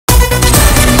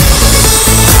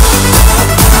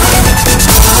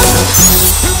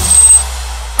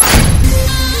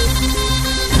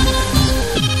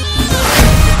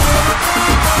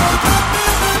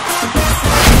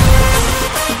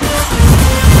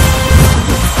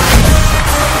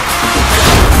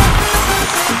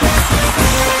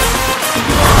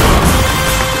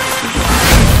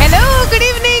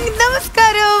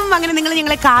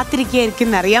കാത്തിരിക്കുകയായിരിക്കും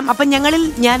എന്നറിയാം. അപ്പൊ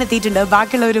ഞാൻ എത്തിയിട്ടുണ്ട്.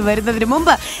 ബാക്കിയുള്ളവർ വരുന്നതിന്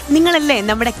മുമ്പ് നിങ്ങളല്ലേ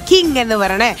നമ്മുടെ കിങ് എന്ന്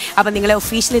പറയണേ. അപ്പൊ നിങ്ങളെ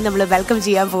ഒഫീഷ്യലി നമ്മൾ വെൽക്കം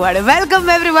ചെയ്യാൻ പോവാണ്. Welcome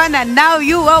everyone and now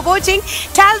you are watching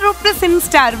talent present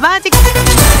star magic.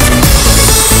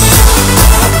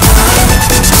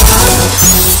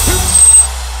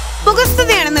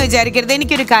 മുഖസ്തുതിയാണെന്ന് വിചാരിക്കരുത്.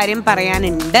 എനിക്കൊരു കാര്യം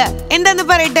പറയാനുണ്ട്. എന്താന്ന്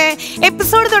പറയട്ടെ,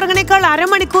 എപ്പിസോഡ് തുടങ്ങണേക്കാൾ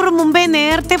അരമണിക്കൂർ മുമ്പേ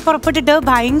നേരത്തെ പുറപ്പെട്ടിട്ട്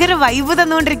ഭയങ്കര വൈബ്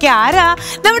തന്നുകൊണ്ടിരിക്കുക ആരാ?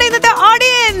 നമ്മുടെ ഇന്നത്തെ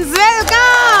ഓഡിയൻസ്.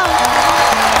 വെൽക്കം.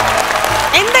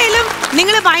 എന്തായാലും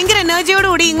നിങ്ങൾ ഭയങ്കര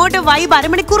എനർജിയോടുകൂടി ഇങ്ങോട്ട് വൈബ്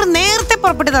അരമണിക്കൂർ നേരത്തെ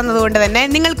പുറപ്പെട്ട് തന്നതുകൊണ്ട് തന്നെ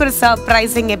നിങ്ങൾക്കൊരു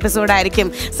സർപ്രൈസിങ് എപ്പിസോഡ് ആയിരിക്കും.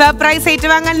 സർപ്രൈസ്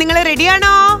ഏറ്റുവാങ്ങാൻ നിങ്ങൾ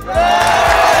റെഡിയാണോ?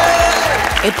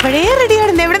 എപ്പോഴേ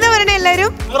റെഡിയാണ്. എവിടുന്ന് വരണേ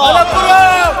എല്ലാവരും?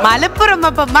 മലപ്പുറം.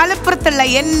 അപ്പൊ മലപ്പുറത്തുള്ള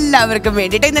എല്ലാവർക്കും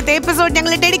വേണ്ടിയിട്ട് ഇന്നത്തെ എപ്പിസോഡ്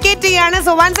ഞങ്ങൾ ഡെഡിക്കേറ്റ് ചെയ്യാണ്.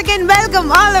 So once again welcome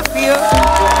all of U.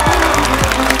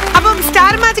 അപ്പം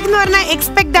സ്റ്റാർ മാജിക് എന്ന് പറഞ്ഞാൽ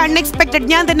എക്സ്പെക്ട് അൺഎക്സ്പെക്ടഡ്.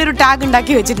 ഞാൻ തന്നെ ഒരു ടാഗ്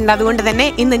ഉണ്ടാക്കി വെച്ചിട്ടുണ്ട്. അതുകൊണ്ട് തന്നെ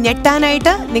ഇന്ന്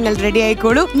ഞെട്ടാനായിട്ട് നിങ്ങൾ റെഡി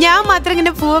ആയിക്കോളൂ. ഞാൻ മാത്രം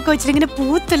ഇങ്ങനെ പൂവൊക്കെ വെച്ചിട്ട് ഇങ്ങനെ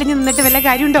പൂത്തെളിഞ്ഞ് നിന്നിട്ട് വല്ല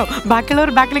കാര്യമുണ്ടോ?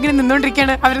 ബാക്കിയുള്ളവർ ബാക്കിൽ ഇങ്ങനെ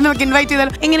നിന്നോണ്ടിരിക്കുകയാണ്. അവരെ നമുക്ക് ഇൻവൈറ്റ്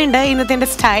ചെയ്താലോ? എങ്ങനെയുണ്ട് ഇന്നത്തെ എന്റെ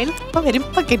സ്റ്റൈൽ? ഇപ്പൊ വരും,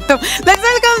 ഇപ്പൊ കിട്ടും. Let's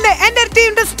welcome the entire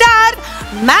team to star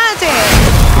magic.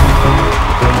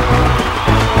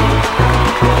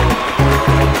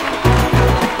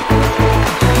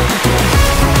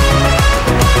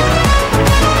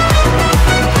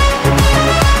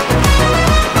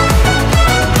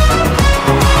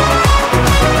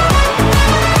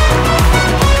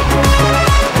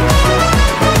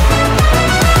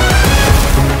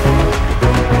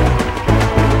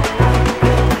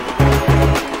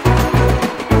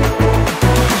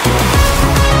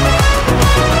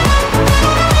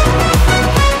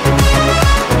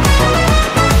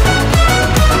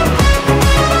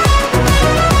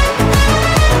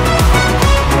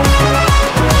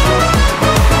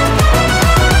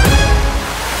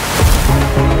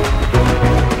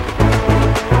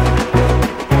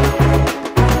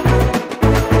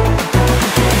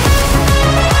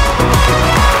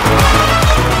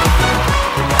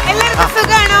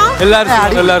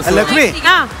 Lakshmi,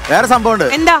 വേറെ സംഭവമുണ്ട്.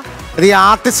 എന്താ? ഈ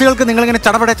ആർട്ടിസ്റ്റുകൾക്ക് നിങ്ങളിങ്ങനെ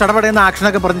ചടപടയെന്ന്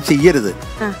ആക്ഷനൊക്കെ പറഞ്ഞ് ചെയ്യരുത്.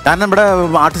 കാരണം ഇവിടെ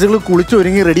ആർട്ടിസ്റ്റുകൾ കുളിച്ച്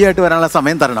ഒരുങ്ങി റെഡി ആയിട്ട് വരാനുള്ള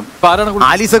സമയം തരണം.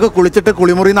 ആലീസൊക്കെ കുളിച്ചിട്ട്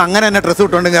കുളിമുറിന്ന് അങ്ങനെ തന്നെ ഡ്രസ്സ്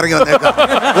ഇട്ടുണ്ടെങ്കിൽ ഇറങ്ങി വന്നേക്കാം.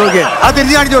 ഓക്കെ, അത്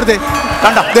തിരിച്ചു കാണിച്ചു കൊടുത്തേ.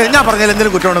 കണ്ടോ, ഞാൻ പറഞ്ഞാൽ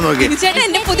എന്തെങ്കിലും കുറ്റമുണ്ടെന്ന് നോക്കി.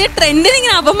 എന്റെ പുതിയ ട്രെൻഡിന്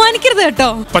ഇങ്ങനെ അപമാനിക്കരുത് കേട്ടോ.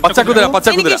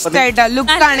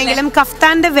 ലുക്ക് ആണെങ്കിലും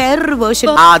കഫ്താന്റെ വേറൊരു വേർഷൻ.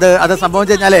 അത് സംഭവം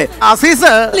കഴിഞ്ഞാലേ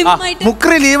അസീസ്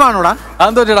മുക്രി ലീവാണോടാ?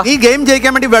 ഈ ഗെയിം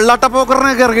ജയിക്കാൻ വേണ്ടി വെള്ളാട്ട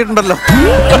പോക്കറിനൊക്കെ ഇറങ്ങിയിട്ടുണ്ടല്ലോ.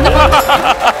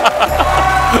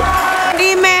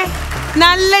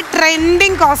 നല്ല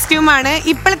ട്രെൻഡിങ് കോസ്റ്റ്യൂമാണ്.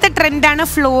 ഇപ്പോഴത്തെ ട്രെൻഡാണ്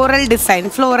ഫ്ലോറൽ ഡിസൈൻ.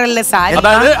 ഫ്ലോറൽ സാരി,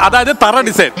 അതായത് തറ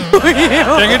design.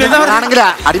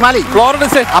 Adimali floor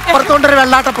design. അപ്പുറത്തോണ്ടൊരു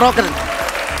വെള്ളാട്ട Pokker.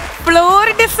 Floor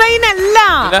design അല്ല,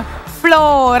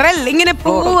 ഫ്ലോറൽ. ഇങ്ങനെ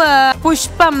പൂവ്,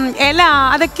 പുഷ്പം, ഇല,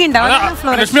 അതൊക്കെ ഉണ്ടാവും.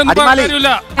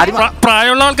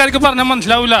 പ്രായമുള്ള ആൾക്കാർക്ക് പറഞ്ഞാൽ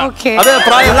മനസ്സിലാവൂല.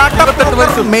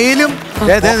 മെയിലും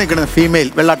ഫീമെയിൽ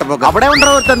വെള്ളാട്ടപ്പോക്ക് അവിടെ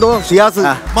ഉണ്ടോ? ഷിയാസ്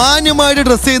മാന്യമായിട്ട്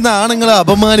ഡ്രസ് ചെയ്യുന്ന ആണുങ്ങളെ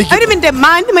അപമാനിക്കും. ഒരു മിനിറ്റ്,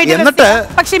 മാന്യമായിട്ട് എന്നിട്ട്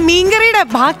പക്ഷെ മീൻകറിയുടെ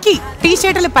ബാക്കി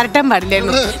ടീഷർട്ടിൽ പരട്ടാൻ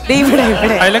പാടില്ലായിരുന്നു.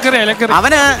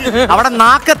 അവന് അവിടെ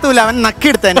നാക്കത്തൂല, അവൻ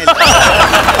നക്കിയെടുത്തന്നെ.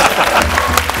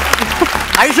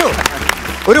 ഐഷു,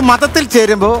 ഒരു മതത്തിൽ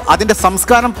ചേരുമ്പോ അതിന്റെ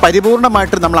സംസ്കാരം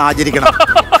പരിപൂർണമായിട്ട് നമ്മൾ ആചരിക്കണം.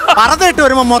 പറതിട്ട്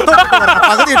വരുമ്പോ മൊത്തം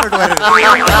പകുതി ഇട്ടിട്ട് വരും,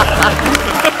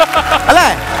 അല്ലേ?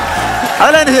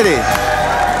 അതല്ലേ ശരി?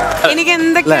 എനിക്ക്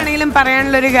എന്തൊക്കെയാണെങ്കിലും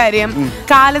പറയാനുള്ള ഒരു കാര്യം,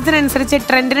 കാലത്തിനനുസരിച്ച്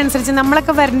ട്രെൻഡിനനുസരിച്ച്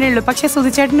നമ്മളൊക്കെ വരണേ ഉള്ളൂ. പക്ഷെ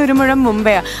സുധിച്ചേട്ടന് ഒരു മുഴം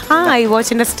മുമ്പേ ആ ഐ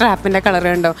വാച്ചിന്റെ സ്ട്രാപ്പിന്റെ കളർ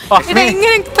കണ്ടോ?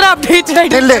 എങ്ങനെ ഇത്ര അപ്ഡേറ്റഡ്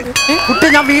ആയിട്ടല്ലേ? കുട്ടി,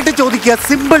 ഞാൻ വീട്ടിൽ ചോദിക്കുക,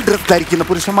 സിമ്പിൾ ഡ്രസ് ധരിക്കുന്ന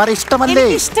പുരുഷന്മാരെ ഇഷ്ടമല്ലേ?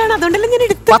 ഇഷ്ടമാണ്, അതുകൊണ്ടല്ലേ ഞാൻ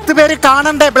എടുത്തു. 10 പേര്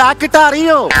കാണണ്ടേ? ബ്ലാക്ക് ഇട്ടാ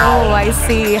അറിയോ? ഓ, ഐ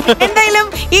സീ. എന്തായാലും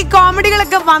ഈ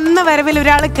കോമഡികളൊക്കെ വന്ന വരവിൽ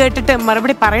ഒരാൾ കേട്ടിട്ട്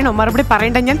മറുപടി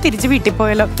പറയണ്ട, ഞാൻ തിരിച്ചു വീട്ടിൽ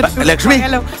പോയാലോ? ലക്ഷ്മി,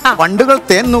 വണ്ടുകൾ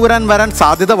തേൻ നുകരാൻ വരാൻ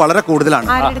സാധ്യത വളരെ കൂടുതലാണ്.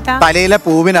 തലയിലെ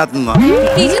പൂവിനകത്ത്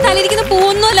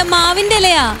മാവിന്റെ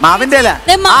ഇലയാ. മാവിന്റെ ഇല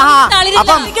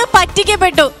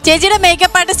പറ്റിക്കപ്പെട്ടു. ചേച്ചിയുടെ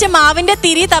മേക്കപ്പ് ആർട്ടിസ്റ്റ് മാവിന്റെ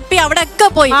തിരി തപ്പി അവിടെ ഒക്കെ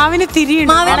പോയി. മാവിന് തിരി,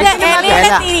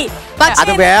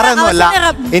 അത് വേറെ ഒന്നുമല്ല.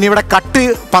 ഇനി ഇവിടെ കട്ട്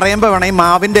പറയുമ്പോ വേണം ഈ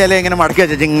മാവിന്റെ ഇല ഇങ്ങനെ മടക്കി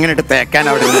വെച്ചു ഇങ്ങനെ ഇട്ട് തേക്കാൻ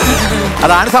അവിടെ.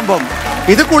 അതാണ് സംഭവം.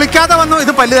 ഇത് കുളിക്കാതെ വന്നു,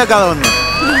 ഇത് പല്ല് തേക്കാതെ വന്നു.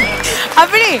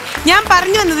 അപ്പോഴേ ഞാൻ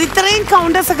പറഞ്ഞു വന്നത്, ഇത്രയും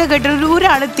കൗണ്ടേഴ്സ് ഒക്കെ കേട്ടിട്ട്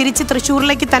ഒരാള് തിരിച്ച്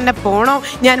തൃശ്ശൂരിലേക്ക് തന്നെ പോണോ,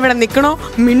 ഞാൻ ഇവിടെ നിക്കണോ,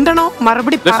 മിണ്ടണോ,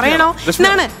 മറുപടി പറയണോ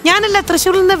എന്നാണ്. ഞാനല്ല,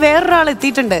 തൃശ്ശൂരിൽ നിന്ന് വേറൊരാൾ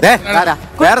എത്തിയിട്ടുണ്ട്.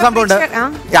 വേറെ സംഭവമുണ്ട്.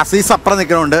 അസീസ് അപ്പുറം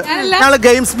നിൽക്കണുണ്ട്. ഞങ്ങള്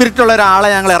ഗെയിം സ്പിരിറ്റ് ഉള്ള ഒരാളെ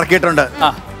ഞങ്ങൾ ഇറക്കിയിട്ടുണ്ട്.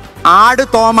 ആട്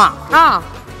തോമ.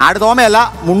 ആട് തോമയല്ല,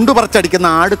 മുണ്ടു പറിച്ചടിക്കുന്ന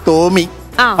ആട് തോമി.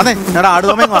 അതെ, ഞങ്ങളുടെ ആട്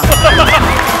തോമ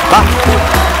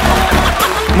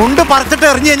മുണ്ട് പറിച്ചിട്ട്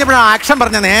എറിഞ്ഞു കഴിഞ്ഞപ്പോഴാണ് ആക്ഷൻ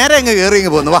പറഞ്ഞ നേരെ ഇങ്ങ് കയറി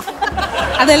ഇങ്ങ് പോന്നു. വാ,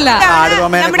 അതല്ല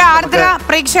നമ്മുടെ ആർദ്ര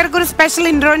പ്രേക്ഷകർക്ക് ഒരു സ്പെഷ്യൽ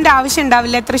ഇൻട്രോന്റെ ആവശ്യം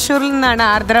ഉണ്ടാവില്ല. തൃശ്ശൂരിൽ നിന്നാണ്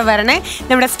ആർദ്ര വരണേ.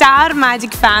 നമ്മുടെ സ്റ്റാർ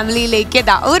മാജിക് ഫാമിലിയിലേക്ക്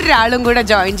ഒരാളും കൂടെ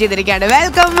ജോയിൻ ചെയ്തിരിക്കുകയാണ്.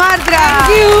 വെൽക്കം ആർദ്ര.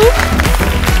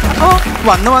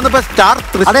 വന്നപ്പോ സ്റ്റാർ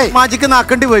മാജിക്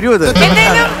നാക്കേണ്ടി വരും. ഇത്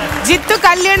എന്തായാലും ജിത്തു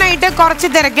കല്യാണമായിട്ട് കുറച്ച്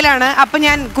തിരക്കിലാണ്. അപ്പൊ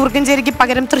ഞാൻ കുറുക്കഞ്ചേരിക്ക്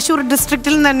പകരം തൃശ്ശൂർ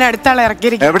ഡിസ്ട്രിക്റ്റിൽ നിന്ന് തന്നെ അടുത്ത ആളെ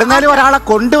ഇറക്കിയിരിക്കും. എവിടെന്നാലും ഒരാളെ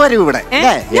കൊണ്ടുവരും ഇവിടെ.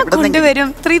 കൊണ്ടുവരും.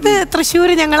 ഇത് തൃശ്ശൂർ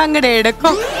ഞങ്ങൾ അങ്ങോട്ട്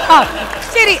എടുക്കും.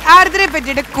 ശരി, ആർദ്രയെ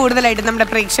പറ്റിയിട്ട് കൂടുതലായിട്ട് നമ്മുടെ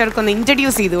പ്രേക്ഷകർക്കൊന്ന്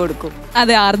ഇൻട്രൊഡ്യൂസ് ചെയ്ത് കൊടുക്കും.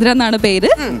 അതെ, ആർദ്ര എന്നാണ് പേര്.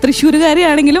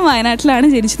 തൃശ്ശൂരുകാരിയാണെങ്കിലും വയനാട്ടിലാണ്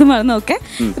ജനിച്ചതും വളർന്നതൊക്കെ.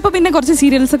 ഇപ്പൊ പിന്നെ കുറച്ച്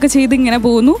സീരിയൽസ് ഒക്കെ ചെയ്ത് ഇങ്ങനെ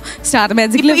പോകുന്നു. സ്റ്റാർ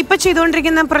മാജിക്കിൽ ഇപ്പൊ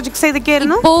ചെയ്തുകൊണ്ടിരിക്കുന്ന പ്രൊജക്ട്സ്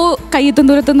ഏതൊക്കെയായിരുന്നു? ഇപ്പോ കയ്യെത്തും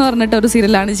ദൂരത്ത് എന്ന് പറഞ്ഞിട്ട് ഒരു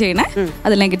സീരിയലാണ് ചെയ്യണേ.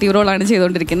 അതിൽ നെഗറ്റീവ് റോളാണ്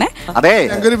ചെയ്തോണ്ടിരിക്കുന്നത്. അതെ,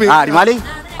 അടിമാലി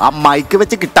ആ മൈക്ക്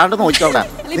വെച്ച് കിട്ടാണ്ട് നോക്കിയോടാ.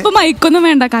 ഇപ്പൊ മൈക്കൊന്നും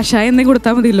വേണ്ട, കഷായം എന്തെങ്കിലും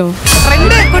കൊടുത്താൽ മതിയല്ലോ.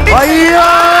 അയ്യോ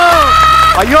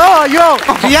അയ്യോ അയ്യോ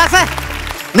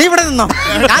നീ ഇവിടെ നിന്നോ?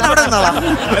 ഞാൻ അവിടെ നിന്നോളാം.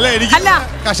 അല്ല,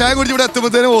 കഷായം കുടിച്ച് ഇവിടെ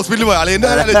എത്തുമ്പോഴത്തേനും ഹോസ്പിറ്റലിൽ പോയി.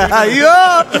 അയ്യോ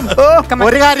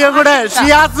ഒരു കാര്യം കൂടെ,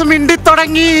 ഷിയാസ് മിണ്ടി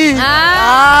തുടങ്ങി.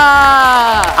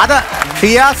 അത്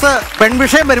ഷിയാസ്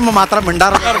പെൺവിഷയം വരുമ്പോ മാത്രം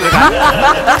മിണ്ടാറുണ്ട്.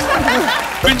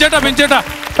 പിഞ്ചേട്ടാ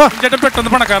പെട്ടെന്ന്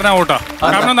പണക്കാരനാവൂട്ടാ.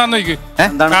 കാരണം എന്താന്ന് നോക്കി.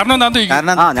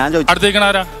 ഞാൻ ചോദിച്ചു അടുത്തേക്കണ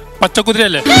ആരാ?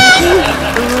 പച്ചക്കുതിരയല്ലേ?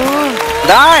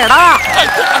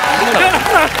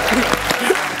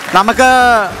 നമുക്ക്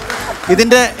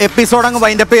ഇതിന്റെ എപ്പിസോഡ് അങ്ങ്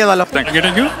വൈൻഡപ്പ് ചെയ്താലോ?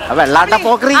 വെള്ളാട്ട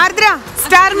പോക്കറി. ആർദ്ര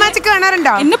സ്റ്റാർ മാജിക്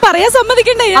കാണാറുണ്ടോ? എന്നെ പറയാൻ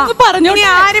സമ്മതിക്കണ്ടേ? പറഞ്ഞു. ഇനി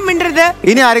ആരും മിണ്ടരുത്.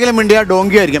 ഇനി ആരെങ്കിലും മിണ്ടിയാ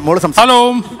ഡോങ്കി ആയിരിക്കും. മോള് ഹലോ.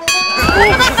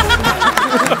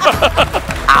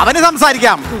 അവന്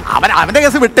സംസാരിക്കാം. അവന്റെ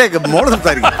കേസ് വിട്ടേക്കും. മോള്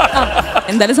സംസാരിക്കും.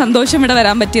 എന്തായാലും സന്തോഷം ഇവിടെ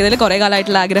വരാൻ പറ്റിയതിൽ കുറെ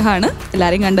കാലമായിട്ടുള്ള ആഗ്രഹമാണ്.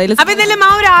 എല്ലാരെയും കണ്ടതിൽ. അപ്പൊ ഇതെല്ലാം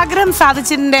ആ ഒരു ആഗ്രഹം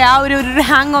സാധിച്ചിട്ടുണ്ട്. ആ ഒരു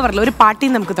ഹാങ് ഓവറിൽ ഒരു പാർട്ടി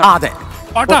നമുക്ക് അതെ.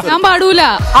 ഞാൻ പാടൂല.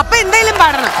 അപ്പൊ എന്തായാലും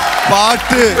പാടണം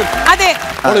പാട്ട്. അതെ,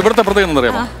 ഇവിടുത്തെ പ്രത്യേകം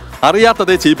അറിയാമോ?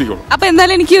 അറിയാത്തതേ ചെയ്യിപ്പിക്കുള്ളൂ. അപ്പൊ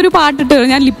എന്തായാലും എനിക്ക് ഒരു പാട്ടിട്ട്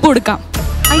ഞാൻ ലിപ്പ് കൊടുക്കാം.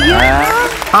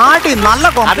 നല്ല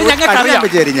അത്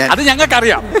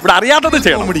ഞങ്ങൾക്കറിയാം. ഇവിടെ അറിയാത്തത്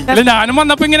ചെയ്യണം. അല്ല, ഞാനും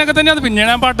വന്നപ്പോ ഇങ്ങനെയൊക്കെ തന്നെയാണ്.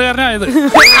 പിന്നെയാണ് ഞാൻ പാട്ടുകാരനായത്.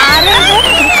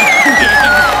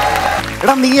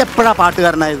 എടാ, നീ എപ്പോഴാ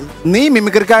പാട്ടുകാരനായത്? നീ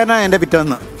മിമിക്രിക്കാരനാ എന്റെ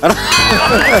പിറ്റേന്ന്.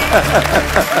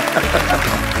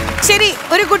 ശരി,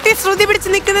 ഒരു കുട്ടി ശ്രുതി പിടിച്ച്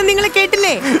നിൽക്കുന്നത് നിങ്ങൾ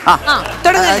കേട്ടില്ലേ?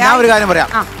 ഞാൻ ഒരു കാര്യം പറയാം.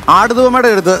 ആടുതൂമയുടെ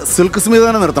അടുത്ത് സിൽക്ക് സ്മിത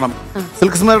തന്നെ നിർത്തണം.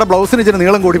 സിൽക്ക് സ്മിതയുടെ ബ്ലൗസിന് ഇച്ചിരി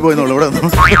നീളം കൂടി പോയെന്നുള്ളൂ ഇവിടെ നിന്ന്.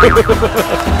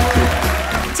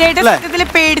 ചേട്ടൻ സത്യത്തില്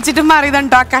പേടിച്ചിട്ട്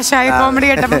മാറിയതുണ്ടോ കഷായ കോമഡി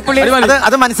കേട്ടപ്പോ?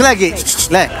 അത് മനസ്സിലാക്കി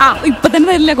അല്ലേ? ഇപ്പൊ തന്നെ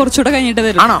തരില്ല, കുറച്ചുകൂടെ കഴിഞ്ഞിട്ട്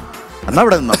തരും. ആണോ? എന്നാ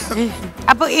ഇവിടെ നിന്നോ.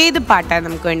 അപ്പൊ ഏത് പാട്ടാ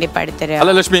നമുക്ക് വേണ്ടി പാടിത്തരാ?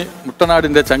 അല്ല ലക്ഷ്മി,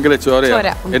 മുട്ടനാടിന്റെ ചങ്കിലെ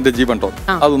ചോരയാണ് എന്റെ ജീവൻ ടോൺ.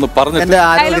 അതൊന്ന് എന്റെ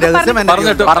ആരോഗ്യ രഹസ്യം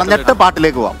പറഞ്ഞിട്ട്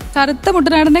പാട്ടിലേക്ക് പോവാം. കറുത്ത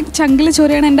മുട്ടനാടിന്റെ ചങ്കിലെ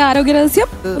ചോരയാണ് എന്റെ ആരോഗ്യ രഹസ്യം.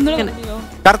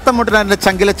 കറുത്ത മുട്ടനാടിന്റെ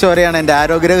ചങ്കിലെ ചോരയാണ് എന്റെ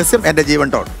ആരോഗ്യ രഹസ്യം, എന്റെ ജീവൻ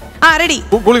ടോൺ. റെഡി.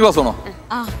 കൂളിംഗ് ഗ്ലാസ് ആണോ?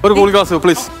 ഒരു കൂളിംഗ് ഗ്ലാസ്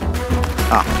പ്ലീസ്.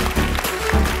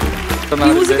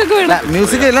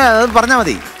 മ്യൂസിക് ഇല്ല, അത് പറഞ്ഞാ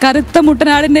മതി. കറുത്ത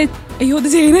മുട്ടനാടിന്റെ അയ്യോ, അത്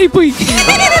ജയനായി പോയി.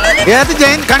 ഏത്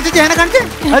ജയൻ? കാണിച്ചു ജയനെ കാണിച്ചു.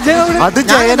 അത്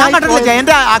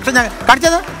ജയന്റെ ആക്ഷൻ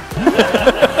കാണിച്ചത്.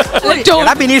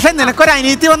 ബിനീഷ, നിനക്കൊരു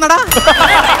അനീതി വന്നടാ.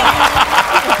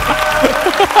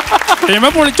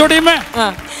 പൊളിച്ചോ ടീമേ.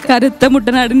 കറുത്ത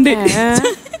മുട്ടനാടിന്റെ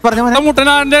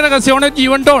മുട്ടനാടിന്റെ രഹസ്യമാണ്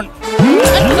ജീവൻ ടോൺ.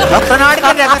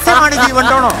 മുട്ടനാടിന്റെ രഹസ്യമാണ് ജീവൻ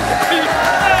ടോണോ?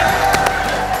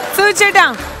 ചേട്ടാ,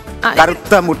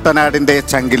 കറുത്ത മുട്ടനാടിന്റെ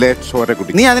ചങ്കിലെ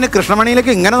ചോരകുടി. നീ അതിന്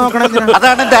കൃഷ്ണമണിയിലേക്ക് ഇങ്ങനെ നോക്കണം.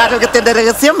 അതാണ് എന്റെ ആരോഗ്യത്തിന്റെ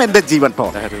രഹസ്യം, എന്റെ ജീവൻ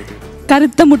ടോൺ.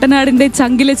 കറുത്ത മുട്ടനാടിന്റെ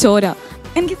ചങ്കിലെ ചോര.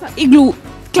 എനിക്ക് ഈ ഗ്ലൂ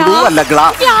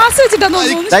ഗ്ലാസ് വെച്ചിട്ടാണ്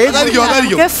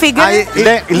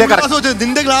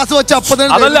നിന്റെ ഗ്ലാസ് വെച്ച അപ്പൊ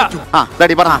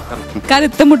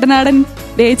കറുത്ത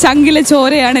മുട്ടനാടന്റെ ചങ്കിലെ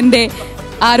ചോരയാണ് എന്റെ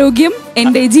ആരോഗ്യം,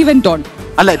 എന്റെ ജീവൻ ടോൺ.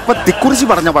 അല്ല, ഇപ്പൊ തിക്കുറിച്ച്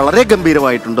പറഞ്ഞ വളരെ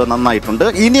ഗംഭീരമായിട്ടുണ്ട്, നന്നായിട്ടുണ്ട്.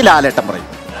 ഇനി ലാലേട്ടൻ പറയും.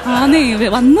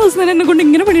 വന്ന ദിവസം എന്നെ കൊണ്ട്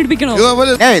ഇങ്ങനെ പണിയെടുപ്പിക്കണോ?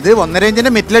 ഇത് 1.5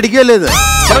 ഇഞ്ചിന്റെ മെറ്റിലടിക്കുമല്ലോ ഇത്.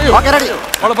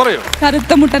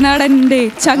 കറുത്ത മുട്ടനാടന്റെ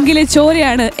ചങ്കിലെ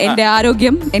ചോരയാണ് എന്റെ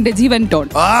ആരോഗ്യം, എന്റെ ജീവൻ ടോൺ.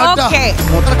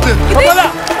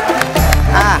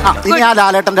 ഇനി ആ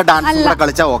ലാലേട്ടന്റെ ഡാൻസ്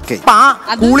കളിച്ചാ ഓക്കെ.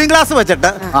 കൂളിംഗ് ഗ്ലാസ്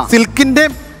വെച്ചിട്ട്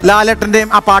സിൽക്കിന്റെയും ലാലേട്ടന്റെയും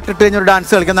ആ പാട്ടിട്ട് കഴിഞ്ഞൊരു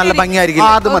ഡാൻസ് കളിക്കാൻ നല്ല ഭംഗിയായിരിക്കും.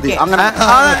 അത് മതി. അങ്ങനെ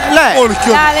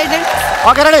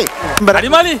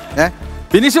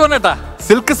ഫിനിഷ് പറഞ്ഞേട്ടാ.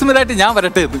 സിൽക്ക് സ്മിതായിട്ട് ഞാൻ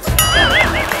വരട്ടെ.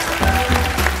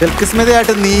 സിൽക്ക്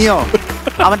സ്മിതയായിട്ട് നീയോ?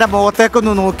 അവന്റെ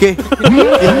മുഖത്തേക്കൊന്ന് നോക്കി.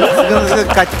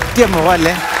 കറ്റിയ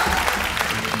മുഖല്ലേ.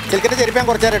 സിൽക്കിന്റെ ചെരുപ്പ് ഞാൻ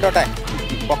കുറച്ചു നേരം ഇട്ടോട്ടെ,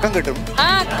 പൊക്കം കിട്ടും.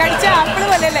 കടിച്ച ആപ്പിള്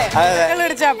പോലെ അല്ലേ?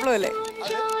 കടിച്ച ആപ്പിള് പോലെ.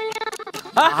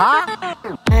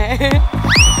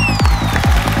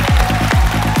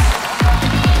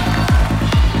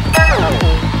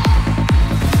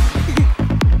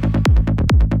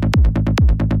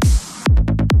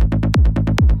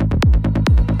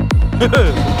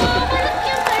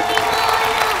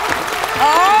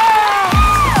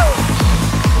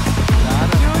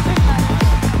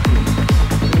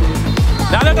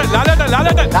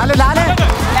 ലാലേട്ടൻ.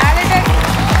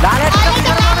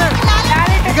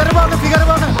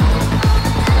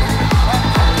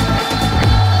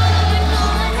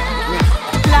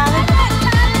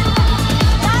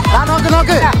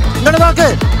 നോക്ക്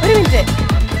ഒരു മിനിറ്റ്,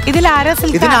 ഇതിൽ ആരാ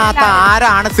സിൽക്ക്? ഇതിനകത്ത്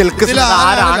ആരാണ് സിൽക്ക്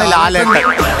ആരാണ് ലാലേട്ടൻ?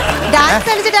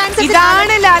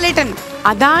 ഇതാണ് ലാലേട്ടൻ,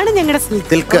 അതാണ് ഞങ്ങളുടെ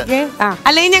സിൽക്ക്.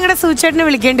 അല്ലെങ്കിൽ ഞങ്ങളുടെ സൂചേട്ടനെ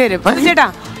വിളിക്കേണ്ടി വരും. ചേട്ടാ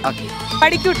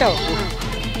പഠിക്കൂട്ടോ.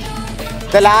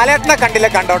 ലാലേട്ടനെ കണ്ടില്ല,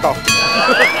 കണ്ടോട്ടോ.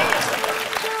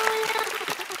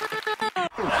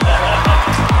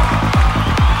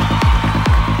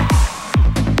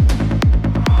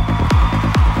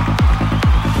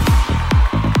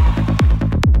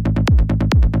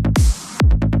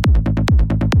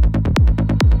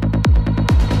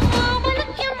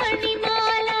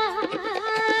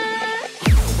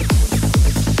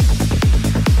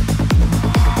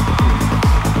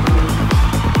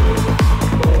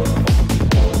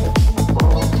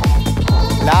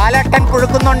 ലാലേട്ടൻ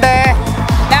പുഴുക്കുന്നുണ്ട്.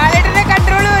 ലാലേട്ടന്റെ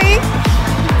കൺട്രോൾ പോയി.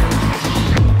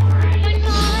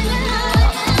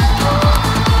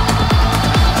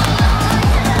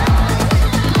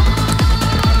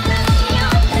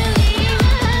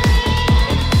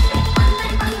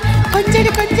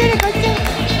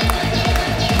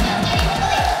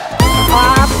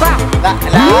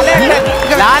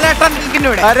 ലാലേട്ടൻ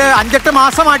ഒരു 5-8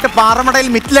 മാസമായിട്ട് പാറമടയിൽ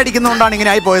മിറ്റിലടിക്കുന്നതുകൊണ്ടാണ്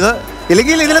ഇങ്ങനെ ആയി പോയത്.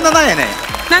 ഇല്ലെങ്കിൽ ഇതിലും നന്നായേനെ.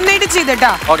 നന്നായിട്ട് ചെയ്തിട്ടോ.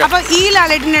 അപ്പൊ ഈ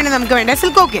ലാലേട്ടനാണ് നമുക്ക് വേണ്ടത്.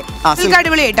 Silk okay, silk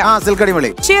അടിപൊളിയായിട്ടോ. സിൽക്ക് അടിപൊളി.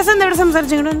 ഷിയാസ് എന്താ ഇവിടെ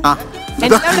സംസാരിച്ചിങ്ങോട്ട്?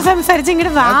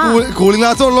 സംസാരിച്ചിങ്ങോട്ട് വാ. കൂളിംഗ്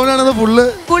ഗ്ലാസ് ഉള്ളതുകൊണ്ടാണ് ഫുള്ള്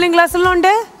കൂളിംഗ് ഗ്ലാസ്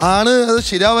ഉള്ളതുകൊണ്ട് ആണ് അത്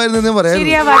ശരിയാവായിരുന്നു പറയാം.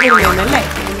 ശരിയാവാതിരുന്നല്ലേ?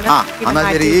 എന്നാ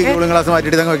ശരി, ഈ കൂളിംഗ് ഗ്ലാസ്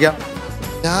മാറ്റിയിട്ട് തന്നെ വെക്കാം.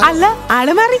 അല്ല,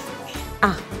 ആള് മാറി.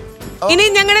 ഇനി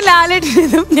ഞങ്ങളുടെ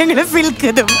ലാലേട്ടനും ഞങ്ങളുടെ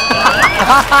സിൽക്കതും.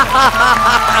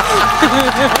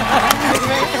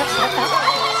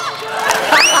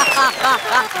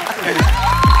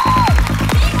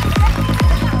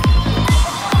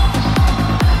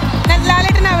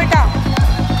 ലാലേട്ടനാവട്ടോ.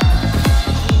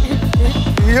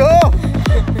 അയ്യോ,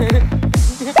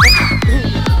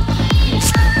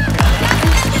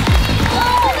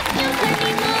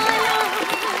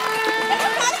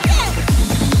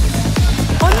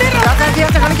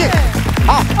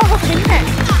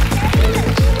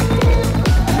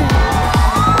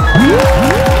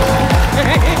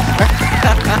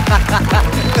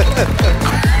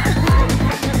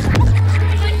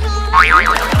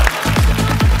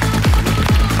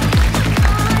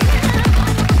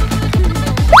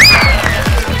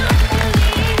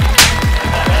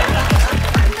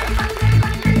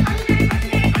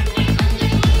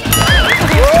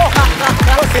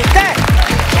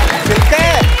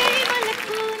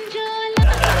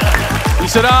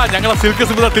 ഈശ്വരാ, ഞങ്ങളെ സിൽക്ക്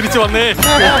സ്മിത തിരിച്ചു വന്നേ.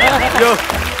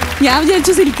 ഞാൻ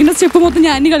വിചാരിച്ചു സിൽക്കിന്റെ സ്റ്റെപ്പ് മൊത്തം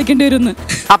ഞാൻ കളിക്കേണ്ടി വരുമെന്ന്.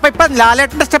 ഇപ്പൊ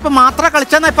ലാലേട്ടന്റെ സ്റ്റെപ്പ് മാത്രം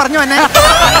കളിച്ചെന്നായി പറഞ്ഞു തന്നെ.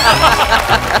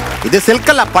 ഇത്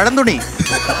സിൽക്കല്ല, പഴംതുണി.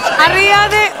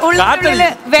 അറിയാതെ ഉള്ളില്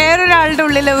വേറൊരാളുടെ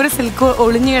ഉള്ളില് ഒരു സിൽക്ക്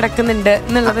ഒളിഞ്ഞു കിടക്കുന്നുണ്ട്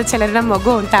എന്നുള്ളത് ചിലരുടെ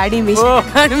മുഖവും താടിയും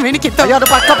കാണും. എനിക്ക് അത്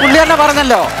പക്ക പുള്ളി തന്നെ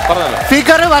പറഞ്ഞല്ലോ,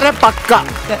 ഫിഗർ വരെ പക്ക.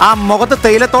 ആ മുഖത്ത്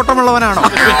തേയിലത്തോട്ടമുള്ളവനാണോ?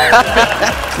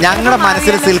 ഞങ്ങളുടെ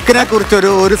മനസ്സിൽ സിൽക്കിനെ കുറിച്ച്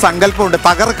ഒരു സങ്കല്പമുണ്ട്,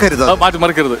 തകർക്കരുത്,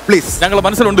 മാറ്റിമറിക്കരുത് പ്ലീസ്. ഞങ്ങളുടെ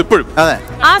മനസ്സിലുണ്ട് ഇപ്പോഴും. അതെ,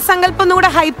 ആ സങ്കല്പം ഒന്നും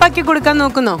കൂടെ ഹൈപ്പാക്കി കൊടുക്കാൻ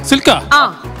നോക്കുന്നോ? സിൽക്കാ?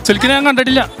 സിൽക്കിനെ ഞാൻ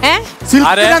കണ്ടിട്ടില്ല.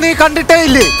 സിൽക്കിനെ നീ കണ്ടിട്ടേ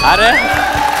ഇല്ലേ?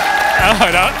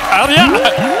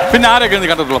 പിന്നെ ആരെയൊക്കെ നീ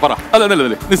കണ്ടിട്ടുള്ള പറ.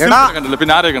 കണ്ടില്ല,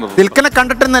 പിന്നെ ആരെയൊക്കെ കണ്ടു? സിൽക്കിനെ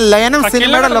കണ്ടിട്ടുന്ന ലയനം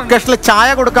സിനിമയുടെ ലൊക്കേഷനിൽ ചായ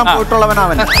കൊടുക്കാൻ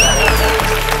പോയിട്ടുള്ളവനവൻ.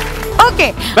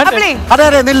 അതെ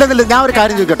അതെ, നില്ല ഞാൻ ഒരു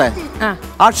കാര്യം ചോദിക്കട്ടെ.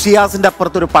 ആ ഷിയാസിന്റെ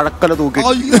അപ്പുറത്ത് ഒരു പഴക്കല തൂക്കി,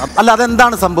 അല്ല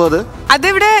അതെന്താണ് സംഭവം?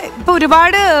 അതിവിടെ ഇപ്പൊ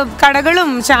ഒരുപാട് കടകളും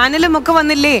ചാനലും ഒക്കെ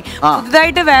വന്നില്ലേ,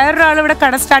 പുതുതായിട്ട് വേറൊരാൾ ഇവിടെ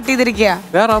കട സ്റ്റാർട്ട് ചെയ്തിരിക്കുക,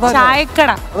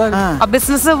 ചായക്കട.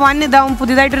 ബിസിനസ് വൺ ഇതാവും,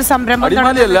 പുതിയതായിട്ടൊരു സംരംഭം.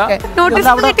 നോട്ടീസ്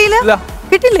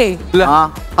കിട്ടില്ലേ?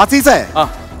 അസീസേ,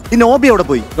 ഈ നോബി എവിടെ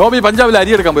പോയി? നോബി പഞ്ചാബിൽ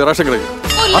അരി എടുക്കാൻ പോയി, റേഷൻ കടയിൽ.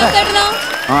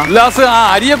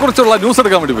 അരിയെ കുറിച്ചുള്ള ന്യൂസ്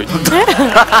എടുക്കാൻ വേണ്ടി പോയി.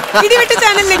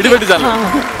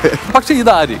 പക്ഷെ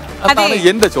ഇതാര്?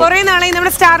 എന്റെ കുറെ നാളായി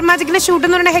നമ്മുടെ സ്റ്റാർ മാജിക്കിന്റെ ഷൂട്ട്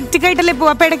എന്ന് പറഞ്ഞാൽ ഹെക്ടിക് ആയിട്ടല്ലേ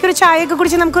പോകും. അപ്പൊ ഇടയ്ക്ക് ഒരു ചായയൊക്കെ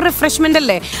കുടിച്ച് നമുക്ക് റിഫ്രഷ്മെന്റ്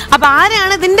അല്ലേ. അപ്പൊ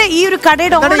ആരാണ് ഇതിന്റെ ഈ ഒരു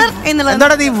കടയുടെ ഓണർ എന്നുള്ളത്?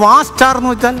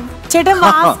 ചേട്ടാ,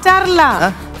 വാസ്റ്റാർ അല്ല,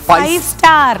 5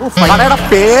 സ്റ്റാർ. കടയുടെ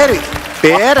പേര്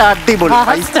അടിപൊളി,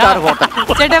 5 സ്റ്റാർ ഹോട്ടൽ.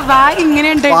 ചേട്ടാ വാ,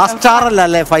 ഇങ്ങനെയുണ്ട്. 5 സ്റ്റാർ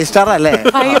അല്ലേ, 5 സ്റ്റാർ അല്ലേ?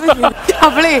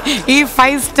 അപ്പളേ ഈ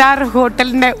 5 സ്റ്റാർ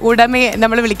ഹോട്ടലിന്റെ ഉടമയെ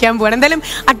നമ്മൾ വിളിക്കാൻ പോവാണ്. എന്തായാലും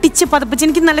അടിച്ച് പതപ്പിച്ച്,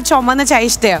 എനിക്ക് നല്ല ചുമന്ന ചായ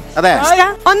ഇഷ്ടമാണ്.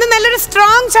 ഒന്ന് നല്ലൊരു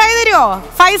സ്ട്രോങ് ചായ തരുമോ?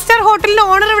 5 സ്റ്റാർ ഹോട്ടലിന്റെ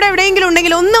ഓണർ ഇവിടെ എവിടെയെങ്കിലും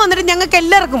ഉണ്ടെങ്കിൽ ഒന്ന് വന്നിട്ട് ഞങ്ങൾക്ക്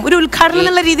എല്ലാവർക്കും ഒരു ഉദ്ഘാടനം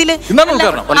എന്നുള്ള രീതിയിൽ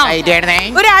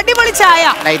ഒരു അടിപൊളി ചായ.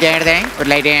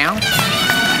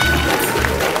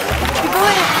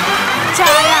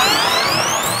 ചായ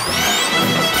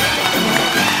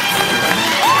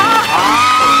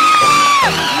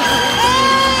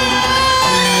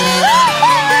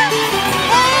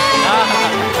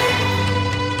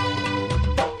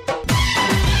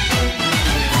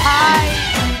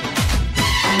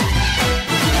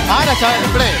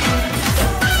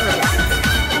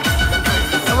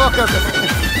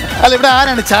അല്ല ഇവിടെ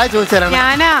ആരാണ് ചായ ചോദിച്ചാലാണ്?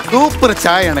 ഞാനാ. സൂപ്പർ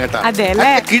ചായയാണ് കേട്ടോ. അതെ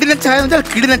അല്ലേ? കിടിലൻ ചായ എന്ന് വെച്ചാൽ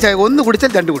കിടിലൻ ചായ. ഒന്ന്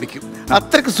കുടിച്ചാൽ രണ്ട് കുടിക്കും,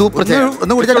 അത്രക്ക് സൂപ്പർ ചായ.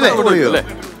 ഒന്ന് കുടിച്ചാൽ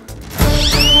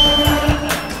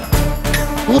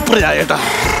സൂപ്പർ ചായ കേട്ടോ,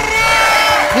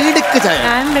 കിടുക്ക് ചായ,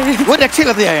 ഒരു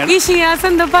രക്ഷയില്ലാത്ത ചായയാണ്. ഈ ഷിയാസ്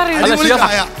എന്താ പറയുന്നത്?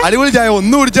 അടിപൊളി ചായ,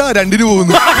 ഒന്ന് കുടിച്ചാ രണ്ടിന്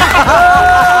പോകുന്നു.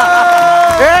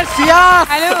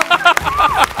 ഹലോ,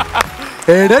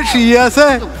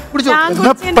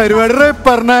 പരിപാടി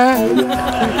പറഞ്ഞ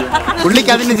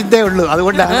പുള്ളിക്ക് അതിന്റെ ചിന്തയേ ഉള്ളൂ,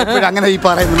 അതുകൊണ്ടാണ് എപ്പോഴും അങ്ങനെ ഈ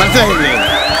പറയുന്നത്. മനസ്സിലായില്ലേ?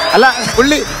 അല്ല,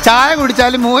 പുള്ളി ചായ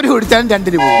കുടിച്ചാലും മോര് കുടിച്ചാലും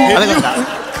രണ്ടിന് പോകും. അതുകൊണ്ടാണ്.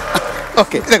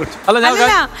 ഓക്കെ,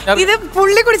 അല്ലല്ല, ഇത്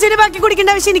പുള്ളി കുടിച്ചതിന് ബാക്കി കുടിക്കേണ്ട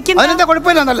ആവശ്യം എനിക്ക് അതിനെന്താ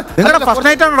കുഴപ്പമില്ല. നിങ്ങളുടെ ഫസ്റ്റ്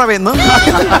നൈറ്റ് ആണോ ഇന്ന്?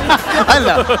 അല്ല,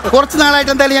 കുറച്ച്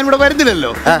നാളായിട്ട് എന്തായാലും ഞാൻ ഇവിടെ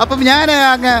വരുന്നില്ലല്ലോ. അപ്പം ഞാൻ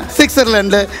അങ്ങ്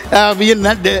Switzerland,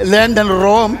 Vienna, London,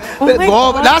 Rome,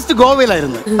 last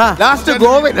ഗോവയിലായിരുന്നു. Last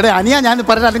ഗോവയിൽ അനിയാ ഞാൻ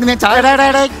പറഞ്ഞ, അല്ലെങ്കിൽ ഞാൻ ചായ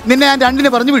നിന്നെ ഞാൻ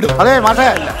രണ്ടിന് പറഞ്ഞു വിടും. അതെ മാഷേ,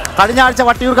 കഴിഞ്ഞ ആഴ്ച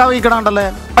വട്ടിയൂർക്കാവ് ഇരിക്കണുണ്ടല്ലേ?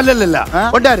 അല്ലല്ല,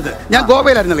 ഉണ്ടായിരുന്നു. ഞാൻ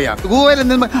ഗോവയിലായിരുന്നില്ല. ഗോവയിൽ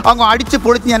നിന്ന് അങ്ങ് അടിച്ച്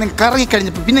പൊളിച്ച് ഞാൻ കറങ്ങി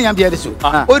കഴിഞ്ഞപ്പോ പിന്നെ ഞാൻ വിചാരിച്ചു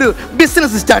ഒരു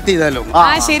ബിസിനസ് സ്റ്റാർട്ട് ചെയ്താലോ.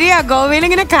 ശരിയാ, ഗോവയിൽ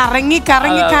ഇങ്ങനെ കറങ്ങി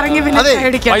കറങ്ങി കറങ്ങി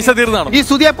പൈസ തീർന്നാണ്. ഈ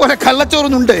സുധിയെ പോലെ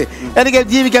കള്ളച്ചോറൊന്നുണ്ട് എനിക്ക്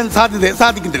ജീവിക്കാൻ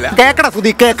സാധിക്കുന്നില്ല. കേക്കടാ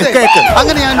സുധി, കേക്ക് കേക്ക്.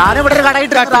 അങ്ങനെ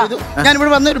ഞാൻ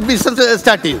ഇവിടെ വന്ന് ഒരു ബിസിനസ്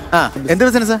സ്റ്റാർട്ട് ചെയ്തു. എന്ത്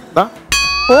ബിസിനസ്?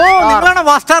 ഓ, നിങ്ങളാണ്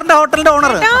വാസ്റ്റാറിന്റെ ഹോട്ടലിന്റെ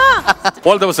ഓണർ?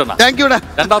 Thank you.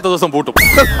 രണ്ടാമത്തെ ദിവസം പൂട്ടും.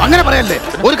 അങ്ങനെ പറയല്ലേ,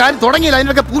 ഒരു കാര്യം തുടങ്ങിയില്ല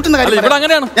അതിനൊക്കെ പൂട്ടുന്ന കാര്യം. ഇവിടെ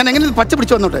അങ്ങനെയാണ്. ഞാൻ എങ്ങനെ പച്ച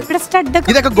പിടിച്ചു വന്നോട്ടെ?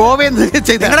 ഇതൊക്കെ ഗോവയിൽ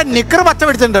ചെയ്ത് നിങ്ങളുടെ നിക്കർ പച്ച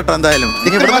പിടിച്ചിട്ടുണ്ട് കേട്ടോ. എന്തായാലും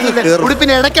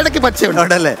ഉടുപ്പിന് ഇടയ്ക്കിടയ്ക്ക്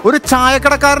പച്ചയുണ്ടല്ലേ. ഒരു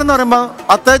ചായക്കടക്കാരൻ എന്ന് പറയുമ്പോ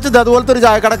അത്യാവശ്യം അതുപോലത്തെ ഒരു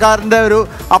ചായക്കടക്കാരന്റെ ഒരു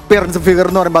അപ്പിയറൻസ് ഫിഗർ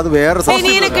എന്ന് പറയുമ്പോ അത് വേറെ.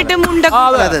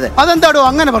 അതെന്താടോ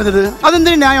അങ്ങനെ പറഞ്ഞത്?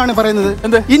 അതെന്തിനു ന്യായമാണ് പറയുന്നത്?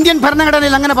 ഇന്ത്യൻ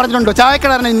ഭരണഘടനയിൽ അങ്ങനെ പറഞ്ഞിട്ടുണ്ടോ?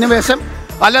 ചായക്കടക്കാരന് ഇന്ന വേഷം,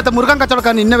 അല്ലാത്ത മുറുകൻ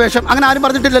കച്ചവടക്കാരൻ ഇന്ന വേഷം, അങ്ങനെ ആരും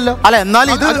പറഞ്ഞിട്ടില്ലല്ലോ. അല്ല,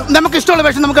 എന്നാലും ഇത് നമുക്ക് ഇഷ്ടമുള്ള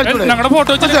വേഷം നമുക്ക്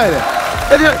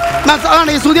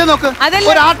അതാണ്. ഈ സുധിയെ നോക്ക്,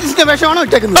 ഒരു ആർട്ടിസ്റ്റിന്റെ വേഷമാണോ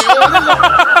ഇട്ടേക്കുന്നത്?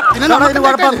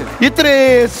 ഇത്രേ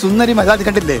സുന്ദരിമാർ അത്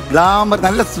കണ്ടില്ലേ? ഗ്ലാമർ,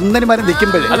 നല്ല സുന്ദരിമാരെ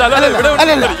നിൽക്കുമ്പോഴേ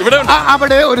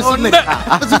അവിടെ ഒരു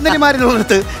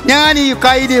സുന്ദരിമാരിലുള്ളത് ഞാൻ ഈ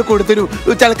കൈരിയെ കൊടുത്തൊരു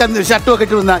ചളക്കൻ ഷർട്ടും ഒക്കെ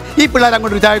ഇട്ട് വന്ന ഈ പിള്ളേർ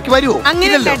അങ്ങോട്ട് ഒരു ചായക്ക് വരുമോ?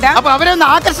 അപ്പൊ അവരെ ഒന്ന്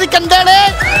ആകർഷിക്കണ്ടേ?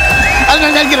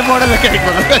 അതിനാണ് ഞാൻ ഇങ്ങനെ മോഡലൊക്കെ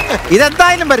ആയിക്കോട്ടെ.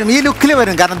 ഇതെന്തായാലും വരും, ഈ ലുക്കിൽ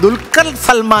വരും. കാരണം ദുൽഖർ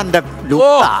സൽമാന്റെ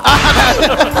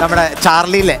നമ്മുടെ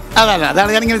ചാർലിയിലെ അതാണ്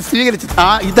ഞാനിങ്ങനെ സ്വീകരിച്ചത്.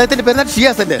 ഇദ്ദേഹത്തിന്റെ പേര്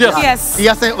ഷിയാസ് അല്ലേ?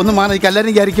 ഷിയാസെ ഒന്ന് മാറി. എല്ലാവരും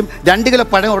വിചാരിക്കും 2 കിലോ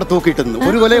പഴം അവിടെ തൂക്കിയിട്ടുന്നു,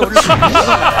 ഒരു കൊല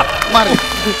മാറി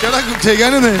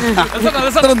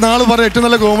നാള് പറയാം. ഏറ്റവും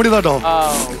നല്ല കോമഡി കേട്ടോ.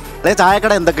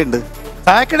 ചായക്കട എന്തൊക്കെയുണ്ട്?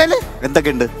 ചായക്കടയില്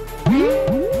എന്തൊക്കെയുണ്ട്?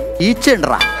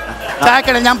 ഈച്ചണ്ടാ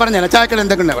ചായക്കട ഞാൻ പറഞ്ഞുതരാം. ചായക്കട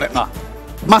എന്തൊക്കെയുണ്ട് പറയാം.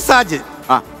 മസാജ്,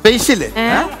 ഫേഷ്യല്,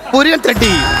 പുരിയൻ ത്രെഡ്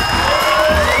ചെയ്യും.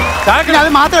 അത്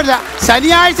മാത്രമല്ല,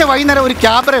 ശനിയാഴ്ച വൈകുന്നേരം ഒരു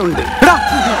ക്യാബറ ഉണ്ട്.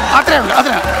 അത്രേ ഉണ്ട്.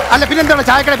 അല്ല, പിന്നെന്താ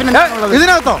ചായക്കട? പിന്നെ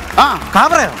ഇതിനകത്തോ?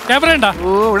 ഓ,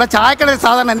 ഇവിടെ ചായക്കട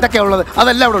സാധാരണ എന്തൊക്കെയാ ഉള്ളത്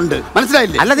അതെല്ലാം ഇവിടെ ഉണ്ട്.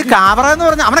 മനസ്സിലായില്ലേ? അല്ല, ഇത് കാബറ എന്ന്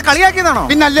പറഞ്ഞ അവനെ കളിയാക്കിയതാണോ?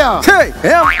 പിന്നല്ലോ,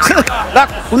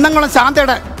 കുന്നംകുളം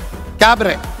ശാന്തയുടെ ക്യാബറ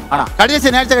കഴിഞ്ഞ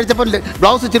ശനിയാഴ്ച കഴിച്ചപ്പോൾ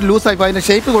ബ്ലൗസ് ഇച്ചിരി ലൂസായി പോയി, അതിന്റെ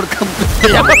ഷേപ്പ് കൊടുക്കാം.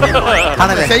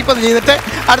 ഷേപ്പ് ഒന്ന് ചെയ്തിട്ട്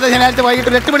അടുത്ത ശനിയാഴ്ച വൈകിട്ട്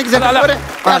 8 മണിക്ക്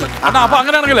അപ്പൊ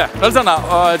അങ്ങനെയാണെങ്കിലേ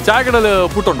ചായക്കടയില്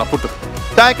പുട്ടുണ്ടോ?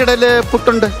 ചായക്കടയില്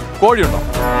പുട്ടുണ്ട്. കോഴിയുണ്ടോ?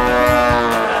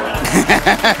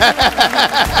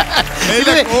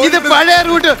 ഇത് പഴയ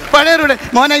റൂട്ട്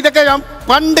മോനെ. ഇതൊക്കെ ഞാൻ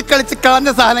പണ്ട് കളിച്ച് കളഞ്ഞ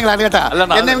സാധനങ്ങളാണ് കേട്ടാ.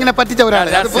 എന്നെ ഇങ്ങനെ പറ്റിച്ച ഒരാള്.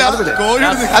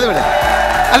 അത് വിടെ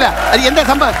അല്ല, എന്താ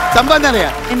സംഭവം എന്താ അറിയാ?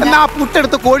 എന്നാ ആ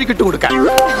പുട്ടെടുത്ത് കോഴിക്കിട്ട് കൊടുക്കാം.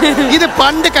 ഇത്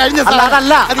പണ്ട് കഴിഞ്ഞ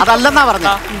അതല്ലെന്നാ പറഞ്ഞ.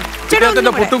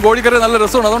 ചിക്കത്തിന്റെ പുട്ടും കോഴിക്കറി നല്ല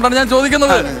രസമാണ്, അതുകൊണ്ടാണ് ഞാൻ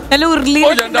ചോദിക്കുന്നത്.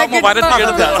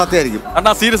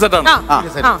 അണ്ണാ സീരിയസ് ആയിട്ടാണ്.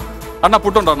 അണ്ണാ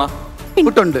പുട്ടുണ്ടോ? അണ്ണാ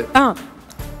പുട്ടുണ്ട്.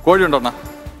 കോഴിയുണ്ടോ? അണ്ണാ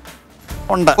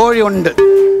ഉണ്ട്, കോഴി ഉണ്ട്.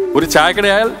 ഒരു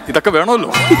ചായക്കടയായാൽ ഇതൊക്കെ വേണമല്ലോ.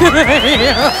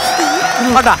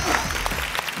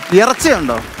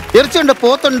 ഇറച്ചിയുണ്ടോ? ഇറച്ചിയുണ്ട്,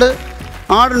 പോത്തുണ്ട്,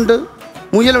 ആടുണ്ട്,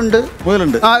 മുയലുണ്ട്,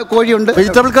 കോഴിയുണ്ട്.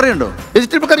 വെജിറ്റബിൾ കറി ഉണ്ടോ?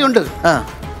 വെജിറ്റബിൾ കറി ഉണ്ട്,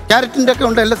 ക്യാരറ്റിന്റെ ഒക്കെ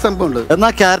ഉണ്ട്, എല്ലാ സംഭവം ഉണ്ട്. എന്നാ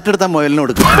ക്യാരറ്റ് എടുത്താൽ മുയലിന്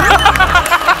കൊടുക്കും.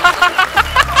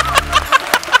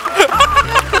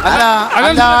 അല്ല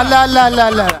അല്ല അല്ല അല്ല അല്ല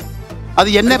അല്ല, അത്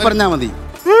എന്നെ പറഞ്ഞാ മതി.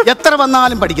 എത്ര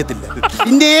വന്നാലും പഠിക്കത്തില്ല.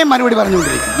 ഇന്ത്യയെ മറുപടി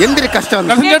പറഞ്ഞുകൊണ്ടിരിക്കും. എന്തൊരു കഷ്ടം.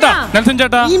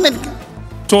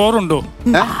 ചോറുണ്ടോ?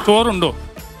 ചോറുണ്ടോ?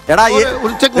 എടാ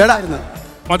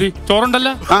മതി,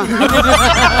 ചോറുണ്ടല്ലോ.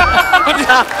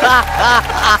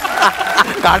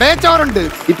 കടയിൽ ചോറുണ്ട്.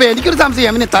 ഇപ്പൊ എനിക്കൊരു സംശയം,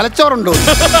 അവന് തലച്ചോറുണ്ടോ?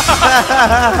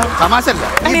 തമാശല്ല.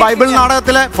 ഈ ബൈബിൾ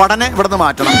നാടകത്തിലെ ഫടനെ ഇവിടുന്ന്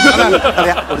മാറ്റണം.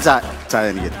 ഒരു ചായ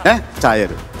എനിക്ക് ചായ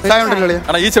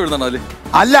ഉണ്ടല്ലോ. ഈച്ച വിടുന്നുണ്ടോ?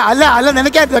 അല്ല അല്ല അല്ല,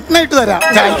 നിനക്ക് രത്നമായിട്ട് തരാം.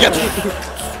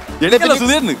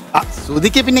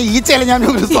 സുധിക്ക് പിന്നെ ഈച്ചയല്ല, ഞാൻ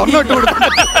സ്വർണ്ണം ഇട്ട് കൊടുക്കും.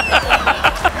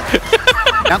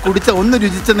 ഞാൻ കുടിച്ച ഒന്ന്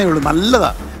രുചിച്ചെന്നേ ഉള്ളൂ.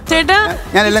 നല്ലതാ ചേട്ടാ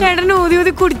ഞാനെല്ലാം ചേട്ടൻ ഊതി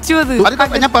ഊതി കുടിച്ചു അത്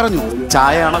അത് ഞാൻ പറഞ്ഞു.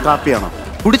 ചായയാണോ കാപ്പിയാണോ?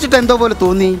 കുടിച്ചിട്ട് എന്തോ പോലെ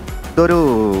തോന്നി. ഇതൊരു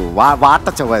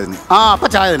വാട്ടച്ചവായിരുന്നു. അപ്പൊ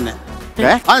ചായ തന്നെ.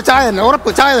 ചായ തന്നെ, ഉറപ്പ്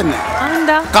ചായ തന്നെ.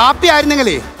 എന്താ കാപ്പി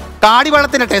ആയിരുന്നെങ്കിലേ കാടി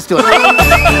വെള്ളത്തിന്റെ ടേസ്റ്റ്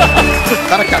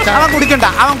അവൻ കുടിക്കണ്ട,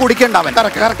 അവൻ കുടിക്കണ്ട. അവൻ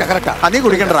നീ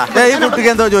കുടിക്കണ്ടാ. ഈ കുട്ടിക്ക്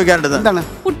എന്തോ ചോദിക്കാനുണ്ട്. എന്താണ്?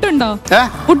 പുട്ടുണ്ടോ? ഏ?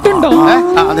 പുട്ടുണ്ടോ?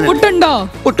 അതിന് പുട്ടുണ്ടോ?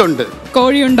 പുട്ടുണ്ട്.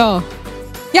 കോഴിയുണ്ടോ?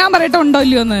 ഞാൻ പറയട്ടെ ഉണ്ടോ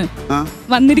ഇല്ലയോന്ന്.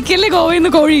 വന്നിരിക്കല്ലേ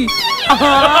ഗോവയിന്ന് കോഴി.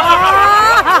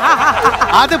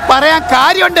 അത് പറയാൻ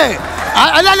കാര്യമുണ്ട്.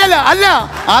 അല്ല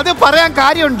അത് പറയാൻ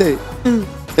കാര്യമുണ്ട്.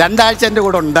 2 ആഴ്ച എന്റെ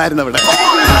കൂടെ ഉണ്ടായിരുന്നു ഇവിടെ.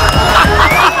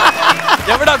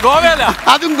 എവിടെ? ഗോവയില?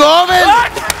 അതും ഗോവയിൽ.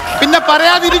 പിന്നെ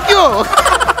പറയാതിരിക്കുവോ?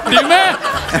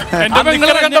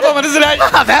 മനസ്സിലായി.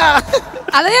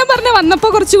 അതാ ഞാൻ പറഞ്ഞ വന്നപ്പോ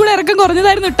കുറച്ചുകൂടെ ഇറക്കം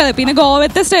കുറഞ്ഞതായിരുന്നു ഇട്ടത്. പിന്നെ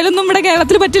ഗോവത്തെ സ്റ്റൈലൊന്നും ഇവിടെ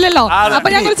കേരളത്തിൽ പറ്റില്ലല്ലോ. അപ്പൊ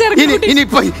ഞാൻ കുറച്ച്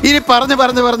ഇനി പറഞ്ഞ്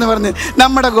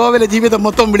നമ്മുടെ ഗോവയിലെ ജീവിതം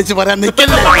മൊത്തം വിളിച്ച് പറയാൻ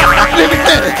നിൽക്കല്ലേ.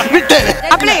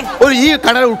 ഒരു ഈ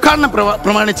കട ഉദ്ഘാടനം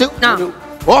പ്രമാണിച്ച്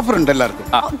ഓഫർ ഉണ്ട് എല്ലാവർക്കും.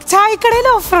 ചായക്കടയിൽ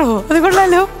ഓഫറോ? അത്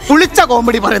കൊള്ളാലോ. പുളിച്ച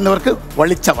കോമഡി പറയുന്നവർക്ക്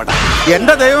വളിച്ച വട.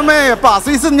 എന്റെ ദൈവമേ, ഇപ്പൊ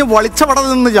അസീസ് വളിച്ച വട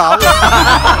നിന്ന്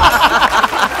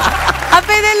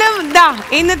അപ്പൊ ഇതെല്ലാം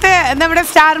ഇന്നത്തെ നമ്മുടെ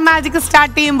സ്റ്റാർ മാജിക്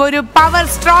സ്റ്റാർട്ട് ചെയ്യുമ്പോ ഒരു പവർ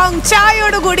സ്ട്രോങ്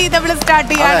ചായയോട് കൂടി നമ്മൾ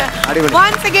സ്റ്റാർട്ട് ചെയ്യാണ്.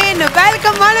 Once again,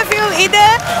 welcome all of you. ഇത്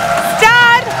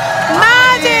സ്റ്റാർ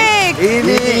മാജിക്.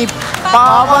 ഇനി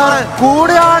പവർ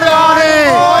കൂടിയാണ്.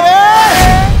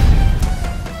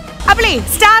 അപ്പളേ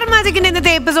സ്റ്റാർ മാജിക്കിന്റെ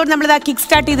ഇന്നത്തെ എപ്പിസോഡ് നമ്മൾ കിക്ക്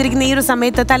സ്റ്റാർട്ട് ചെയ്തിരിക്കുന്ന ഈ ഒരു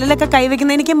സമയത്ത് തലയിലൊക്കെ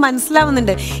കൈവയ്ക്കുന്ന എനിക്ക്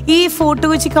മനസ്സിലാവുന്നുണ്ട്. ഈ ഫോട്ടോ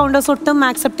വെച്ച് കൗണ്ടേഴ്സ് ഒട്ടും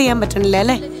ആക്സെപ്റ്റ് ചെയ്യാൻ പറ്റണില്ല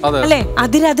അല്ലേ? അല്ലേ?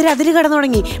 അതിര് കടന്നു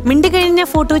തുടങ്ങി. മിണ്ടി കഴിഞ്ഞാൽ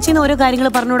ഫോട്ടോ വെച്ച് ഓരോ കാര്യങ്ങൾ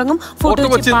പറഞ്ഞു തുടങ്ങും. ഫോട്ടോ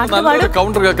വെച്ച് പാട്ട് പാടും.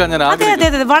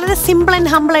 അതെ. വളരെ സിമ്പിൾ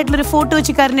ആൻഡ് ഹംബിൾ ആയിട്ടുള്ള ഒരു ഫോട്ടോ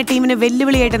വെച്ചുകാരന്റെ ടീമിനെ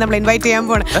വെല്ലുവിളിയായിട്ട് നമ്മൾ ഇൻവൈറ്റ് ചെയ്യാൻ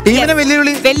പോകണം.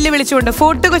 വെല്ലുവിളിച്ചുകൊണ്ട്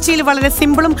ഫോട്ടോ കൊച്ചിയിൽ വളരെ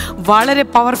സിമ്പിളും വളരെ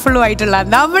പവർഫുള്ളും ആയിട്ടുള്ള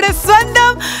നമ്മുടെ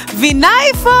സ്വന്തം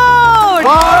വിനയ് ഫോർട്ട്.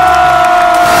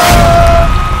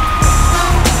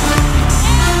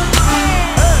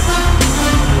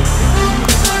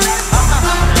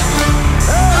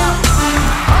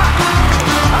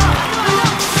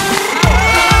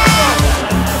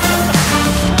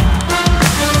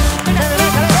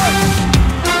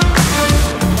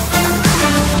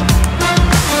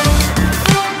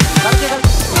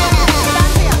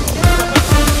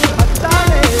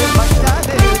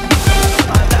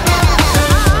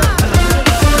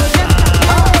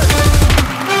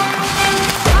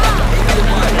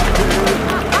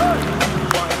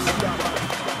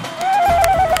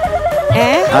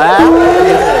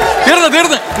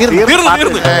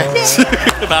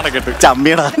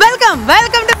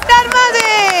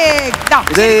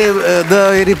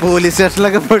 പോലീസ്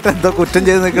സ്റ്റേഷനിലൊക്കെ പോയിട്ട് എന്തോ കുറ്റം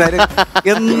ചെയ്ത് നിൽക്കുന്ന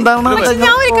എന്താണ്?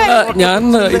 ഞാൻ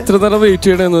ഇത്ര നേരം വെയിറ്റ്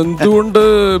ചെയ്യണേന്ന്. എന്തുകൊണ്ട്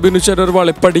ബിനുചേട്ടൻ ഒരു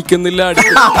വളിപ്പടിക്കുന്നില്ല?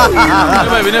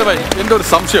 വിനയ് ഭായ്, എന്റെ ഒരു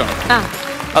സംശയമാണ്,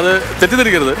 അത്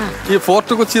തെറ്റിദ്ധരിക്കരുത്. ഈ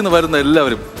ഫോർട്ട് കൊച്ചിന്ന് വരുന്ന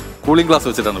എല്ലാവരും കൂളിംഗ് ഗ്ലാസ്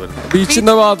വെച്ചിട്ടാണ് വരുന്നത്.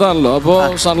 ബീച്ചിന്റെ ഭാഗത്താണല്ലോ, അപ്പൊ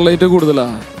സൺലൈറ്റ് കൂടുതലാ.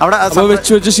 അവിടെ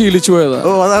വെച്ച് ശീലിച്ചു പോയതാ.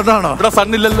 ഓ, അതാണോ? ഇവിടെ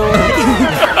സണ്ണില്ലല്ലോ.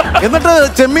 എന്നിട്ട്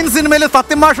ചെമ്മീൻ സിനിമയില്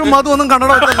സത്യമാഷും അതൊന്നും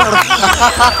കണ്ടോ?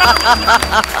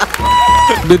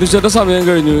 ബിനുചേട്ടൻ സമയം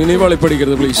കഴിഞ്ഞു, ഇനി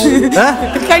വളിപ്പടിക്കരുത് പ്ലീസ്.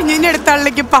 കഴിഞ്ഞ അടുത്ത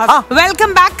ആളിലേക്ക്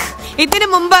വെൽക്കം ബാക്ക്. ഇതിനു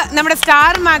മുമ്പ് നമ്മുടെ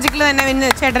സ്റ്റാർ മാജിക്കിൽ തന്നെ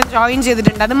ചേട്ടൻ ജോയിൻ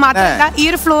ചെയ്തിട്ടുണ്ട്. അത് മാത്രമല്ല, ഈ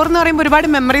ഒരു ഫ്ലോർ എന്ന് പറയുമ്പോൾ ഒരുപാട്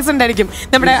മെമ്മറീസ് ഉണ്ടായിരിക്കും.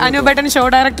 നമ്മുടെ അനൂപേട്ടൻ ഷോ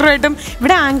ഡയറക്ടറായിട്ടും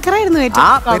ഇവിടെ ആങ്കർ ആയിരുന്നു.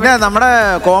 പിന്നെ നമ്മുടെ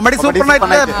കോമഡി സൂപ്പർ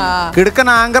നൈറ്റിലെ കിടുക്കൻ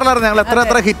ആങ്കറിലായിരുന്നു. ഞങ്ങൾ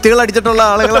എത്ര ഹിറ്റുകൾ അടിച്ചിട്ടുള്ള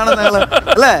ആളുകളാണ് ഞങ്ങൾ,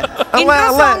 അല്ലേ?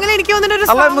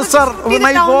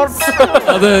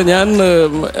 അതെ, ഞാൻ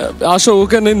ആ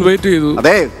ഷോക്ക് എന്നെ ഇൻവൈറ്റ് ചെയ്തു.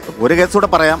 അതെ, ഒരു കേസ് കൂടെ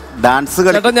പറയാം. ഡാൻസ്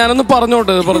ചേട്ടാ ഞാനൊന്ന്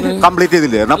പറഞ്ഞോട്ടെ. കംപ്ലീറ്റ്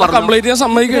ചെയ്തില്ലേ? കംപ്ലീറ്റ് ചെയ്യാൻ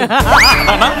സമ്മതിക്കും.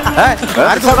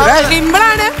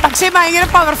 സിമ്പിളാണ്, പക്ഷേ ഭയങ്കര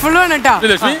പവർഫുള്ളും ആണ് കേട്ടോ.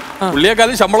 ലക്ഷ്മി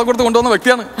പുള്ളിയെക്കാലം ശമ്പളം കൊടുത്ത് കൊണ്ടുവന്ന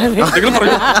വ്യക്തിയാണ്.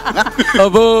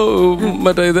 അപ്പോ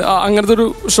മറ്റേ ഇത് അങ്ങനത്തെ ഒരു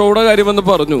ഷോയുടെ കാര്യം വന്ന്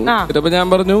പറഞ്ഞു. അപ്പൊ ഞാൻ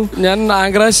പറഞ്ഞു, ഞാൻ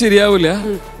ആങ്കർ ശരിയാവില്ല.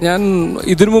 ഞാൻ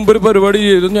ഇതിനു മുമ്പ് ഒരു പരിപാടി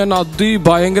ചെയ്തു, ഞാൻ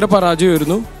ഭയങ്കര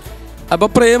പരാജയമായിരുന്നു. അപ്പൊ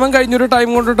പ്രേമം കഴിഞ്ഞൊരു ടൈം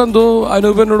കൊണ്ടിട്ട് എന്തോ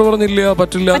അനൂപനോട് പറഞ്ഞില്ല,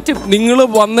 പറ്റില്ല, നിങ്ങൾ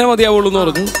വന്നേ മതിയാവുള്ളൂ എന്ന്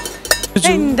പറഞ്ഞു.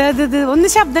 ഒന്ന്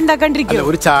ശബ്ദം ഉണ്ടാക്കാണ്ടിരിക്കും.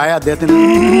 ഒരു ചായ അദ്ദേഹത്തിന്.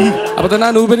 അപ്പൊ തന്നെ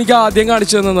അനൂപ് എനിക്ക് ആദ്യം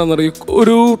കാണിച്ചു തന്നെന്താണെന്നറിയും,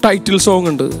 ഒരു ടൈറ്റിൽ സോങ്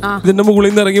ഉണ്ട്. ഇതിന്റെ മുകളിൽ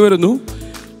നിന്ന് ഇറങ്ങി വരുന്നു,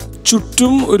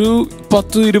 ചുറ്റും ഒരു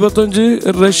 10-25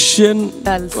 റഷ്യൻ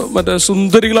മറ്റേ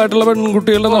സുന്ദരികളായിട്ടുള്ള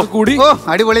പെൺകുട്ടികളുടെ കൂടി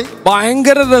അടിപൊളി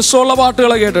ഭയങ്കര രസമുള്ള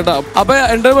പാട്ടുകളെ കേട്ടിട്ടാ. അപ്പൊ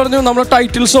എന്റെ പറഞ്ഞു, നമ്മുടെ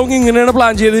ടൈറ്റിൽ സോങ് ഇങ്ങനെയാണ്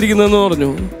പ്ലാൻ ചെയ്തിരിക്കുന്നതെന്ന്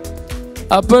പറഞ്ഞു.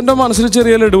 അപ്പൊ എന്റെ മനസ്സിൽ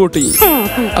ചെറിയ ലഡു പൊട്ടി.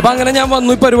 അപ്പൊ അങ്ങനെ ഞാൻ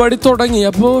വന്നു, ഈ പരിപാടി തുടങ്ങി.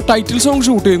 അപ്പൊ ടൈറ്റിൽ സോങ്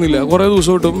ഷൂട്ട് ചെയ്യുന്നില്ല കുറെ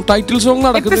ദിവസം കിട്ടും. ടൈറ്റിൽ സോങ്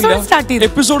നടക്കുന്നില്ല.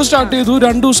 എപ്പിസോഡ് സ്റ്റാർട്ട് ചെയ്തു,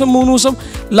 2 ദിവസം 3 ദിവസം.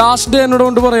 ലാസ്റ്റ് ഡേ എന്നോട്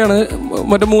കൊണ്ട് പറയാണ്,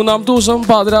 മറ്റേ 3-ാമത്തെ ദിവസം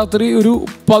പാതിരാത്രി ഒരു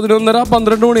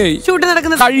 11:30-12 മണിയായി,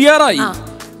 കഴിയാറായി.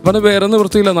 അപ്പൊ വേറെ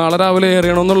നിവൃത്തിയില്ല, നാളെ രാവിലെ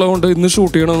എറിയണമെന്നുള്ളത് കൊണ്ട് ഇന്ന്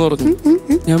ഷൂട്ട് ചെയ്യണമെന്ന് പറഞ്ഞു.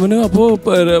 ഞാൻ പിന്നെ അപ്പോ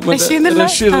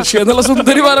റഷ്യ എന്നുള്ള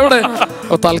സുന്ദരിമാരവിടെ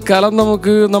തൽക്കാലം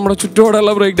നമുക്ക് നമ്മുടെ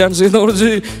ചുറ്റോടെയുള്ള ബ്രേക്ക് ഡാൻസ് ചെയ്യുന്ന കുറച്ച്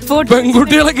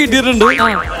പെൺകുട്ടികളെ കിട്ടിയിട്ടുണ്ട്.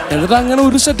 എന്നിട്ട് അങ്ങനെ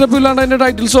ഒരു സെറ്റപ്പ് ഇല്ലാണ്ട് അതിന്റെ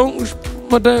ടൈറ്റിൽ സോങ്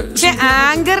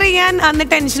ആങ്കർ ചെയ്യാൻ അന്ന്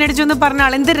ടെൻഷൻ അടിച്ചു എന്ന് പറഞ്ഞ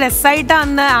ആൾ എന്ത് രസമായിട്ട്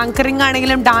അന്ന് ആങ്കറിംഗ്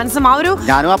ആണെങ്കിലും ഡാൻസും ആ ഒരു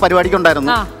ഞാനും ആ പരിപാടിക്ക്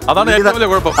ഉണ്ടായിരുന്നു.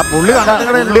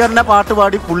 പുള്ളി തന്നെ പാട്ട്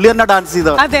പാടി പുള്ളി തന്നെ ഡാൻസ് ചെയ്ത.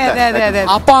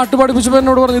 ആ പാട്ട് പഠിപ്പിച്ചപ്പോ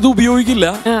എന്നോട് പറഞ്ഞു ഇത് ഉപയോഗിക്കില്ല,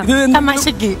 ഇത്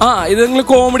ഇത് നിങ്ങൾ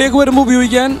കോമഡിയൊക്കെ വരുമ്പോ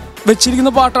ഉപയോഗിക്കാൻ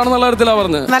വെച്ചിരിക്കുന്ന പാട്ടാണെന്നുള്ള കാര്യത്തിലാ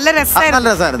പറഞ്ഞത്. നല്ല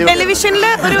രസമായിരുന്നു. ടെലിവിഷനിൽ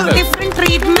ഒരു ഡിഫറെന്റ്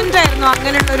ട്രീറ്റ്മെന്റ് ആയിരുന്നു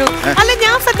അങ്ങനെയുള്ളൊരു. അല്ല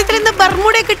ഞാൻ സത്യത്തിൽ ഇന്ന്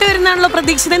ബർമുഡയൊക്കെ ഇട്ട് വരുന്നാണല്ലോ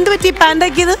പ്രതീക്ഷിച്ചത്. എന്ത് പറ്റി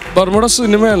പാൻഡാക്കിയത്? ബർമുഡ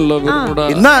സിനിമയാണല്ലോ.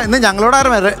 ഇന്ന് ഞങ്ങളോട്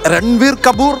രൺവീർ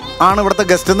കപൂർ ആണ് ഇവിടുത്തെ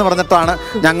ഗസ്റ്റ് എന്ന് പറഞ്ഞിട്ടാണ്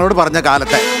ഞങ്ങളോട് പറഞ്ഞ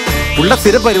കാലത്തെ ഉള്ള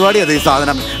സ്ഥിര പരിപാടി അത്. ഈ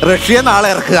സാധനം റഷ്യയിൽ ആളെ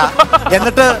ഇറക്കുക,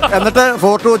 എന്നിട്ട്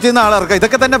ഫോർട്ട് കൊച്ചിയിൽ നിന്ന് ആളെ ഇറക്കുക,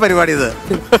 ഇതൊക്കെ തന്നെ പരിപാടി ഇത്.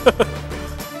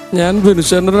 ഞാൻ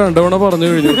ബിനുശേഖരൻ 2 തവണ പറഞ്ഞു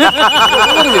കഴിഞ്ഞു.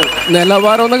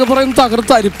 നിലവാരം എന്നൊക്കെ പറയും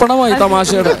തകർത്ത് അരിപ്പണമായി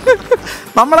തമാശയുടെ.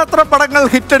 നമ്മളെത്ര പടങ്ങൾ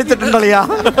ഹിറ്റ് അടിച്ചിട്ടുണ്ടല്ലോ.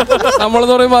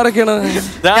 നമ്മളെന്ന് പറയുമ്പോ ആരൊക്കെയാണ്?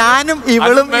 ഞാനും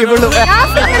ഇവളും.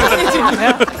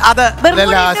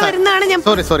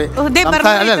 സോറി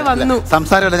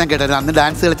സംസാരമല്ല ഞാൻ കേട്ടായിരുന്നു. അന്ന്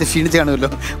ഡാൻസ് കളിച്ച് ക്ഷീണിച്ച് കാണുമല്ലോ,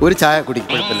 ഒരു ചായ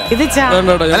കുടിക്കും.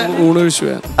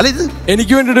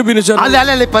 എനിക്ക് വേണ്ടിട്ട് ബിനുശേഖരൻ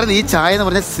അല്ല പറഞ്ഞു ഈ ചായ എന്ന്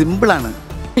പറഞ്ഞാൽ സിമ്പിൾ ആണ്,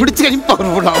 കുടിച്ചു കഴിയുമ്പോൾ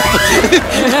പവർഫുള്ളാവും.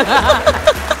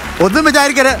 ഒന്നും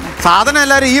വിചാരിക്കരുത്, സാധനം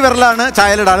എല്ലാവരും ഈ വിരലാണ്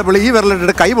ചായയിലിടാണ്, പുള്ളി ഈ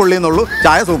വിരലിട്ടിട്ട് കൈ പൊള്ളിയെന്നുള്ളൂ.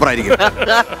 ചായ സൂപ്പർ ആയിരിക്കും.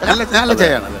 നല്ല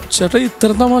ചായയാണ് ചേട്ടാ.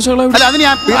 ഇത്തരം തമാശകളെ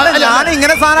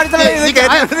ഇങ്ങനെ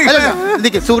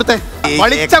സുഹൃത്തെ,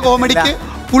 വളിച്ച കോമഡിക്ക്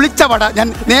പുളിച്ച വട ഞാൻ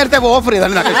നേരത്തെ ഓഫർ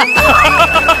ചെയ്താണ്.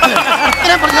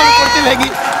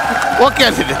 ഓക്കെ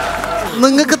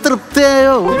നിങ്ങൾക്ക്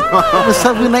തൃപ്തിയായോ?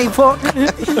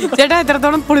 ചേട്ടാ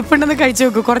എത്രത്തോളം പുളിപ്പുണ്ടെന്ന് കഴിച്ചു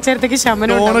നോക്കൂ, കുറച്ചു നേരത്തേക്ക്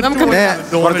ശമനം.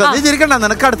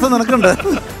 നിനക്ക് അടുത്ത് നിനക്കുണ്ട്.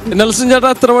 നെൽസൺ ചേട്ടാ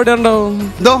എത്ര വട ഉണ്ടാവും?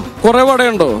 കൊറേ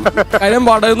വടയുണ്ടോ? കാര്യം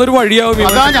വടയുന്നൊരു വഴിയാവും.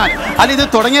 അല്ല ഇത്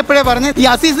തുടങ്ങിയപ്പോഴേ പറഞ്ഞ് ഈ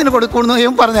അസീസിന് കൊടുക്കുന്നു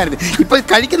പറഞ്ഞായിരുന്നു. ഇപ്പൊ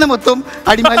കഴിക്കുന്ന മൊത്തം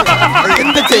അടിമാലി.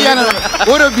 എന്ത് ചെയ്യാനാണ്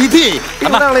ഓരോ വിധി.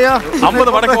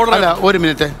 ഒരു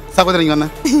മിനിറ്റ് സഹോദരൻ ഇങ്ങ് വന്ന്.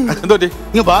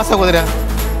 ഇങ്ങ് വാ സഹോദര.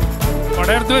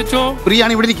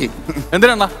 പ്രിയാണ് ഇവിടെ ഇരിക്കും.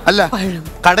 എന്തിനാ? അല്ല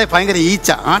കട ഭയങ്കര ഈച്ച,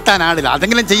 ആട്ടാൻ ആളില്ല,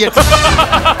 അതെങ്കിലും ചെയ്യട്ടെ.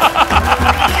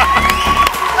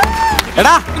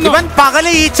 എടാ ഇവൻ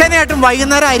പകല് ഈച്ചനായിട്ടും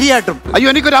വൈകുന്നേരം അരിയാട്ടും. അയ്യോ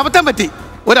എനിക്കൊരു അബദ്ധം പറ്റി,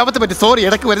 സോറി.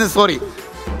 ഇടയ്ക്ക് വരുന്നത് സോറി.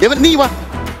 നീ വാ.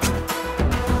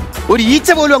 ഒരു ഈച്ച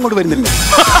പോലും അങ്ങോട്ട് വരുന്നില്ല.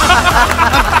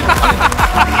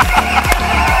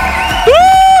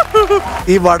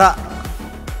 ഈ വട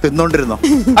തിന്നോണ്ടിരുന്നോ?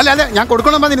 അല്ല ഞാൻ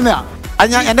കൊടുക്കണം വന്നിരുന്നതാ.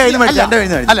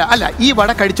 അല്ല ഈ വട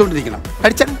കഴിച്ചോണ്ടിരിക്കണം.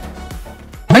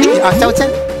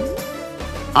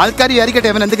 ആൾക്കാർ വിചാരിക്കട്ടെ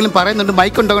അവൻ എന്തെങ്കിലും പറയുന്നുണ്ട്,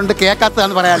 മൈക്കുണ്ടോണ്ട്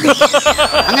കേൾക്കാത്തതാന്ന് പറയാതെ.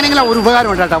 അങ്ങനെയെങ്കിലും ഒരു ഉപകാരം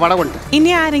ഉണ്ട് കേട്ടോ വട കൊണ്ട്.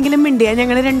 ഇനി ആരെങ്കിലും മിണ്ടിയാ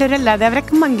ഞങ്ങൾ രണ്ടുപേരും അല്ലാതെ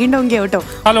അവരൊക്കെ മങ്കിണ്ടോങ്കി കേട്ടോ.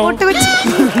 കണ്ടോ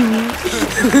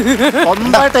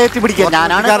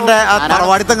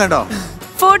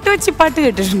ഫോട്ടോ വെച്ച് പാട്ട്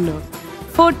കേട്ടിട്ടുണ്ടോ?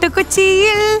 ഫോട്ടോ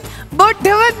കൊച്ചിയിൽ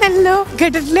ബോട്ട് വന്നല്ലോ,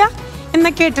 കേട്ടിട്ടില്ല? എന്നാ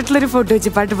കേട്ടിട്ടുള്ളൊരു ഫോട്ടോ വെച്ച്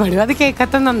പാട്ട് പാടും. അത്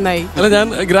കേൾക്കാത്ത നന്നായി. അല്ല ഞാൻ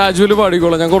ഗ്രാജുവല്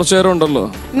പാടിക്കോളാം, ഞാൻ കുറച്ചു നേരം ഉണ്ടല്ലോ.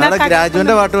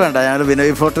 ഗ്രാജുവിന്റെ പാട്ട് വേണ്ട, ഞങ്ങൾ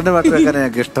വിനോയ് ഫോർട്ടിന്റെ പാട്ട് വെക്കാൻ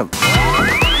ഞങ്ങൾക്ക് ഇഷ്ടം.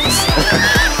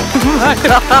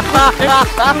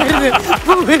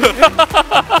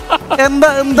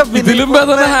 ഇതിലും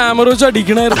ഹാമർ വെച്ച്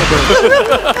അടിക്കണായിരുന്നു.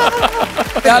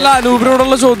 അല്ല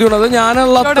അനൂപിനോടുള്ള ചോദ്യമാണ് അത്.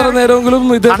 ഞാനുള്ള അത്ര നേരമെങ്കിലും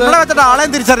ഇത്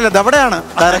ആളെയും തിരിച്ചറിയില്ല. എവിടെയാണ്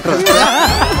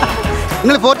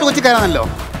നിങ്ങൾ ഫോർട്ട് കൊച്ചിക്കാരാണല്ലോ.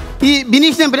 ഈ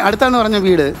ബിനീഷിനെ അടുത്താന്ന് പറഞ്ഞ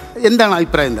വീട് എന്താണ്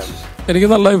അഭിപ്രായം? എന്താണ്? എനിക്ക്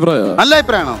നല്ല അഭിപ്രായം. നല്ല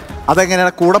അഭിപ്രായമാണോ?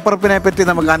 അതെങ്ങനെയാണ്? കൂടപ്പറപ്പിനെ പറ്റി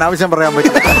നമുക്ക് അനാവശ്യം പറയാൻ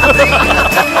പറ്റും?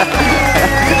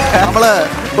 നമ്മള്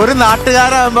ഒരു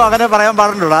നാട്ടുകാരാകുമ്പോ അങ്ങനെ പറയാൻ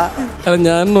പാടുണ്ടോ?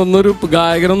 ഞാൻ ഒന്നൊരു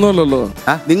ഗായകനൊന്നും അല്ലല്ലോ.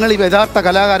 നിങ്ങൾ ഈ യഥാർത്ഥ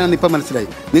കലാകാരൻ ഇപ്പൊ മനസ്സിലായി.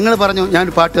 നിങ്ങൾ പറഞ്ഞു ഞാൻ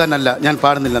പാട്ടുകാരനല്ല, ഞാൻ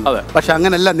പാടുന്നില്ല. പക്ഷെ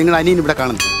അങ്ങനല്ല നിങ്ങൾ അനിയൻ ഇവിടെ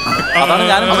കാണുന്നത്.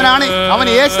 അവനാണ് അവൻ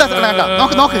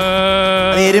നോക്ക്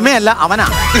എരുമയല്ല, അവനാ.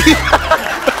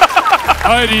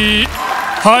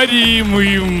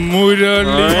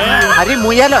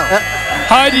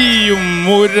 ഹരിയും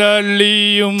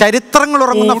മുരളിയും ചരിത്രങ്ങൾ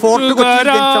ഉറങ്ങുന്ന ഫോർട്ട്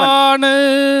കൊച്ചിയിലാണ്.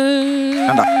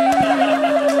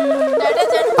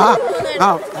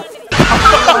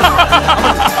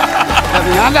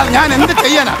 ഞാൻ എന്ത്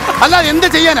ചെയ്യാനാ? അല്ല എന്ത്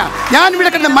ചെയ്യാനാ? ഞാൻ ഇവിടെ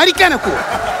കിടന്ന് മരിക്കാനൊക്കെ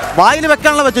വായിൽ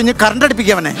വെക്കാനുള്ള വെച്ചു. ഇനി കറണ്ട്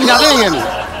അടിപ്പിക്കാവനെ. അതേ ചെയ്യാനോ?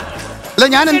 അല്ല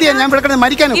ഞാൻ എന്ത് ചെയ്യാൻ? ഞാൻ ഇവിടെ കിടന്ന്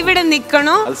മരിക്കാനോ? ഇവിടെ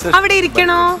നിക്കണോ അവിടെ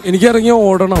ഇരിക്കണോ? എനിക്ക് ഇറങ്ങി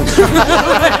ഓടണം.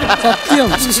 സത്യം.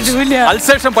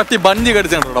 അൽസേഷൻ പറ്റി ബന്നി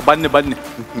കടിച്ചിട്ടുണ്ടോ? ബന്നി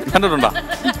കണ്ടിട്ടുണ്ടോ?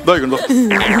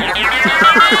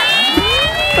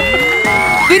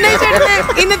 വിനയ് ചേട്ടനെ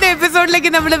ഇന്നത്തെ എപ്പിസോഡിലേക്ക്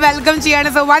നമ്മൾ വെൽക്കം ചെയ്യാണ്.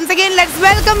 So once again let's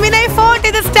welcome Vinay fort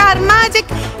to the star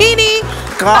magic. ഇനി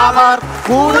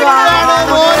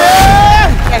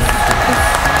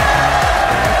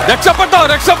രക്ഷപ്പെട്ടോ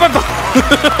രക്ഷപ്പെട്ടോ.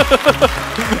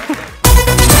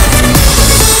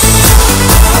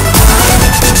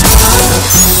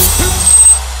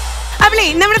 അപ്പളേ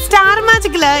നമ്മുടെ സ്റ്റാർ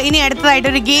മാജിക്കില് ഇനി അടുത്തതായിട്ട്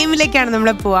ഒരു ഗെയിമിലേക്കാണ് നമ്മൾ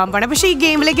പോകാൻ പോണത്. പക്ഷെ ഈ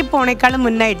ഗെയിമിലേക്ക് പോണേക്കാളും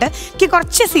മുന്നായിട്ട് എനിക്ക്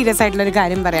കുറച്ച് സീരിയസ് ആയിട്ടുള്ള ഒരു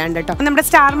കാര്യം പറയാനുണ്ട് കേട്ടോ. നമ്മുടെ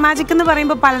സ്റ്റാർ മാജിക് എന്ന്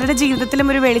പറയുമ്പോൾ പലരുടെ ജീവിതത്തിലും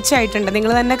ഒരു വെളിച്ചമായിട്ടുണ്ട്.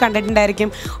 നിങ്ങൾ തന്നെ കണ്ടിട്ടുണ്ടായിരിക്കും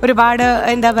ഒരുപാട്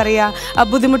എന്താ പറയുക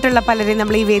ബുദ്ധിമുട്ടുള്ള പലരെയും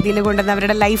നമ്മൾ ഈ വേദിയിൽ കൊണ്ടുവന്ന്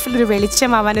അവരുടെ ലൈഫിൽ ഒരു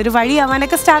വെളിച്ചമാവാൻ ഒരു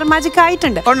വഴിയാവാനൊക്കെ സ്റ്റാർ മാജിക്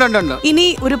ആയിട്ടുണ്ട്. ഇനി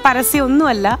ഒരു പരസ്യം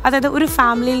ഒന്നുമല്ല, അതായത് ഒരു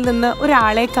ഫാമിലിയിൽ നിന്ന്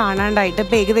ഒരാളെ കാണാണ്ടായിട്ട്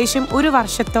ഇപ്പം ഏകദേശം 1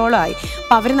 വർഷത്തോളമായി.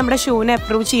 അപ്പം അവർ നമ്മുടെ ഷോനെ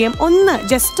അപ്രൂവ് ചെയ്യാൻ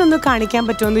ജസ്റ്റ് ഒന്ന് കാണിക്കാൻ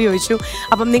പറ്റുമെന്ന് ചോദിച്ചു.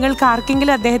 അപ്പം നിങ്ങൾക്ക്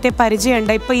ആർക്കെങ്കിലും അദ്ദേഹത്തെ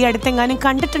പരിചയമുണ്ട്, ഇപ്പൊ ഈ അടുത്തെങ്ങാനും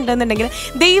കണ്ടിട്ടുണ്ടെന്നുണ്ടെങ്കിൽ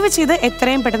ദയവ് ചെയ്ത്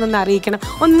എത്രയും പെട്ടെന്ന് അറിയിക്കണം.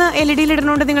 ഒന്ന് LED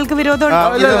ഇടുന്നോണ്ട് നിങ്ങൾക്ക് വിരോധമുണ്ടോ?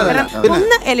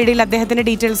 ഒന്ന് LED അദ്ദേഹത്തിന്റെ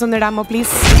ഡീറ്റെയിൽസ് ഒന്ന് ഇടാമോ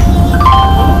പ്ലീസ്?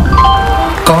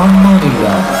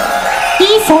 ഈ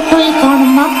ഫോട്ടോയിൽ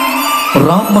കാണുന്ന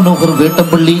റാം മനോഹർ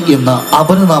വേട്ടപ്പള്ളി എന്ന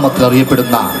അപരനാമത്തിൽ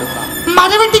അറിയപ്പെടുന്ന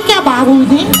മരവെട്ടിക്ക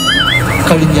ബാബുവിനെ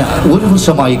കഴിഞ്ഞ 1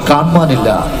 വർഷമായി കാണാനില്ല.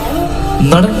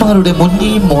 നടന്മാരുടെ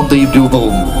മുന്നേയും മോന്തയും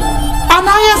രൂപവും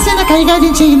അനായാസേന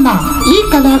കൈകാര്യം ചെയ്യുന്ന ഈ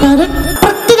കലാകാരൻ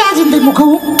പൃഥ്വിരാജിന്റെ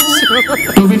മുഖവും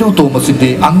ടൊവിനോ തോമസിന്റെ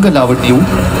അംഗലാവണ്യവും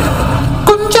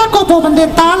കുഞ്ചാക്കോ ബോബന്റെ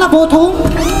താളബോധവും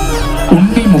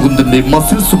ഉണ്ണി മുകുന്ദന്റെ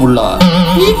മസിൽസുമുള്ള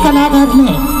ഈ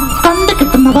കലാകാരനെ കണ്ടു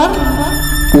കിട്ടുന്നവർ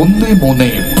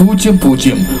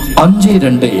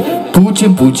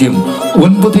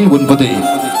 1350520099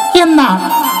 എന്ന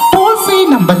toll free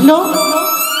നമ്പറിലോ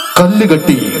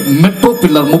കല്ലുകെട്ടി metro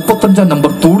pillar 35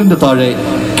 number തൂണിന്റെ താഴെ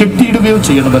കെട്ടിയിടുകയോ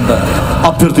ചെയ്യണമെന്ന്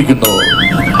അഭ്യർത്ഥിക്കുന്നു.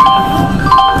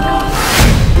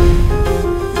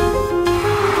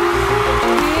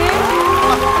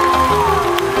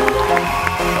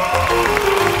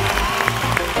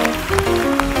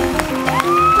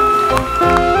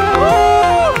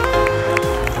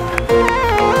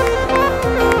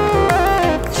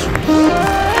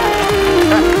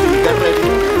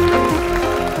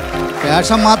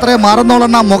 വേഷം മാത്രമേ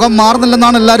മാറുന്നോളെന്ന മുഖം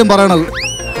മാറുന്നില്ലെന്നാണ് എല്ലാരും പറയണത്.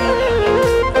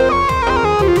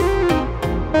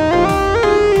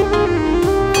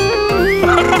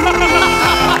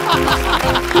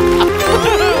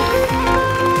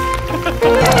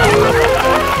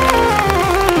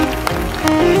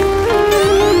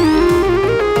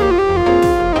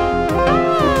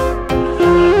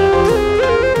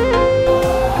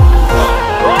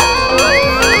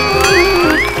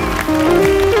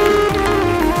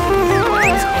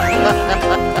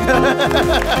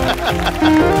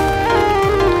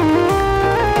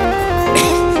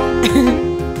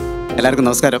 എല്ലാവർക്കും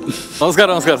നമസ്കാരം.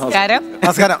 നമസ്കാരം നമസ്കാരം നമസ്കാരം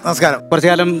നമസ്കാരം നമസ്കാരം. കുറച്ചു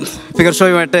കാലം ഫിഗർ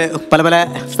ഷോയുമായിട്ട് പല പല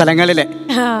സ്ഥലങ്ങളിലെ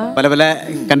പല പല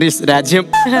കൺട്രീസ് രാജ്യം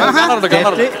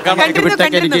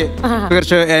വിട്ടൊക്കെ എനിക്ക് ഫിഗർ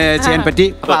ഷോ ചെയ്യാൻ പറ്റി.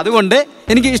 അപ്പൊ അതുകൊണ്ട്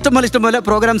എനിക്ക് ഇഷ്ടം പോലെ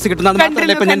പ്രോഗ്രാംസ് കിട്ടുന്നത്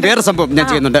മാത്രമല്ല ഇപ്പൊ ഞാൻ വേറെ സംഭവം ഞാൻ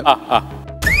ചെയ്യുന്നുണ്ട്.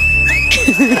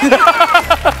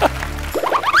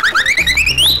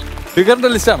 ഫിഗറിന്റെ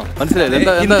ലിസ്റ്റാണോ?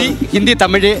 മനസ്സിലായില്ല. ഹിന്ദി,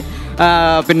 തമിഴ്,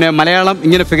 പിന്നെ മലയാളം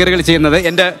ഇങ്ങനെ ഫിഗറുകൾ ചെയ്യുന്നത്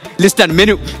എന്റെ ലിസ്റ്റാണ്,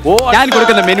 മെനു. ഞാൻ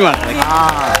കൊടുക്കുന്ന മെനു ആണ്.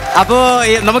 അപ്പോ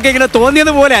നമുക്ക് ഇങ്ങനെ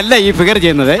തോന്നിയത് പോലെ അല്ല ഈ ഫിഗർ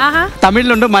ചെയ്യുന്നത്.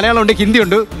 തമിഴിലുണ്ട്, മലയാളമുണ്ട്, ഹിന്ദി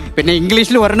ഉണ്ട്, പിന്നെ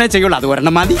ഇംഗ്ലീഷിൽ ഒരെണ്ണേ ചെയ്യുള്ളൂ. അത്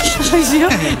ഒരെണ്ണം മതി.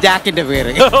 ജാക്കിന്റെ ഫിഗർ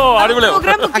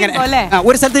അങ്ങനെ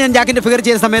ഒരു സ്ഥലത്ത് ഞാൻ ജാക്കിന്റെ ഫിഗർ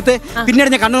ചെയ്ത സമയത്ത് പിന്നീട്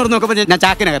ഞാൻ കണ്ണു തുറന്ന് നോക്കുമ്പോൾ ഞാൻ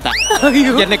ചാക്കിനകത്താ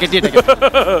എന്നെ കെട്ടിയിട്ട്.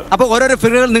 അപ്പൊ ഓരോരോ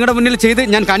ഫിഗറുകൾ നിങ്ങളുടെ മുന്നിൽ ചെയ്ത്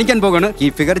ഞാൻ കാണിക്കാൻ പോവാണ്. ഈ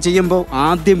ഫിഗർ ചെയ്യുമ്പോൾ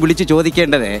ആദ്യം വിളിച്ച്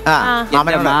ചോദിക്കേണ്ടത്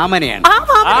മാമനെയാണ്.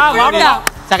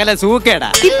 സകല സൂക്കേടാ,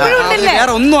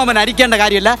 വേറെ ഒന്നും അവൻ അരിക്കേണ്ട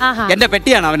കാര്യമില്ല. എന്റെ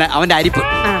പെട്ടിയാണ് അവന്റെ അരിപ്പ്.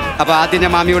 അപ്പൊ ആദ്യം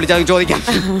ഞാൻ മാമി വിളിച്ച് ചോദിക്കാം.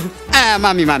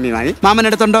 മാമി മാമൻ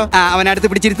അടുത്തുണ്ടോ? അവനെ അടുത്ത്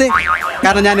പിടിച്ചിരുത്ത്.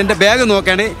 കാരണം ഞാൻ എന്റെ ബാഗ്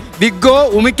നോക്കാണ്. ബിഗോ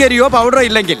ഉമിക്കരിയോ പൗഡറോ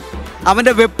ഇല്ലെങ്കിൽ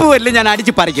അവന്റെ വെപ്പ് വല്ലും ഞാൻ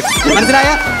അടിച്ച് പറിക്കും. മനസ്സിലായ?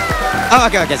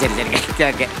 ഓക്കെ ശരി.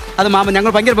 അത് മാമൻ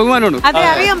ഞങ്ങൾ ഭയങ്കര ബഹുമാനമാണ്.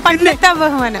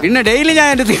 പിന്നെ ഡെയിലി ഞാൻ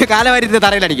എന്റെ കാലവാരിത്തെ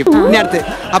തറയിലടിക്കും. പിന്നെ അടുത്ത്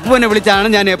അപ്പുവിനെ വിളിച്ചാണ്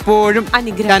ഞാൻ എപ്പോഴും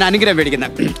ഞാൻ അനുഗ്രഹം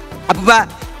മേടിക്കുന്നത്. അപ്പ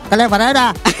പറയാടാ,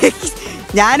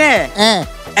 ഞാനേ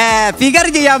ഫിഗർ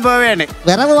ചെയ്യാൻ പോവേണ്.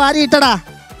 വിറവ് വാരിയിട്ടടാ.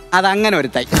 അതങ്ങനെ ഒരു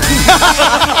തൈ.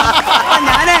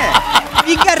 ഞാനേ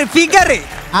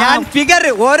ഫിഗർ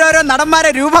ഓരോരോ നടന്മാരെ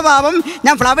രൂപഭാവം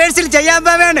ഞാൻ ഫ്ലവേഴ്സിൽ ചെയ്യാൻ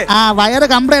പോവേണ്. വയറ്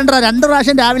കംപ്ലൈന്റ് 2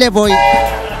 പ്രാവശ്യം രാവിലെ പോയി.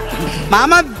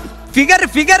 മാമ ഫിഗർ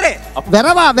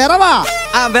വിറവാ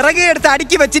വിറക് എടുത്ത്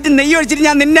അടുക്കി വെച്ചിട്ട് നെയ്യ് ഒഴിച്ചിട്ട്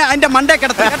ഞാൻ നിന്നെ അതിന്റെ മണ്ടേ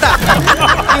കിടത്തും കേട്ടാ.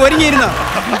 ഒരുങ്ങിയിരുന്നോ?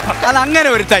 അതങ്ങനെ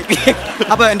ഒരു തൈ.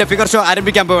 അപ്പൊ എന്റെ ഫിഗർ ഷോ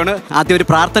ആരംഭിക്കാൻ പോവാണ്. ആദ്യം ഒരു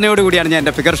പ്രാർത്ഥനയോട് കൂടിയാണ് ഞാൻ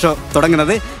എന്റെ ഫിഗർ ഷോ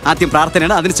തുടങ്ങുന്നത്. ആദ്യം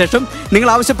പ്രാർത്ഥനയാണ്, അതിനുശേഷം നിങ്ങൾ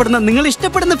ആവശ്യപ്പെടുന്ന നിങ്ങൾ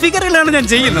ഇഷ്ടപ്പെടുന്ന ഫിഗറുകളാണ് ഞാൻ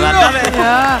ചെയ്യുന്നത്.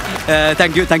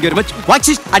 Thank you very much. Watch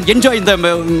it and enjoy the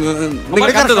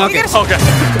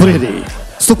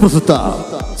സുപ്രസിദ്ധ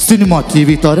cinema TV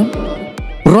താരം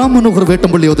റാം മനോഹർ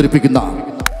വേട്ടപ്പള്ളി അവതരിപ്പിക്കുന്ന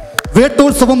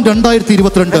വേട്ടോത്സവം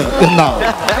 2022 എന്ന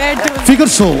ഫിഗർ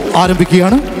ഷോ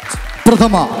ആരംഭിക്കുകയാണ്.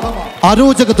 പ്രഥമ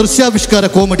അരോചക ദൃശ്യാവിഷ്കാര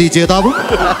കോമഡി ജേതാവും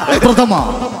പ്രഥമ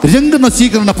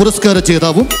രംഗനശീകരണ പുരസ്കാര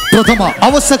ജേതാവും പ്രഥമ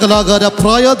അവസ കലാകാര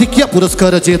പ്രായാധിക്യ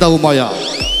പുരസ്കാര ജേതാവുമായ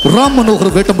റാം മനോഹർ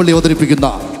വേട്ടമ്പള്ളി അവതരിപ്പിക്കുന്ന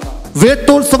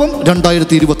വേട്ടോത്സവം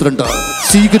 2022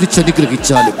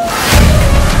 സ്വീകരിച്ചനുഗ്രഹിച്ചാലും.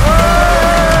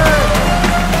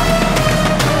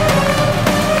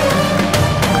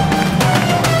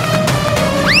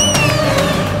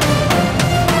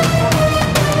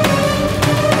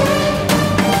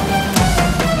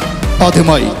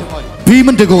 ആദ്യമായി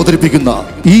ഭീമൻ രഘു അവതരിപ്പിക്കുന്ന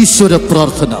ഈശ്വര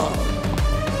പ്രാർത്ഥന.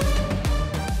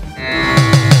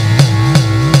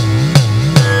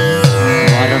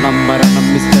 വരണം വരണം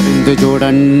മിസ്റ്റർ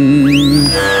ഇന്ദുചൂടൻ,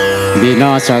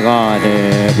 വിനാശകാലേ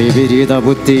വിപരീത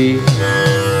ബുദ്ധി.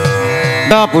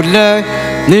 പുല്ല്,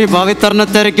 നീ പവിത്രനെ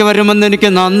തിരക്കി വരുമെന്ന് എനിക്ക്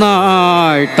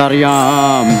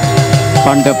നന്നായിട്ടറിയാം.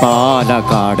 പണ്ട്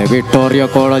പാലക്കാട് വിക്ടോറിയ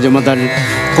കോളേജ് മുതൽ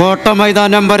കോട്ട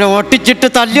മൈതാനം വരെ ഒട്ടിച്ചിട്ട്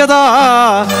തല്ലിയതാ.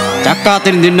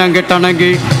 ചക്കാത്തിൽ നിന്നം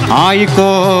കിട്ടണമെങ്കിൽ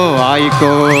ആയിക്കോ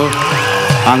ആയിക്കോ.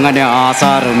 അങ്ങനെ ആ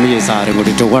സാറും ഈ സാറും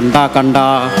കൂടിയിട്ട് ഉണ്ടാക്കണ്ട.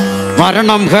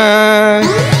 വരണം ഹേ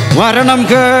വരണം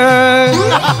ഹേ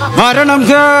വരണം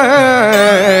ഹേ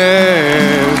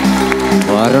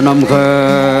വരണം ഹേ.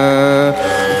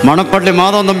 മണപ്പള്ളി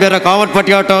മാധവൻ നമ്പ്യാരെ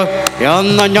കാവൽപ്പട്ടിയാട്ടോ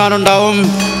എന്ന് ഞാനുണ്ടാവും.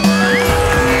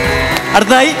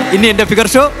 അടുത്തതായി ഇനി എൻ്റെ ഫിഗർ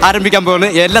ഷോ ആരംഭിക്കാൻ പോകുന്നു.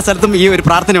 എല്ലാ സ്ഥലത്തും ഈ ഒരു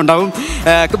പ്രാർത്ഥന ഉണ്ടാവും.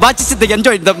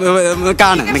 എൻജോയ്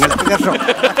കാണും നിങ്ങൾ ഫിഗർ ഷോ.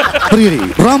 പ്രിയരെ,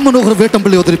 റാം മനോഹർ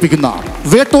വേട്ടമ്പള്ളി അവതരിപ്പിക്കുന്ന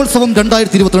വേട്ടോത്സവം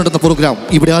 2022 എന്ന പ്രോഗ്രാം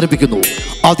ഇവിടെ ആരംഭിക്കുന്നു.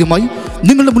 ആദ്യമായി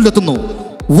നിങ്ങളുടെ മുന്നിലെത്തുന്നു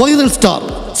വൈറൽ സ്റ്റാർ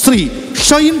ശ്രീ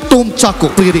ഷൈൻ ടോം ചാക്കോ.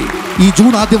 പ്രിയരെ, ഈ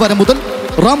ജൂൺ ആദ്യവാരം മുതൽ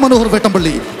റാം മനോഹർ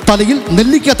വേട്ടമ്പള്ളി തലയിൽ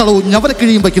നെല്ലിക്ക തളവും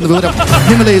ഞവരക്കിഴിയും വയ്ക്കുന്ന വിവരം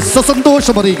നിങ്ങളെ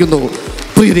സസന്തോഷം അറിയിക്കുന്നു.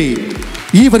 പ്രിയരെ,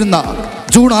 ഈ വരുന്ന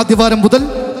ജൂൺ ആദ്യവാരം മുതൽ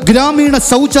ഗ്രാമീണ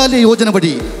ശൗചാലയ യോജന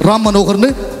വഴി റാം മനോഹറിന്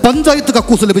പഞ്ചായത്ത്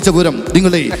കക്കൂസ് ലഭിച്ച വിവരം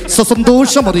നിങ്ങളെ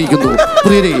സസന്തോഷം അറിയിക്കുന്നു.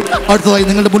 പ്രിയരെ, അടുത്തതായി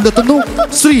നിങ്ങളുടെ മുന്നിലെത്തുന്നു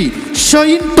ശ്രീ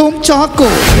ഷൈൻ ടോം ചാക്കോ.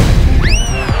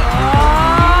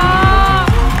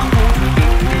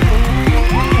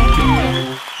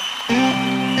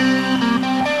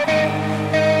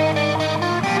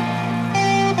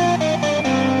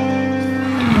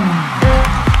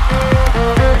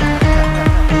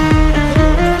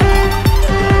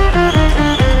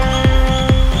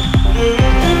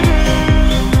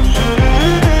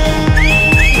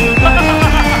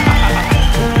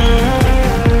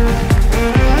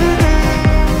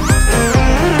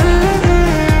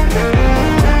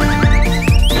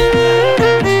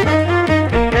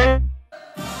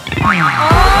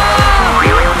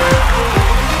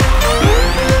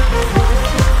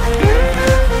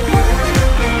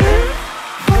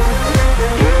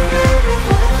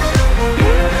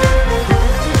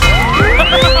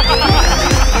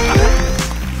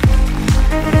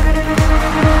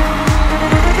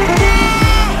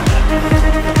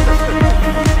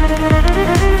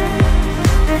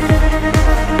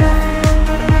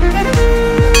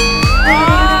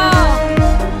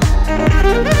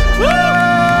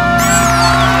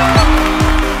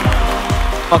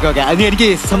 Okay okay. അതിന് എനിക്ക്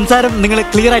സംസാരം നിങ്ങൾ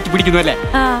ക്ലിയർ ആയിട്ട് പിടിക്കുന്നു അല്ലേ?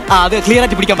 അത് ക്ലിയർ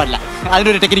ആയിട്ട് പിടിക്കാൻ പറ്റില്ല.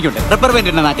 അതിനൊരു ടെക്നിക്ക് ഉണ്ട്. റബ്ബർ ബാൻഡ്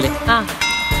ഉണ്ട് നാട്ടില്.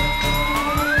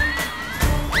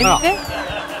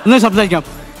 ഒന്ന് സംസാരിക്കാം.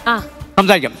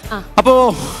 അപ്പോ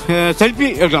സെൽഫി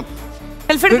എടുക്കണം.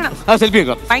 സെൽഫി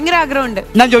എടുക്കണം. ഭയങ്കര ആഗ്രഹമുണ്ട്.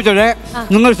 ഞാൻ ചോദിച്ചോട്ടെ,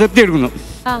 നിങ്ങൾ സെൽഫി എടുക്കുന്നു,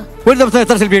 ഒരു ദിവസം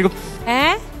എത്ര സെൽഫി എടുക്കും?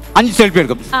 5 സെൽഫി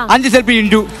എടുക്കും. 5 സെൽഫി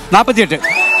ഇൻറ്റു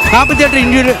 48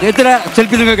 ഇൻറ്റു എത്ര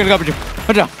സെൽഫി നിങ്ങൾക്ക് എടുക്കാൻ പറ്റും?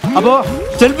 പറ്റാ? അപ്പോ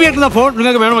സെൽഫി എടുക്കുന്ന ഫോൺ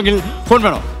നിങ്ങൾക്ക് വേണമെങ്കിൽ ഫോൺ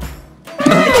വേണോ?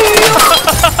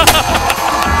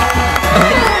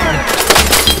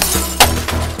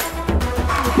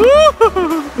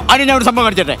 അതിന് ഞാൻ ഒരു സംഭവം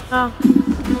കാണിച്ചേ.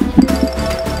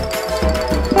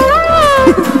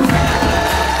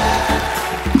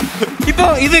 ഇപ്പൊ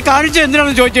ഇത് കാണിച്ച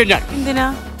എന്തിനാണെന്ന് ചോദിച്ചു കഴിഞ്ഞാൽ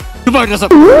ചുമ്മാ ഒരു രസം.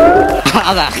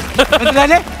 അതാ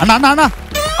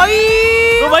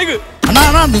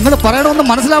നിങ്ങൾ പറയണമെന്ന്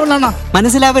മനസ്സിലാവില്ല.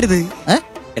 മനസ്സിലാവരുത്.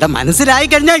 എടാ, മനസ്സിലായി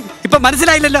കഴിഞ്ഞാൽ ഇപ്പൊ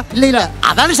മനസ്സിലായില്ലല്ലോ. ഇല്ല,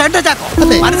 അതാണ് ഷൈൻ ടോം ചാക്കോ.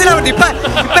 മനസ്സിലാവട്ടെ. ഇപ്പൊ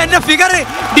എന്റെ ഫിഗർ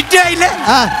ഡിറ്റേ ആയില്ലേ?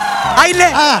 ആയില്ലേ?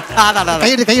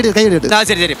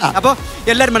 ശരി ശരി. അപ്പൊ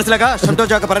എല്ലാരും മനസ്സിലാക്കുക. ഷൈൻ ടോം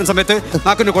ചാക്കോ പറയുന്ന സമയത്ത്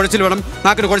നാക്കിന് കുഴച്ചിൽ വേണം.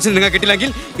 നാക്കിന് കുഴച്ചിൽ നിങ്ങൾക്ക് കിട്ടില്ലെങ്കിൽ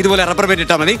ഇതുപോലെ റബ്ബർ ബാൻഡ്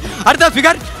ഇട്ടാൽ മതി. അടുത്ത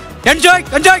ഫിഗർ എൻജോയ്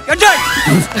എൻജോയ് എൻജോയ്.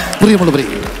 പ്രിയമുള്ളവരെ,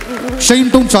 ഷൈൻ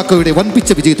ടോം ചാക്കോയുടെ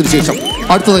വൻപിച്ച വിജയത്തിന് ശേഷം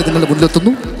അടുത്തതായി നിങ്ങളുടെ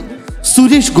മുന്നിലെത്തുന്നു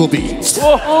സുരേഷ് ഗോപി.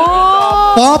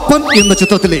 പാപ്പൻ എന്ന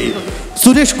ചിത്രത്തിലെ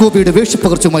സുരേഷ് ഗോപിയുടെ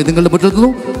വേഷപ്പകർച്ചയുമായി നിങ്ങളുടെ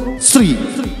മുന്നിലെത്തുന്നു ശ്രീ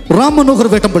റാം മനോഹർ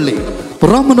വേട്ടമ്പള്ളി.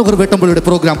 റാം മനോഹർ വേട്ടമ്പള്ളിയുടെ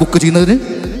പ്രോഗ്രാം ബുക്ക് ചെയ്യുന്നതിന്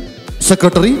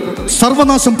secretary,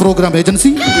 സർവനാശം programme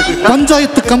agency,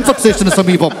 panchayat comfort സ്റ്റേഷന്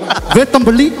സമീപം,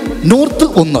 വേട്ടമ്പള്ളി നോർത്ത്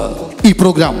 1. ഈ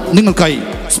പ്രോഗ്രാം നിങ്ങൾക്കായി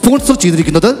സ്പോൺസർ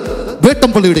ചെയ്തിരിക്കുന്നത്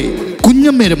വേട്ടമ്പള്ളിയുടെ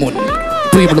കുഞ്ഞമ്മേരെ മോൻ.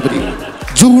 പ്രിയമുള്ളവരെ,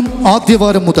 ജൂൺ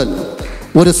ആദ്യവാരം മുതൽ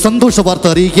ഒരു സന്തോഷ വാർത്ത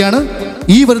അറിയിക്കുകയാണ്.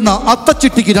 ഈ വരുന്ന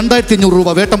അത്തച്ചിട്ടിക്ക് 2500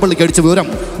 രൂപ വേട്ടമ്പള്ളിക്ക് അടിച്ച വിവരം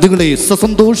നിങ്ങളെ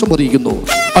സസന്തോഷം അറിയിക്കുന്നു.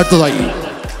 അടുത്തതായി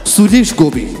സുരേഷ്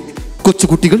ഗോപി.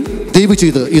 കൊച്ചുകുട്ടികൾ ദയവ്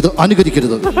ചെയ്ത് ഇത്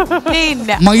അനുകരിക്കരുത്.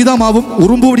 മൈദാമാവും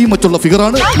ഉറുമ്പുപൊടിയും മറ്റുള്ള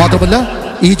ഫിഗറാണ്. മാത്രമല്ല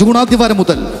ഈ ജൂൺ ആദ്യവാരം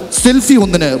മുതൽ സെൽഫി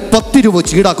ഒന്നിന് 10 രൂപ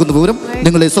ചീടാക്കുന്ന വിവരം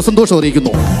നിങ്ങളെ സസന്തോഷം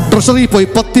അറിയിക്കുന്നു. ട്രഷറിയിൽ പോയി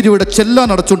 10 രൂപയുടെ ചെല്ലാൻ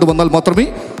അടച്ചുകൊണ്ട് വന്നാൽ മാത്രമേ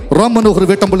റാം മനോഹർ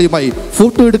വേട്ടമ്പള്ളിയുമായി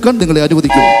ഫോട്ടോ എടുക്കാൻ നിങ്ങളെ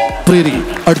അനുവദിക്കൂ. പ്രിയരി,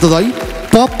 അടുത്തതായി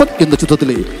പാപ്പൻ എന്ന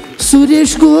ചിത്രത്തിലെ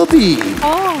സുരേഷ് ഗോപി.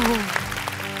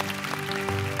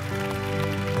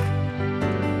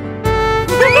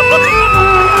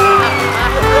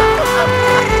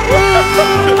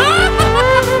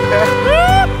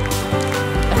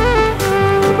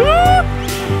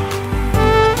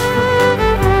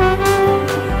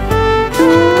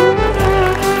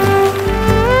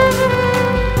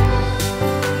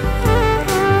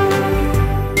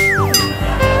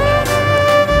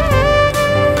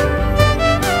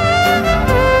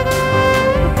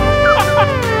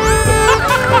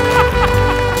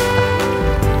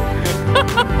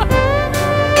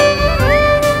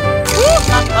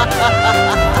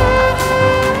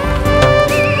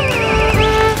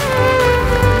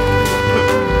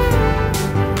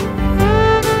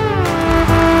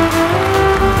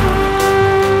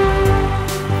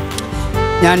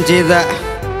 ഞാൻ ചെയ്ത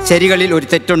ശരികളിൽ ഒരു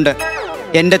തെറ്റുണ്ട്,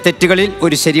 എൻ്റെ തെറ്റുകളിൽ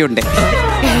ഒരു ശരിയുണ്ട്.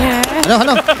 ഹലോ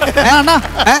ഹലോ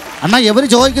അണ്ണാ ഇവര്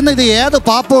ചോദിക്കുന്ന ഇത് ഏത്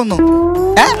പാപ്പമൊന്നും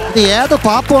ഇത് ഏത്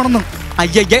പാപ്പമാണെന്നും.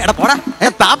 അയ്യടാ പോടാ,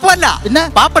 പാപ്പല്ല പിന്നെ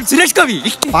പാപ്പൻ സുരേഷ് ഗോപി.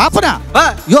 പാപ്പനാ?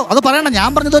 അയ്യോ അത് പറയണ്ട, ഞാൻ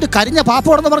പറഞ്ഞത് ഒരു കരിഞ്ഞ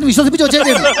പാപ്പമാണെന്ന് പറഞ്ഞ് വിശ്വസിപ്പിച്ച്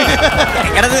വെച്ചേക്കാണ്.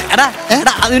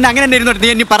 അത് അങ്ങനെ തന്നെ ഇരുന്നോട്ട്, നീ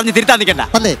എന്നെ പറഞ്ഞ് തിരുത്താൻ നിൽക്കണ്ട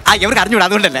അല്ലേ? അവർക്ക് അറിഞ്ഞൂടാ,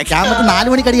 അതുകൊണ്ടല്ലേ ഞാൻ മറ്റേ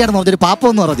 4 മണിക്കടിയായിരുന്നു പറഞ്ഞൊരു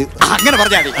പാപ്പമെന്ന് പറഞ്ഞു. അങ്ങനെ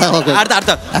പറഞ്ഞാൽ മതി.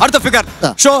 അടുത്ത figure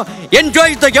show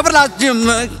enjoy the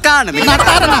everlasting കാണുന്നു.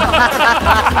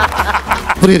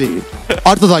 പ്രിയരെ,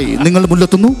 അടുത്തതായി നിങ്ങൾ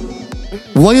മുന്നിലെത്തുന്നു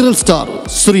വൈറൽ സ്റ്റാർ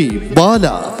ശ്രീ ബാല.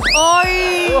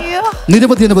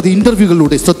 നിരവധി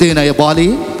ഇന്റർവ്യൂകളിലൂടെ ശ്രദ്ധേയനായ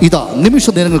ബാലയെ ഇതാ നിമിഷ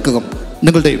നേരങ്ങൾക്കകം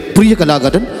നിങ്ങളുടെ പ്രിയ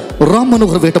കലാകാരൻ റാം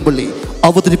മനോഹർ വേട്ടമ്പള്ളി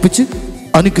അവതരിപ്പിച്ച്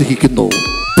അനുഗ്രഹിക്കുന്നു.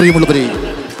 പ്രിയമുള്ളവരെ,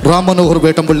 റാം മനോഹർ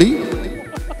വേട്ടമ്പള്ളി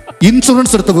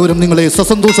ഇൻഷുറൻസ് എടുത്ത വിവരം നിങ്ങളെ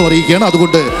സസന്തോഷം അറിയിക്കുകയാണ്.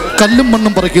 അതുകൊണ്ട് കല്ലും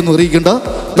മണ്ണും പറയ്ക്കുന്നു അറിയിക്കേണ്ട.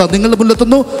 നിങ്ങളുടെ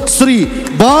മുന്നിലെത്തുന്നു ശ്രീ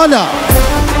ബാല.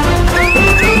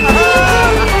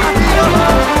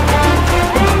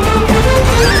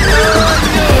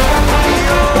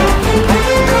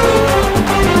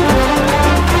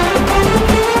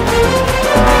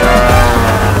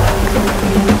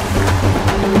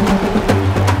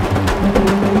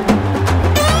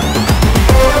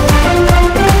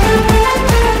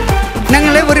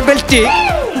 ഒരു ബെൽറ്റ്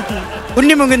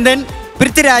ഉണ്ണിമുകുന്ദൻ,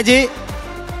 പൃഥ്വിരാജ്,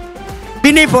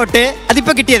 വിനയ് ഫോർട്ട്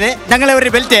അതിപ്പോ കിട്ടിയത് ഞങ്ങളെ ഒരു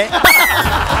ബെൽറ്റ്.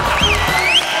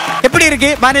 എപ്പടി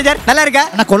ഇருக்கு മാനേജർ? നല്ല ഇരിക്കാ?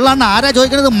 കൊള്ളാണ്. ആരാ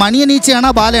ചോദിക്കുന്നത്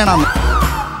മണിയനീച്ചയാണോ ബാലയാണോ?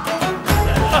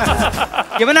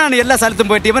 ഇവനാണ് എല്ലാ സ്ഥലത്തും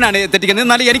പോയിട്ട് ഇവനാണ് തെറ്റിക്കുന്നത്.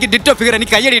 എന്നാലും എനിക്ക് ഡിറ്റോ ഫിഗർ,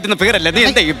 എനിക്ക് കയ്യടി കിട്ടുന്ന ഫിഗർ അല്ലേ നീ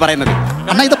എന്താ ഈ പറയുന്നത്?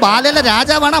 അണ്ണാ ഇത് ബാലയല്ല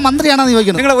രാജാവാണോ മന്ത്രിയാണോ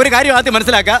ചോദിക്കുന്നത്? നിങ്ങൾ ഒരു കാര്യം ആദ്യം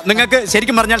മനസ്സിലാക്കുക, നിങ്ങൾക്ക്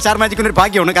ശരിക്കും പറഞ്ഞാൽ സ്റ്റാർ മാജിക്കിന് ഒരു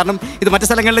ഭാഗ്യമാണ്. കാരണം ഇത് മറ്റു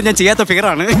സ്ഥലങ്ങളിൽ ഞാൻ ചെയ്യാത്ത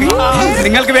ഫിഗറാണ്,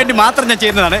 നിങ്ങൾക്ക് വേണ്ടി മാത്രം ഞാൻ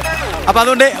ചെയ്യുന്നതാണ്. അപ്പൊ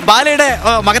അതുകൊണ്ട് ബാലയുടെ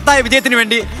മഹത്തായ വിജയത്തിന്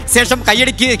വേണ്ടി ശേഷം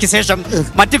കയ്യടിക്ക് ശേഷം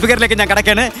മറ്റു ഫിഗറിലേക്ക് ഞാൻ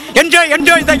കടക്കാണ്.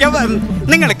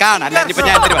 നിങ്ങൾ കാണാൻ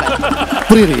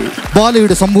പ്രിയരെ,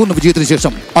 ബാലയുടെ സമ്പൂർണ്ണ വിജയത്തിന്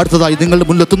ശേഷം അടുത്തതായി നിങ്ങളുടെ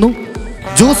മുന്നിലെത്തുന്നു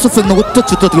ജോസഫ് എന്ന ഒറ്റ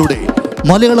ചിത്രത്തിലൂടെ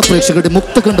മലയാള പ്രേക്ഷകരുടെ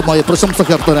മുക്തഖണ്ഡമായ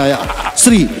പ്രശംസകർത്തനായ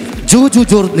ശ്രീ ജോജു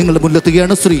ജോർജ് നിങ്ങളുടെ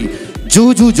മുന്നിലെത്തുകയാണ്. ശ്രീ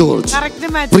ജോജു ജോർജ്.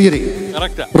 പ്രിയരെ,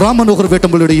 റാം മനോഹർ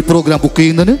വേട്ടമ്പള്ളിയുടെ ഈ പ്രോഗ്രാം ബുക്ക്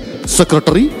ചെയ്യുന്നതിന്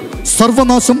secretary,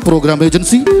 സർവനാശം programme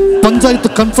agency, panchayat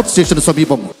comfort സ്റ്റേഷന്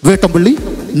സമീപം, വേട്ടമ്പള്ളി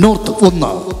നോർത്ത്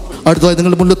 1. അടുത്തതായി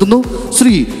നിങ്ങളുടെ മുന്നിലെത്തുന്നു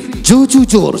ശ്രീ ജോജു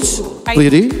ജോർജ്.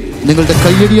 പ്രിയരെ, നിങ്ങളുടെ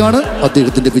കയ്യടിയാണ്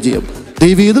അദ്ദേഹത്തിന്റെ വിജയം.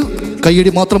 ദയവേത്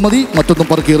കയ്യടി മാത്രം മതി, മറ്റൊന്നും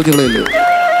പറക്കി എറിഞ്ഞുകളയല്ലേ.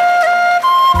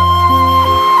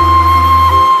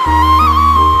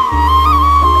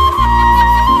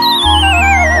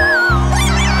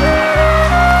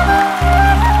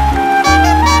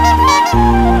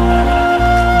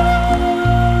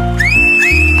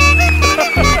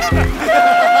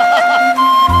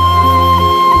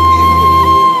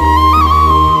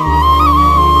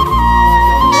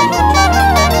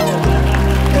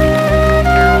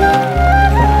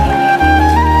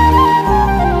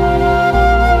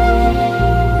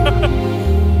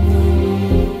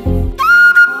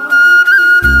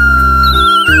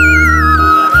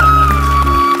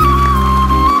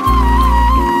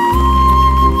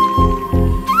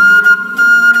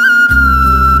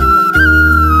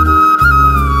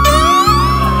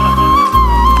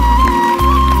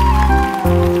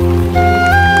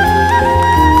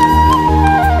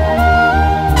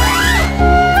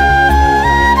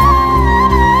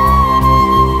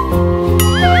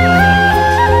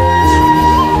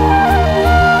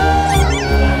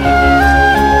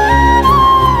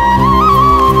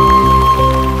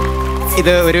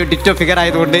 ഇത് ഒരു ഡിറ്റോ ഫിഗർ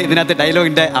ആയതുകൊണ്ട് ഇതിനകത്ത്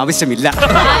ഡയലോഗിന്റെ ആവശ്യമില്ല.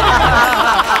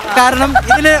 കാരണം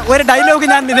ഇതിന് ഒരു ഡയലോഗ്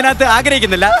ഞാൻ ഇതിനകത്ത്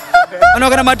ആഗ്രഹിക്കുന്നില്ല.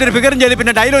 മനോഹരമായിട്ടൊരു ഫിഗറും ചെയ്ത്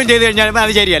പിന്നെ ഡയലോഗും ചെയ്ത് കഴിഞ്ഞാൽ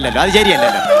അത് ശരിയല്ലല്ലോ.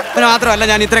 പിന്നെ മാത്രമല്ല,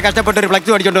 ഞാൻ ഇത്ര കഷ്ടപ്പെട്ട ഒരു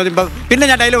ഫ്ലെക്സ് അടിച്ചോണ്ട് വരുമ്പോൾ പിന്നെ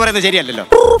ഞാൻ ഡയലോഗ് പറയുന്നത് ശരിയല്ലല്ലോ.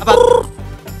 അപ്പൊ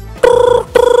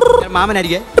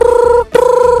മാമനായിരിക്കേ.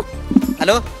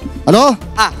 ഹലോ ഹലോ,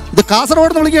 ഇത്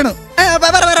കാസർഗോഡ് വിളിക്കാണ്.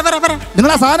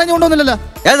 നിങ്ങൾ ആ സാധനം കൊണ്ടുവന്നില്ലല്ലോ.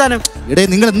 ഏതാണ് ഇടേ?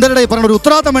 നിങ്ങൾ എന്താ പറഞ്ഞ ഒരു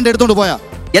ഉത്തരവാദിത്തം വേണ്ടി എടുത്തോണ്ട് പോയാ?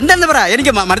 എന്താണെന്ന് പറ,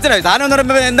 എനിക്ക് മനസ്സിലായി. സാധനം എന്ന്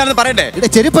പറയുമ്പോൾ എന്താണെന്ന് പറയട്ടെ.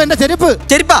 ചെരുപ്പ്, എന്റെ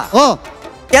ചെരുപ്പാ. ഓ,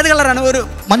 ഏത് കളറാണ്? ഒരു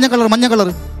മഞ്ഞ കളർ.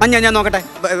 മഞ്ഞ, ഞാൻ നോക്കട്ടെ.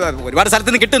 ഒരുപാട് സ്ഥലത്ത്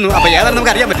നിന്ന് കിട്ടുന്നു. അപ്പൊ ഏതാണ്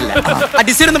നമുക്ക് അറിയാൻ പറ്റില്ല. ആ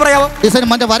ഡിസൈൻ ഒന്ന് പറയാമോ? ഡിസൈൻ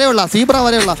മറ്റേ വരെയുള്ള സീബ്ര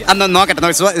വരെയുള്ള. അന്ന് നോക്കട്ടെ,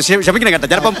 ക്ഷമിക്കണം കേട്ടോ.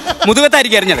 ചിലപ്പം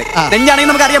മുതുകത്തായിരിക്കും അറിഞ്ഞത്.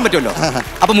 നെഞ്ചാണെങ്കിൽ നമുക്ക് അറിയാൻ പറ്റുമല്ലോ.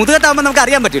 അപ്പൊ മുതുകത്താകുമ്പോൾ നമുക്ക്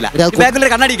അറിയാൻ പറ്റില്ല.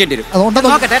 ബാക്കിലൊരു കണ്ണാടി വെക്കേണ്ടി വരും.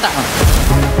 നോക്കട്ടെ കേട്ടാ.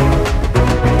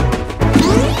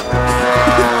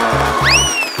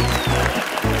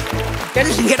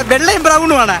 വെള്ളയും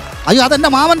ബ്രൗണുമാണ്. അയ്യോ, അതെന്റെ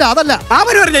മാമന്റെ. അതല്ല,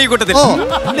 മാമന് പറഞ്ഞ ഈ കൂട്ടത്തിൽ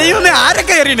ദൈവമേ,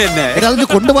 ആരൊക്കെ എറിയണ എന്നെ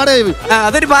കൊണ്ടുപാടേ.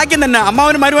 അതൊരു ഭാഗ്യം തന്നെ.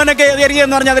 അമ്മാവനും മരുവാനൊക്കെ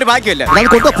എറിയെന്ന് പറഞ്ഞാൽ അതൊരു ഭാഗ്യമല്ല.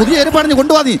 പുതിയ എരിപ്പാണ്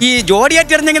കൊണ്ടുപോകാ. ഈ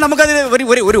ജോഡിയായിട്ട് എറിഞ്ഞെങ്കിൽ നമുക്കത്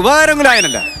ഒരു ഉപകാരമെങ്കിലും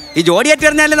ആയനല്ലോ. ഈ ജോഡിയായിട്ട്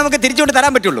എറിഞ്ഞാലേ നമുക്ക് തിരിച്ചുകൊണ്ട്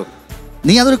തരാൻ പറ്റുള്ളൂ.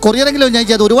 നീ അതൊരു കൊറിയറെങ്കിലും ഞാൻ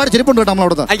ചെയ്ത് ഒരുപാട് ചെരുപ്പുണ്ട് കേട്ടോ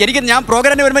നമ്മളവിടെ. എനിക്ക് ഞാൻ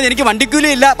പ്രോഗ്രാമിന് വരുമ്പോൾ എനിക്ക്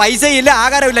വണ്ടിക്കൂലിയും ഇല്ല, പൈസയും ഇല്ല,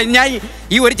 ആകാരമില്ല. ഞാൻ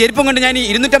ഈ ഒരു ചെരുപ്പം കൊണ്ട് ഞാൻ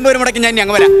 250 രൂപ മുടക്കി ഞാൻ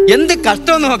അങ്ങ് വരാം. എന്ത്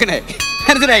കഷ്ടമെന്ന് നോക്കണേ.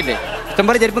 മനസ്സിലായില്ലേ?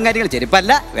 ഇഷ്ടംപോലെ ചെരുപ്പും കാര്യങ്ങൾ.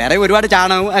 ചെരുപ്പല്ല, വേറെ ഒരുപാട്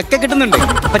ചാണകവും ഒക്കെ കിട്ടുന്നുണ്ട്.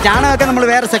 അപ്പൊ ചാണകമൊക്കെ നമ്മൾ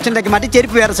വേറെ സെക്ഷനിലേക്ക് മാറ്റി,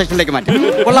 ചെരുപ്പ് വേറെ സെക്ഷനിലേക്ക് മാറ്റി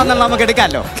കൊള്ളാന്നുള്ള നമുക്ക്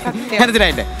എടുക്കാമല്ലോ.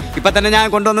 മനസ്സിലായില്ലേ? ഇപ്പൊ തന്നെ ഞാൻ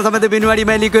കൊണ്ടുവന്ന സമയത്ത് പിൻവാടി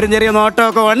മേലേക്ക് ഒരു ചെറിയ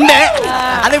നോട്ടമൊക്കെ ഉണ്ട്.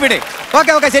 അത് വിട്.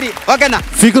 ഓക്കെ ശരി. ഓക്കെ എന്നാ.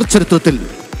 ഫിഗർ ചരിത്രത്തിൽ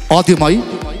ആദ്യമായി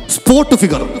സ്പോർട്ട്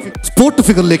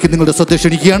ഫിഗറിലേക്ക് നിങ്ങളുടെ ശ്രദ്ധ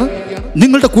ക്ഷണിക്കുകയാണ്.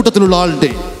 നിങ്ങളുടെ കൂട്ടത്തിലുള്ള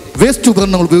ആളുടെ വേസ്റ്റ്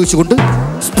ഉപകരണങ്ങൾ ഉപയോഗിച്ചുകൊണ്ട്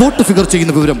സ്പോർട്ട് ഫിഗർ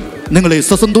ചെയ്യുന്ന വിവരം നിങ്ങളെ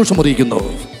സസന്തോഷം അറിയിക്കുന്നു.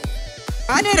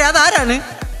 അതാരാണ്?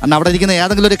 അന്ന് അവിടെ ഇരിക്കുന്ന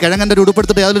ഏതെങ്കിലും ഒരു കിഴങ്ങന്റെ ഒരു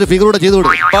ഉടുപ്പെടുത്തിട്ട് ഏതൊരു ഫിഗറൂടെ ചെയ്തു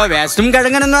കൊടുക്കും. വേസ്റ്റും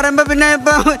കിഴങ്ങൻ എന്ന് പറയുമ്പോ പിന്നെ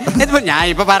ഞാൻ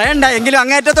ഇപ്പൊ പറയണ്ട, എങ്കിലും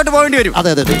അങ്ങേറ്റത്തോട്ട് പോകേണ്ടി വരും.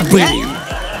 അതെ.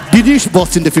 ബിനീഷ്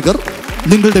ബോസിന്റെ ഫിഗർ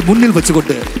നിങ്ങളുടെ മുന്നിൽ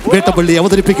വെച്ചുകൊണ്ട് വേട്ടപ്പള്ളി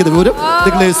അവതരിപ്പിക്കുന്ന വിവരം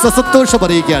നിങ്ങളെ സസന്തോഷം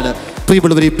അറിയിക്കുകയാണ്.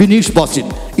 പ്രിയമുള്ളവരെ, ബിനീഷ് ബാസിൻ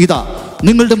ഇതാ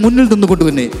നിങ്ങളുടെ മുന്നിൽ നിന്നുകൊണ്ട്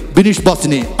തന്നെ ബിനീഷ്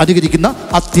ബാസിനെ അനുകരിക്കുന്ന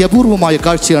അത്യപൂർവമായ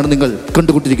കാഴ്ചയാണ് നിങ്ങൾ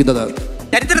കണ്ടുകൊണ്ടിരിക്കുന്നത്.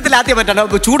 ചരിത്രത്തിൽ ആദ്യം പറ്റണം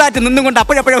ചൂടാറ്റ് നിന്നും കൊണ്ട്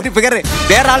അപ്പോഴപ്പോഴും ഒരു ഫിഗർ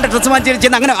വേറെ ആളുടെ ഡ്രസ് മാറ്റി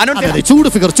അങ്ങനെ ചൂട്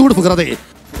ഫിഗർ. അതെ,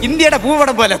 ഇന്ത്യയുടെ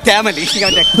ഭൂപടം പോലെ ഫാമിലി.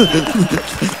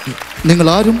 നിങ്ങൾ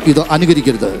ആരും ഇത്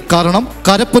അനുകരിക്കരുത്. കാരണം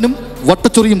കരപ്പനും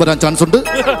വട്ടച്ചൊറിയും വരാൻ ചാൻസ് ഉണ്ട്.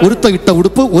 ഒരുത്ത ഇട്ട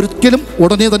ഉടുപ്പ് ഒരിക്കലും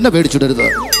ഉടനെ തന്നെ മേടിച്ചിടരുത്.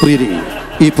 പ്രിയരെ,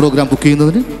 ഈ പ്രോഗ്രാം ബുക്ക്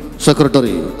ചെയ്യുന്നതിന്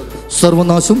secretary,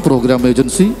 സർവനാശം programme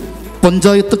agency,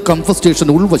 panchayat കംഫ station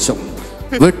ഉൾവശം,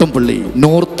 വേട്ടംപള്ളി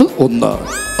നോർത്ത് 1.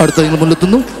 അടുത്ത നിങ്ങൾ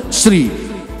മുന്നിലെത്തുന്നു ശ്രീ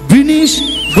ബിനീഷ്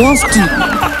ബാസ്റ്റി.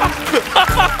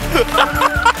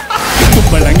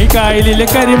 കുമ്പളങ്ങി കായലിലെ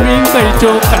കരിമീൻ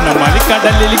കഴിച്ചോ, കണ്ണമാലി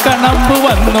കടലിൽ കണമ്പ്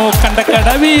വന്നോ,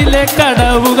 കണ്ടക്കടവിലെ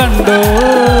കടവ് കണ്ടോ,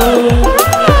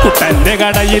 കുട്ടന്റെ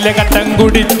കടയിലെ കട്ടൻ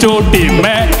കുടിച്ചോ,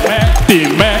 ടീമേ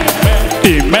ടീമേ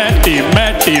ടീമേ ടീമേ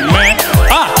ടീമേ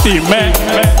ആ ടീമേ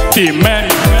ടീമേ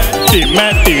ടീമേ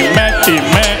ടീമേ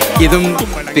ടീമേ. ഇതും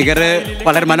ഫിഗർ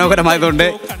വളരെ മനോഹരമായതുകൊണ്ട്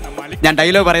ഞാൻ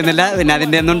ഡയലോഗ് പറയുന്നില്ല. പിന്നെ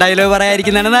അതിന്റെ ഒന്നും ഡയലോഗ്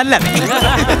പറയാതിരിക്കുന്നതാണ്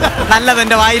നല്ലത്.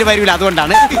 എന്റെ വായിൽ വരില്ല.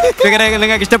 അതുകൊണ്ടാണ് ഫിഗർ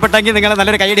നിങ്ങൾക്ക് ഇഷ്ടപ്പെട്ടെങ്കിൽ നിങ്ങൾ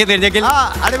നല്ലൊരു കൈയടി തരുന്നെങ്കിൽ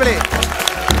അടിപൊളി.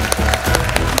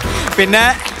 പിന്നെ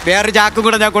വേറൊരു ചാക്കും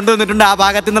കൂടെ ഞാൻ കൊണ്ടുവന്നിട്ടുണ്ട്. ആ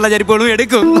ഭാഗത്തു നിന്നുള്ള ചെരുപ്പുകളും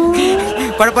എടുക്കും.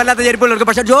 കുഴപ്പമില്ലാത്ത ചെരുപ്പുകൾ എടുക്കും.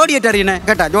 പക്ഷെ ജോഡിയായിട്ട് അറിയണേ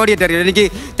കേട്ടോ. ജോഡിയായിട്ട് അറിയണം. എനിക്ക്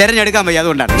തിരഞ്ഞെടുക്കാൻ വയ്യ.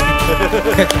 അതുകൊണ്ടാണ്.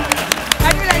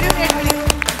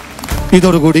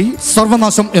 ഇതോടുകൂടി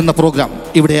സർവനാശം എന്ന പ്രോഗ്രാം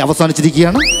ഇവിടെ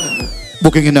അവസാനിച്ചിരിക്കുകയാണ്.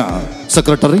 ബുക്കിങ്ങിന്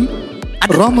സെക്രട്ടറി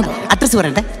രാമൻ. അഡ്രസ്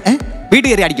പറയണ്ടേ? വീട്ടിൽ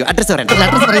കയറി അടിക്കും. അഡ്രസ് പറയണ്ടേ?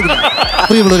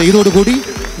 പ്രിയമുള്ളവരെ, ഇതോടുകൂടി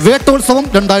വേട്ടോത്സവം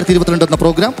 2022 എന്ന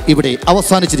പ്രോഗ്രാം ഇവിടെ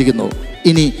അവസാനിച്ചിരിക്കുന്നു.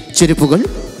 ഇനി ചെരുപ്പുകൾ,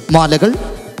 മാലകൾ,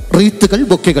 റീത്തുകൾ,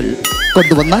 ബൊക്കെകൾ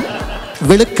കൊണ്ടുവന്നാൽ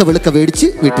വെളുക്ക മേടിച്ച്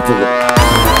വീട്ടിൽ പോകും.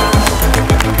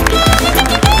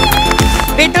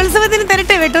 വേട്ടോത്സവത്തിന്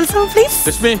തരട്ടെ. വേട്ടോത്സവം പ്ലീസ്.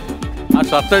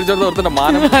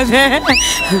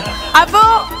 അപ്പോ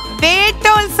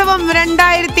വേട്ടോത്സവം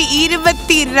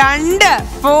 2022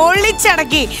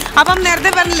 പൊളിച്ചടക്കി. അപ്പം നേരത്തെ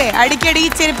പറഞ്ഞില്ലേ അടിക്കടി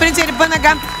ചെരുപ്പ്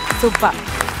എന്നൊക്കെ. സൂപ്പർ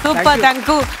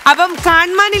തങ്കു. അപ്പം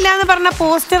കാണാനില്ല എന്ന് പറഞ്ഞ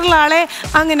പോസ്റ്ററിലാളെ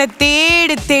അങ്ങനെ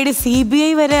തേടി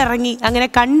CBI വരെ ഇറങ്ങി അങ്ങനെ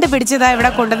കണ്ടുപിടിച്ചതാ ഇവിടെ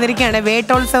കൊണ്ടുവന്നിരിക്കുകയാണ്.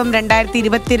 വേട്ടോത്സവം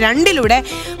 2022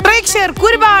 പ്രേക്ഷകർക്ക്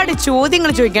ഒരുപാട്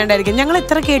ചോദ്യങ്ങൾ ചോദിക്കേണ്ടായിരിക്കും. ഞങ്ങൾ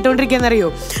എത്ര കേട്ടോണ്ടിരിക്കാന്നറിയോ?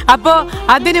 അപ്പോ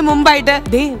അതിന് മുമ്പായിട്ട്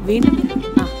വീണ്ടും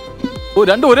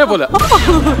രണ്ടും ഒരേപോലെ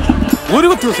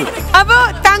അപ്പൊ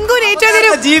തങ്കൂന്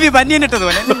ജീവി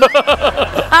ബനിയനിട്ടതുപോലെ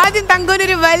ആദ്യം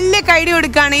തങ്കൂനൊരു വലിയ കൈഡി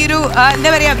കൊടുക്കാണ്. ഈ ഒരു എന്താ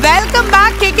പറയാ, വെൽക്കം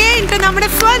ബാക്ക് അഗൈൻ ടു നമ്മുടെ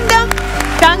സ്വന്തം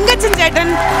തങ്കച്ചൻ ചേട്ടൻ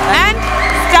ആൻഡ്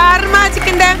സ്റ്റാർ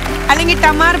മാജിക്കിന്റെ അല്ലെങ്കിൽ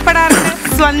ടമാർപ്പടാറിന്റെ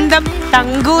സ്വന്തം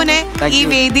തങ്കൂനെ ഈ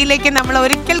വേദിയിലേക്ക് നമ്മൾ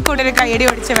ഒരിക്കൽ കൂടി ഒരു കൈഡി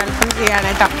ഓടിച്ച് വെൽക്കം ചെയ്യാണ്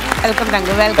കേട്ടോ. Welcome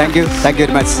Thanku. Welcome. Thank you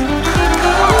very much.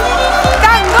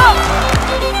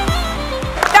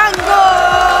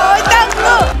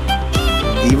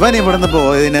 ഇവൻ ഇവിടുന്ന്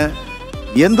പോയതിന്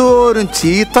എന്തോരും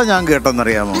ചീത്ത ഞാൻ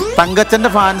കേട്ടെന്നറിയാമോ? തങ്കച്ചന്റെ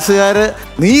ഫാൻസുകാര്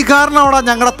നീ കാരണമാടാ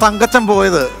ഞങ്ങളുടെ തങ്കച്ചൻ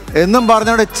പോയത് എന്നും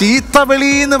പറഞ്ഞവിടെ ചീത്ത വിളി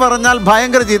എന്ന് പറഞ്ഞാൽ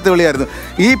ഭയങ്കര ചീത്ത വിളിയായിരുന്നു.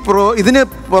 ഇതിന്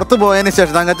പുറത്ത് പോയതിന്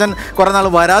ശേഷം തങ്കച്ചൻ കുറെ നാൾ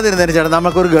വരാതിരുന്നതിന് ശേഷം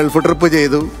നമുക്കൊരു ഗൾഫ് ട്രിപ്പ്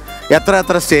ചെയ്തു.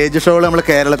 എത്ര സ്റ്റേജ് ഷോകൾ നമ്മൾ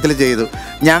കേരളത്തിൽ ചെയ്തു.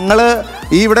 ഞങ്ങൾ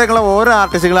ഈ ഇവിടെയുള്ള ഓരോ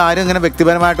ആർട്ടിസ്റ്റുകളും ആരും ഇങ്ങനെ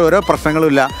വ്യക്തിപരമായിട്ട് ഓരോ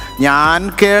പ്രശ്നങ്ങളുമില്ല. ഞാൻ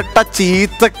കേട്ട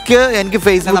ചീത്തക്ക് എനിക്ക്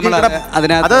ഫേസ്ബുക്കിൽ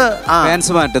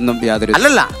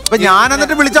അല്ലല്ല ഇപ്പൊ ഞാൻ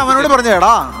എന്നിട്ട് വിളിച്ച് അവനോട് പറഞ്ഞു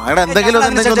എടാ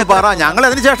എന്തെങ്കിലും പറ. ഞങ്ങൾ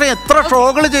അതിന് ശേഷം എത്ര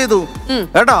ഷോകൾ ചെയ്തു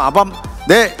കേട്ടോ. അപ്പം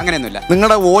അങ്ങനെയൊന്നുമില്ല.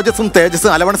 നിങ്ങളുടെ ഓജസും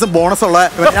തേജസും അലവൻസും ബോണസും ഉള്ള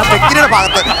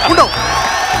ഭാഗത്ത്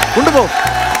കൊണ്ടുപോ.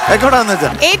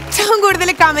 ഏറ്റവും കൂടുതൽ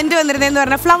കമന്റ് വന്നിരുന്നതെന്ന്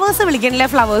പറഞ്ഞാൽ ഫ്ലവേഴ്സ് വിളിക്കണില്ല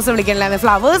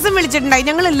ഫ്ലവേഴ്സും വിളിച്ചിട്ടുണ്ടായി.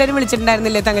 ഞങ്ങൾ എല്ലാവരും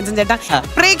വിളിച്ചിട്ടുണ്ടായിരുന്നില്ലേ തങ്കച്ചൻ ചേട്ടാ?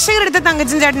 പ്രേക്ഷകരെടുത്ത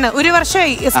തങ്കച്ചൻ ചേട്ടന് ഒരു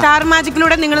വർഷമായി സ്റ്റാർ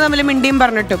മാജിക്കിലൂടെ നിങ്ങൾ തമ്മിൽ മിണ്ടിയും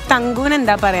പറഞ്ഞിട്ടും തങ്കൂന്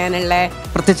എന്താ പറയാനുള്ളേ?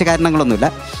 പ്രത്യേകിച്ച് കാരണങ്ങളൊന്നുമില്ല.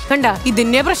 കണ്ടാ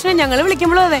ഇതിന്റെ പ്രശ്നം ഞങ്ങൾ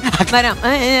വിളിക്കുമ്പോഴോ അതെ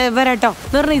വരാട്ടോ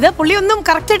എന്ന് പറഞ്ഞാൽ ഇത് പുള്ളി ഒന്നും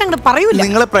കറക്റ്റ് ആയിട്ട് അങ്ങോട്ട് പറയൂല.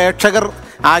 നിങ്ങൾ പ്രേക്ഷകർ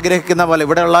ആഗ്രഹിക്കുന്ന പോലെ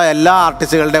ഇവിടെയുള്ള എല്ലാ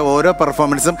ആർട്ടിസ്റ്റുകളുടെ ഓരോ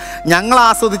പെർഫോമൻസും ഞങ്ങൾ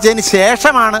ആസ്വദിച്ചതിന്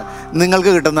ശേഷമാണ്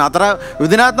നിങ്ങൾക്ക് കിട്ടുന്നത്. അത്ര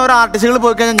ഇതിനകത്ത് ഓരോ ആർട്ടിസ്റ്റുകൾ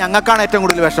പോയി കഴിഞ്ഞാൽ ഞങ്ങൾക്കാണ് ഏറ്റവും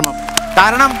കൂടുതൽ വിഷമം.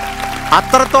 കാരണം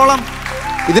അത്രത്തോളം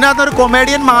ഇതിനകത്തൊരു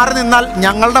കൊമേഡിയൻ മാറി നിന്നാൽ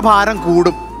ഞങ്ങളുടെ ഭാരം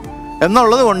കൂടും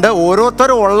എന്നുള്ളത് കൊണ്ട്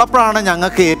ഓരോരുത്തരും ഉള്ളപ്പോഴാണ്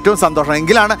ഞങ്ങൾക്ക് ഏറ്റവും സന്തോഷം.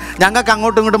 എങ്കിലാണ് ഞങ്ങൾക്ക്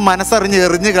അങ്ങോട്ടും ഇങ്ങോട്ടും മനസ്സറിഞ്ഞ്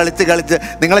എറിഞ്ഞ് കളിച്ച്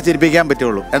നിങ്ങളെ ചിരിപ്പിക്കാൻ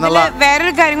പറ്റുള്ളൂ എന്നുള്ള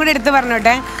വേറൊരു കാര്യം കൂടി എടുത്ത്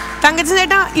പറഞ്ഞോട്ടെ. തങ്കച്ചൻ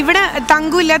ചേട്ടാ ഇവിടെ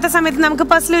തങ്കു ഇല്ലാത്ത സമയത്ത് നമുക്ക്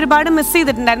പേഴ്സണലി ഒരുപാട് മിസ്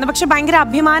ചെയ്തിട്ടുണ്ടായിരുന്നു. പക്ഷെ ഭയങ്കര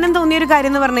അഭിമാനം തോന്നിയ ഒരു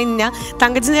കാര്യം എന്ന് പറഞ്ഞു കഴിഞ്ഞാൽ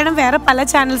തങ്കച്ചൻ ചേട്ടൻ വേറെ പല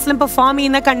ചാനൽസിലും പെർഫോം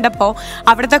ചെയ്യുന്ന കണ്ടപ്പോൾ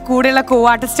അവിടുത്തെ കൂടെയുള്ള കോ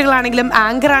ആർട്ടിസ്റ്റുകളാണെങ്കിലും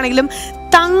ആങ്കർ ആണെങ്കിലും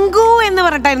തങ്കു എന്ന്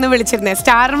പറഞ്ഞിട്ടായിരുന്നു വിളിച്ചിരുന്നത്.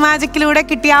 സ്റ്റാർ മാജിക്കിലൂടെ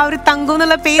കിട്ടിയ ആ ഒരു തങ്കു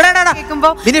എന്നുള്ള പേര്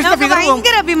കേൾക്കുമ്പോൾ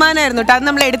ഭയങ്കര അഭിമാനമായിരുന്നു കേട്ടോ. അത്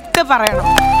നമ്മൾ എടുത്ത് പറയണം.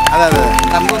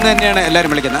 തങ്കു തന്നെയാണ്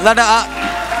എല്ലാവരും വിളിക്കുന്നത്. അതായത്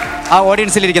ആ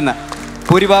ഓഡിയൻസിലിരിക്കുന്ന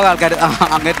ഭൂരിഭാഗം ആൾക്കാർ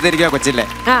അങ്ങനത്തെ ഇരിക്കുക കൊച്ചില്ലേ,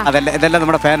 ഇതെല്ലാം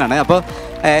നമ്മുടെ ഫാനാണ്. അപ്പോൾ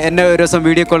എന്നെ ഒരു ദിവസം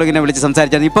വീഡിയോ കോൾ ഇങ്ങനെ വിളിച്ച്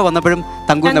സംസാരിച്ചാൽ ഇപ്പൊ വന്നപ്പോഴും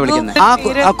തങ്കു എന്നാ വിളിക്കുന്നത്.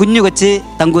 ആ കുഞ്ഞു കൊച്ച്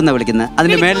തങ്കു എന്നാ വിളിക്കുന്നത്.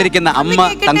 അതിന്റെ മേളിലിരിക്കുന്ന അമ്മ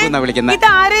തങ്കു എന്നാ വിളിക്കുന്നത്.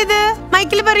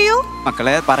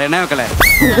 മക്കളെ പറയണേ, മക്കളെ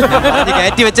പറഞ്ഞു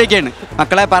കയറ്റി വെച്ചേക്കാണ്.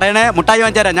 മക്കളെ പറയണേ, മുട്ടായി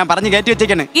വാങ്ങിച്ചാരാ ഞാൻ പറഞ്ഞു കയറ്റി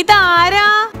വെച്ചേക്കാണ്.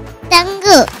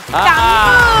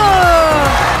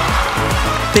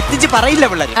 തെറ്റിച്ച് പറയില്ല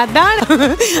പിള്ളേർ. അതാണ്.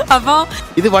 അപ്പൊ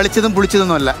ഇത് വളിച്ചതും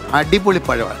പുളിച്ചതൊന്നും അല്ല, അടിപൊളി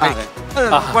പഴമാണ്.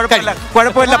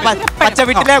 കുഴപ്പമില്ല, പച്ച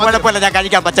വീട്ടിലെ കുഴപ്പമില്ല, ഞാൻ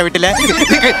കഴിക്കാം. പച്ച വീട്ടിലെ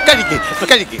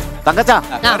തങ്കച്ചാ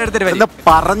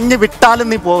പറഞ്ഞു വിട്ടാലും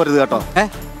നീ പോവരുത് കേട്ടോ.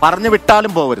 പറഞ്ഞു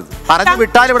വിട്ടാലും പോവരുത്. പറഞ്ഞു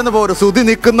വിട്ടാലും ഇവിടുന്ന് പോരും. സുധി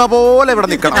നിൽക്കുന്ന പോലെ ഇവിടെ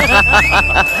നിൽക്കണം.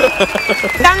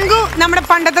 തങ്കു നമ്മുടെ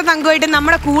പണ്ടത്തെ തങ്കുമായിട്ട്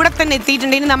നമ്മുടെ കൂടെ തന്നെ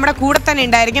എത്തിയിട്ടുണ്ടെങ്കിൽ നമ്മുടെ കൂടെ തന്നെ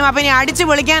ഉണ്ടായിരിക്കും. അപ്പൊ ഇനി അടിച്ചു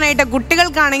പൊളിക്കാനായിട്ട്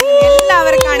കുട്ടികൾക്കാണെങ്കിലും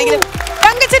എല്ലാവർക്കാണെങ്കിലും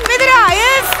തങ്കച്ചൻ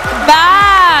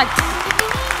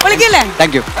വിളിക്കല്ലേ?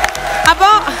 Thank you. അപ്പോ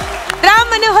രാം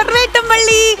മനോഹർ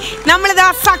വേട്ടമ്പള്ളി നമ്മളിതാ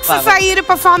സക്സസ് ആയി ഒരു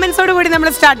പെർഫോമൻസോട് കൂടി നമ്മൾ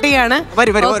സ്റ്റാർട്ട് ചെയ്യാണ്.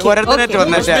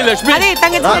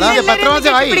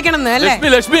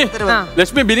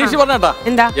 ലക്ഷ്മി ബിനീഷ് പറഞ്ഞാ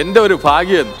എന്താ എന്റെ ഒരു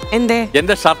ഭാഗ്യം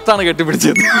എന്റെ ഷർട്ടാണ്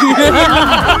കെട്ടിപ്പിടിച്ചത്.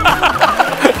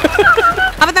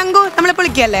 അപ്പൊ തങ്കു നമ്മളെ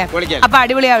പൊളിക്കല്ലേ? അപ്പൊ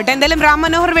അടിപൊളിയാവട്ടെ. എന്തായാലും രാം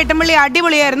മനോഹർ വേട്ടമ്പള്ളി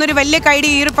അടിപൊളിയായിരുന്നു. ഒരു വലിയ കൈഡി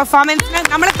ഈ ഒരു പെർഫോമൻസിന്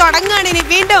നമ്മൾ തുടങ്ങുകയാണ് ഇനി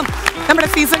വീണ്ടും നമ്മുടെ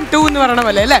സീസൺ 2 എന്ന് പറയണ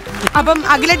പോലെ അല്ലേ? അപ്പം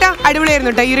അഖിലേട്ട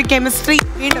അടിപൊളിയായിരുന്നു കേട്ടോ ഈ ഒരു കെമിസ്ട്രി.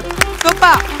 വീണ്ടും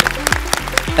സൂപ്പർ.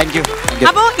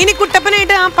 അപ്പൊ ഇനി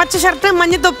കുട്ടപ്പനായിട്ട് ആ പച്ച ഷർട്ട്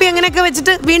മഞ്ഞ തൊപ്പി അങ്ങനെയൊക്കെ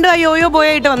വെച്ചിട്ട് വീണ്ടും ആ യോയോ ബോയ്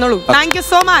ആയിട്ട് വന്നോളൂ. Thank you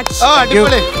so much.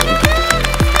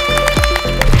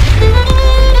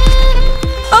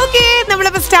 Okay,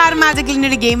 നമ്മളിപ്പോ സ്റ്റാർ മാജിക്കിന്റെ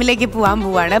ഒരു ഗെയിമിലേക്ക് പോവാൻ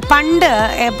പോവാണ്. പണ്ട്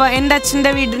ഇപ്പൊ എന്റെ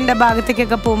അച്ഛന്റെ വീടിന്റെ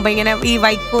ഭാഗത്തേക്കൊക്കെ പോകുമ്പോ ഇങ്ങനെ ഈ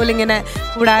വൈറ്റ് പോലെ ഇങ്ങനെ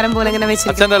കൂടാരം പോലെ ഇങ്ങനെ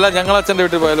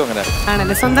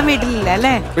ആണല്ലേ? സ്വന്തം വീട്ടിലില്ല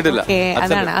അല്ലേ?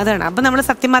 അതാണ്. അപ്പൊ നമ്മള്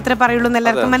സത്യം മാത്രമേ പറയുള്ളൂ എന്ന്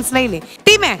എല്ലാവർക്കും മനസ്സിലായില്ലേ?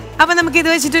 ടീമേ, അപ്പൊ നമുക്ക് ഇത്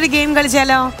വെച്ചിട്ടൊരു ഗെയിം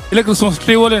കളിച്ചാലോ? ക്രിസ്മസ്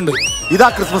ട്രീ പോലെ ഉണ്ട്. ഇതാ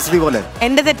ക്രിസ്മസ് ട്രീ പോലെ.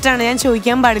 എന്റെ തെറ്റാണ്, ഞാൻ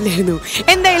ചോദിക്കാൻ പാടില്ലായിരുന്നു.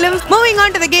 എന്തായാലും moving on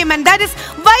to the game and that is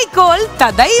വൈക്കോൽ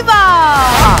തദൈവ.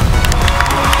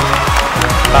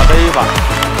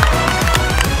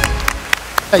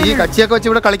 ഈ കച്ചിയൊക്കെ വെച്ച്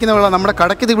ഇവിടെ കളിക്കുന്ന വെള്ളം നമ്മുടെ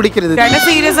കടക്ക് ഇത് പിടിക്കരുത്.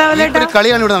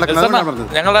 കളിയാണ് ഇവിടെ നടക്കുന്നത്.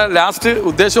 ഞങ്ങളുടെ ലാസ്റ്റ്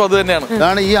ഉദ്ദേശം അത് തന്നെയാണ്.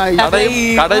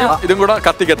 ഇതും കൂടെ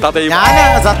കത്തിക്കട്ടെ. ഞാൻ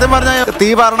സത്യം പറഞ്ഞ തീ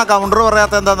പറഞ്ഞ കൗണ്ടർ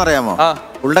പറയാത്ത എന്താണെന്നറിയാമോ?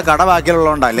 ഉള്ള കട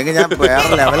ബാക്കിയുള്ളതുകൊണ്ടാ. അല്ലെങ്കിൽ ഞാൻ വേറെ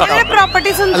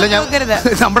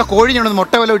നമ്മുടെ കോഴി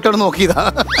മുട്ട വല്ല ഇട്ടോണ്ട് നോക്കിയതാ.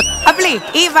 അപ്പളേ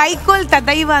ഈ വൈക്കോൽ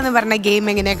തദൈവ എന്ന് പറഞ്ഞ ഗെയിം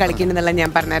എങ്ങനെയാ കളിക്കേണ്ടതെന്നുള്ള ഞാൻ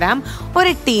പറഞ്ഞുതരാം.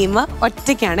 ഒരു ടീം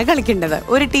ഒറ്റയ്ക്കാണ് കളിക്കേണ്ടത്.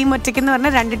 ഒരു ടീം ഒറ്റയ്ക്ക് എന്ന്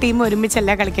പറഞ്ഞാൽ 2 ടീം ഒരുമിച്ചല്ല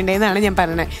കളിക്കേണ്ടതെന്നാണ് ഞാൻ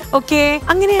പറഞ്ഞത്. ഓക്കെ,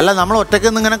 അങ്ങനെ അല്ല. നമ്മൾ ഒറ്റയ്ക്ക്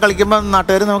ഇങ്ങനെ കളിക്കുമ്പോ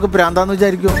നാട്ടുകാർ നമുക്ക് ഭ്രാന്താന്ന്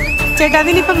വിചാരിക്കും. ചേട്ടാ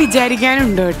അതിനിപ്പോ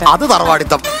വിചാരിക്കാനുണ്ടോ കേട്ടോ? അത്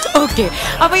തറവാടിത്തം. ഓക്കെ,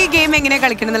 അപ്പൊ ഈ ഗെയിം എങ്ങനെ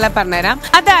കളിക്കണം എന്നുള്ള പറഞ്ഞുതരാം.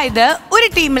 അതായത് ഒരു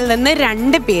ടീമിൽ നിന്ന്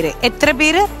 2 പേര്, എത്ര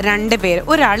പേര്? 2 പേര്.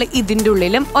 ഒരാള് ഇതിന്റെ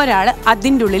ഉള്ളിലും ഒരാള്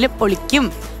അതിന്റെ ഉള്ളിലും ഒളിക്കും.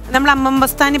 നമ്മൾ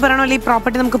അമ്മമ്പസ്ഥാനി പറയണ പോലെ ഈ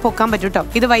പ്രോപ്പർട്ടി നമുക്ക് പൊക്കാൻ പറ്റും കേട്ടോ.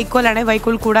 ഇത് വൈക്കോലാണ്,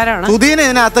 വൈക്കോൽ കൂടാരാണ്. സുധീനെ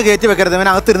ഇതിനകത്ത് കയറ്റി വെക്കരുത്,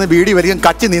 അവനകത്തിരുന്ന് ബീഡി വലിയ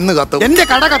കച്ചി നിന്ന് കത്തും. എന്റെ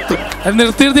കട കത്തും.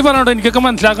 നിർത്തി പറഞ്ഞോട്ടോ, എനിക്കൊക്കെ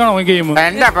മനസ്സിലാക്കണോ ഗെയിം.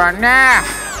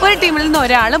 ഒരു ടീമിൽ നിന്ന്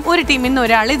ഒരാളും ഒരു ടീമിൽ നിന്ന്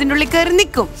ഒരാളും ഇതിൻ്റെ ഉള്ളിൽ കയറി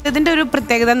നിൽക്കും. ഇതിന്റെ ഒരു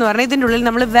പ്രത്യേകത എന്ന് പറഞ്ഞാൽ ഇതിൻ്റെ ഉള്ളിൽ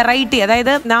നമ്മൾ വെറൈറ്റി,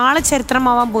 അതായത് നാളെ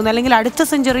ചരിത്രമാവാൻ പോകുന്ന അല്ലെങ്കിൽ അടുത്ത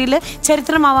സെഞ്ചുറിയിൽ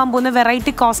ചരിത്രമാവാൻ പോകുന്ന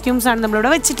വെറൈറ്റി കോസ്റ്റ്യൂംസ് ആണ് നമ്മളിവിടെ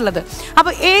വെച്ചിട്ടുള്ളത്.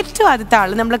 അപ്പോൾ ഏറ്റവും ആദ്യത്തെ ആൾ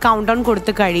നമ്മൾ കൗണ്ട് ഡൗൺ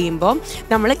കൊടുത്ത് കഴിയുമ്പോൾ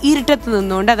നമ്മൾ ഇരുട്ടത്ത്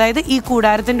നിന്നുകൊണ്ട്, അതായത് ഈ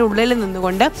കൂടാരത്തിൻ്റെ ഉള്ളിൽ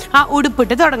നിന്നുകൊണ്ട് ആ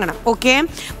ഉടുപ്പിട്ട് തുടങ്ങണം. ഓക്കെ,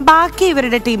 ബാക്കി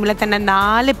ഇവരുടെ ടീമിലെ തന്നെ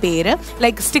 4 പേര്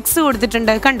ലൈക്ക് സ്റ്റിക്സ്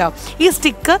കൊടുത്തിട്ടുണ്ട്, കണ്ടോ? ഈ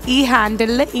സ്റ്റിക്ക് ഈ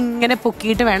ഹാൻഡിലിൽ ഇങ്ങനെ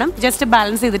പൊക്കിയിട്ട് വേണം, ജസ്റ്റ്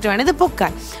ബാലൻസ് ചെയ്തിട്ട് വേണം ഇത്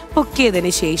പൊക്കാൻ.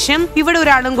 പൊക്കിയതിന് ശേഷം ഇവിടെ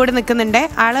ഒരാളും കൂടി നിൽക്കുന്നുണ്ട്.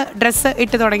 ആള് ഡ്രസ്സ്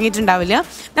ഇട്ട് തുടങ്ങിയിട്ടുണ്ടാവില്ല.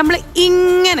 നമ്മൾ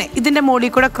ഇങ്ങനെ ഇതിന്റെ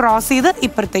മുകളിൽ കൂടെ ക്രോസ് ചെയ്ത്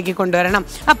ഇപ്പുറത്തേക്ക് കൊണ്ടുവരണം.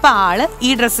 അപ്പൊ ആള് ഈ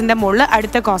ഡ്രസ്സിന്റെ മുകളിൽ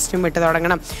അടുത്ത കോസ്റ്റ്യൂം ഇട്ട്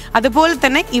തുടങ്ങണം. അതുപോലെ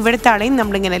തന്നെ ഇവിടുത്തെ ആളെയും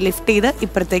നമ്മളിങ്ങനെ ലിഫ്റ്റ് ചെയ്ത്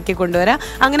ഇപ്പുറത്തേക്ക് കൊണ്ടുവരാം.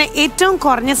 അങ്ങനെ ഏറ്റവും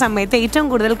കുറഞ്ഞ സമയത്ത് ഏറ്റവും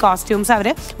കൂടുതൽ കോസ്റ്റ്യൂംസ്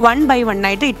അവര് 1 by 1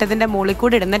 ആയിട്ട് ഇട്ടതിന്റെ മുകളിൽ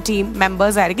കൂടെ ഇടുന്ന ടീം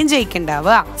മെമ്പേഴ്സ് ആയിരിക്കും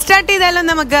ജയിക്കണ്ടാവുക. സ്റ്റാർട്ട് ചെയ്താലോ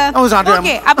നമുക്ക്?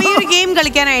 ഓക്കെ, അപ്പൊ ഈ ഒരു ഗെയിം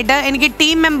കളിക്കാനായിട്ട് എനിക്ക്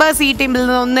ടീം മെമ്പേഴ്സ് ഈ ടീമിൽ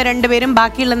നിന്ന് 1-2 പേരും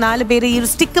ബാക്കിയുള്ള 4 പേര് ഈ ഒരു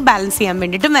സ്റ്റിക്ക് ബാലൻസ് ചെയ്യാൻ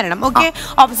വേണ്ടിട്ടും വരണം. Okay,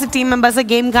 opposite team members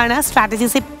game കാണുക,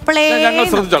 സ്ട്രാറ്റജീസ് ഇപ്പോഴേ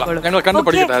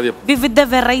വിവിധ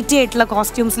വെറൈറ്റി ആയിട്ടുള്ള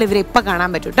കോസ്റ്റ്യൂംസിൽ ഇവർ ഇപ്പൊ കാണാൻ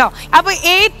പറ്റും കേട്ടോ. അപ്പൊ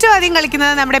ഏറ്റവും ആദ്യം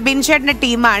കളിക്കുന്നത് നമ്മുടെ ബിൻഷേട്ടിന്റെ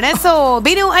ടീമാണ്. So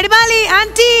Binu Adimali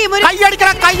and team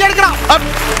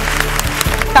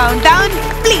count down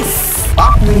please.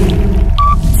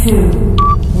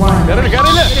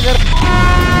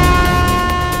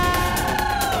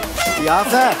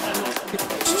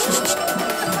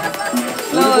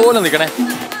 നിക്കണേ,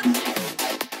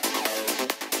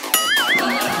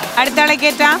 അടുത്താളെ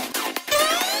കേറ്റാം.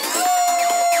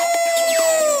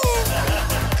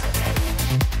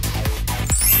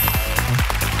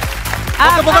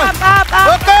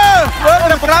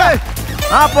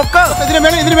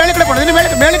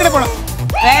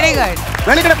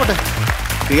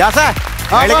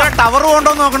 Very good. ടവർ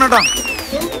കൊണ്ടോ നോക്കണം കേട്ടോ.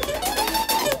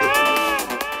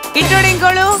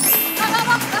 ഇട്ടോടിക്കോളൂ.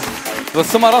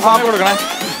 ഡ്രസ് മാറാൻ സമയം കൊടുക്കണേ.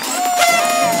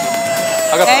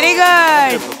 Very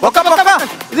good.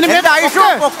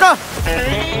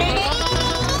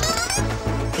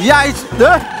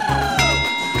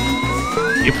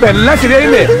 ഇപ്പൊ എല്ലാം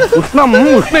ശരിയായില്ലേ? ഉഷ്ണം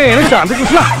ഉഷ്ണേന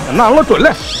ശാന്തികൃഷ്ണ എന്നാണല്ലോ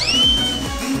ചൊല്ലേ.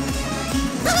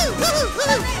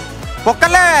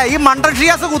 പൊക്കല്ലേ, ഈ മണ്ടൻ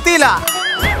ഷിയാസ് കുത്തിയില്ല.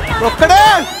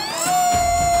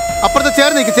 അപ്പുറത്ത്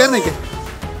ചേർന്നേക്ക്.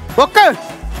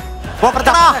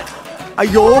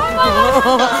 അയ്യോ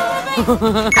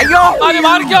അയ്യോ,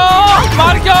 മാറിക്കോ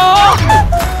മാറിക്കോ.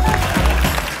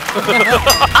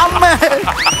 അമ്മേ,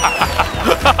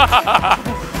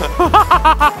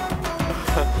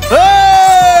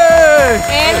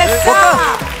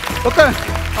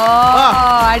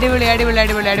 അടിപൊളി അടിപൊളി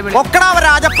അടിപൊളി അടിപൊളി.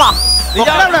 രാജപ്പ,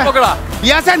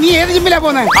 നീ ഏത് ജിമ്മിലാ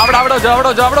പോന്നെ? അവിടെ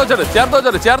ചേർത്ത്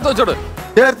വെച്ചോട്.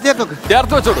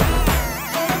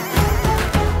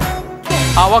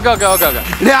 ആ ഓക്കെ ഓക്കെ ഓക്കെ ഓക്കെ.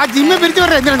 ആ ജിമ്മ് പിരിച്ചു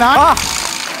വിടേ.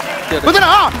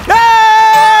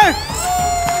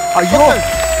 അയ്യോ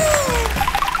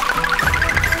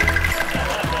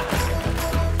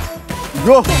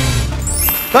അയ്യോ,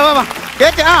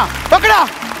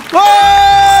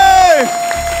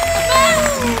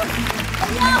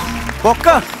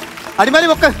 അടിമാലി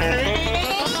പൊക്ക്.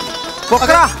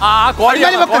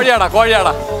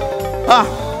 കോഴിയാടാ.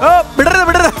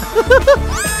 വിടരുത്.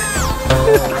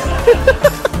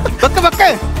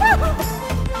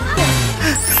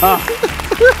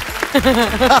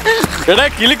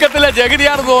 കിളിക്കത്തില്ല,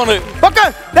 ജഗതിയാണ് തോന്നുന്നു.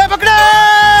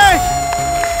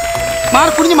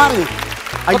 കുഞ്ഞു മാറി.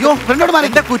 അയ്യോ, ഫ്രണ്ടോട് മാറി.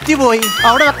 എന്റെ കുറ്റി പോയി.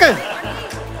 അവിടെ വെക്ക്.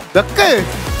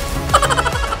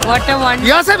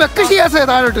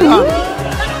 താഴോട്ട്.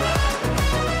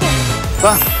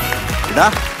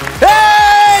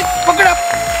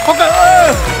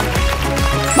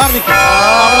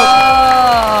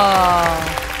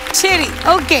 ശരി,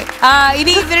 ഓക്കെ.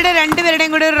 ഇനി ഇവരുടെ 2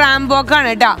 പേരുടെയും കൂടെ ഒരു റാംബോക്കാണ്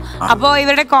കേട്ടോ. അപ്പൊ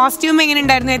ഇവരുടെ കോസ്റ്റ്യൂം എങ്ങനെ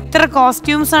ഉണ്ടായിരുന്നു? എത്ര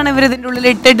കോസ്റ്റ്യൂംസ് ആണ് ഇവർ ഇതിന്റെ ഉള്ളിൽ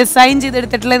ഇട്ട് ഡിസൈൻ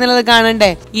ചെയ്തെടുത്തിട്ടുള്ളത് എന്നുള്ളത്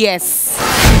കാണണ്ടേ? യെസ്.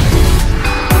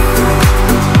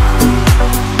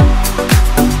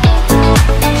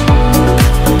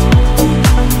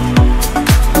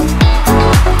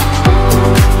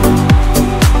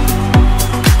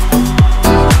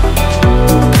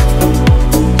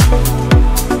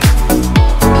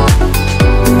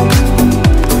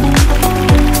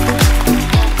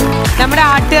 നമ്മുടെ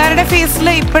ആട്ടുകാരുടെ ഫേസിൽ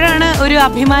ഇപ്പോഴാണ് ഒരു ഒരു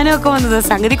അഭിമാനമൊക്കെ വന്നത്.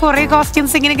 സംഗതി കുറെ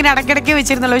കോസ്റ്റ്യൂംസ് ഇങ്ങനെ ഇടയ്ക്കിടയ്ക്ക്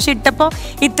വെച്ചിരുന്നല്ലോ, പക്ഷെ ഇട്ടപ്പോൾ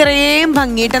ഇത്രയും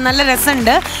ഭംഗിയിട്ട് നല്ല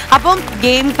രസമുണ്ട്. അപ്പം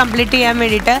ഗെയിം കംപ്ലീറ്റ് ചെയ്യാൻ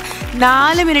വേണ്ടിയിട്ട്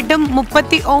 4 മിനിറ്റും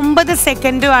 39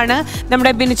 സെക്കൻഡുമാണ്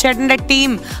നമ്മുടെ ബിനുചേട്ടൻ്റെ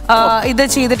ടീം ഇത്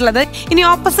ചെയ്തിട്ടുള്ളത്. ഇനി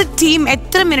ഓപ്പോസിറ്റ് ടീം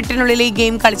എത്ര മിനിറ്റിനുള്ളിൽ ഈ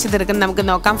ഗെയിം കളിച്ചു തീർക്കും നമുക്ക്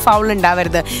നോക്കാം. ഫൗൾ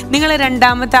ഉണ്ടാവരുത്. നിങ്ങൾ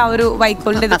രണ്ടാമത്തെ ആ ഒരു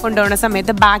വൈക്കോളിൻ്റെ ഇത് കൊണ്ടുപോകുന്ന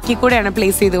സമയത്ത് ബാക്കി കൂടെയാണ്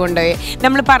പ്ലേസ് ചെയ്ത് കൊണ്ടുപോയി.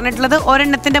 നമ്മൾ പറഞ്ഞിട്ടുള്ളത്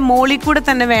ഒരെണ്ണത്തിന്റെ മോളിൽ കൂടെ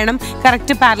തന്നെ വേണം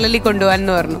കറക്റ്റ് പാരലലി കൊണ്ടുപോകാൻ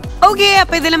എന്ന് പറഞ്ഞു. ഓക്കെ,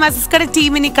 അപ്പൊ ഇതിൽ മസിസ്കയുടെ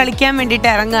ടീമിന് കളിക്കാൻ വേണ്ടിയിട്ട്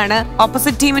ഇറങ്ങാണ്.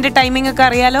 ഓപ്പോസിറ്റ് ടീമിന്റെ ടൈമിംഗ് ഒക്കെ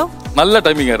അറിയാലോ, നല്ല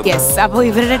ടൈമിംഗ് ആയിരുന്നു. യെസ്, അപ്പൊ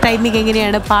ഇവരുടെ ടൈമിംഗ്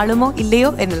എങ്ങനെയാണ്, പാളുമോ ഇല്ലയോ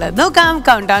എന്നുള്ളത് നോക്കാം.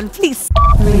 Count down please.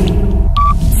 3,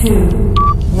 2,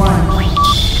 1.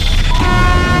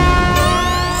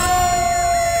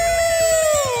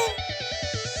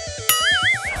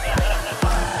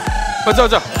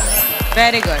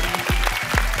 Very good.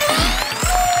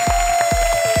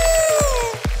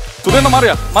 സുധീർണ്ണ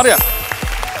മാറിയാ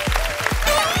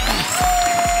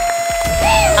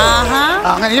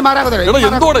അങ്ങനെ ഈ മാറാ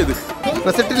എന്തോടാ ഇത്?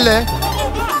 പ്രസിറ്റില്ലേ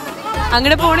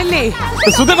അങ്ങനെ പോണില്ലേ?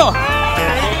 സുധീർണ്ണ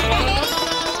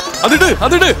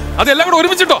അതിട് അതെല്ലാം കൂടെ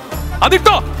ഒരുമിച്ചിട്ടോ,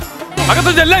 അതിട്ടോ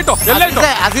അകത്ത് എല്ലാം ഇട്ടോ.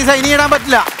 അസീസ ഇനി ഇടാൻ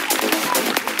പറ്റില്ല.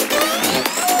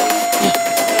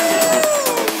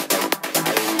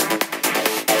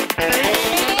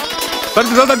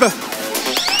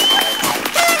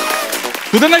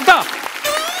 സുധീർണ്ണ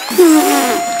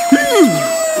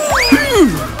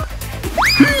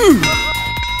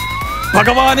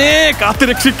ഭഗവാനെ കാത്തു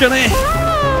രക്ഷിക്കണേ.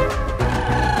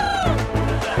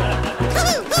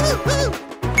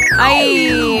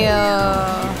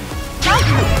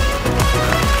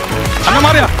 അന്ന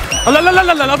മാറിയാ അല്ലല്ല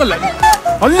അതല്ല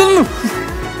അല്ലൊന്നും.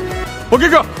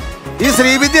 ഈ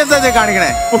ശ്രീവിദ്യ എന്താ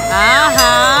കാണിക്കണേ?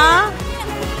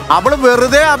 അവള്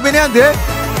വെറുതെ അഭിനയം.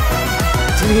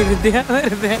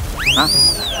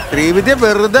 ശ്രീവിദ്യ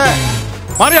വെറുതെ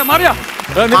മാറിയാ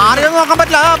നോക്കാൻ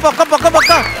പറ്റില്ല.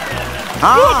 പൊക്ക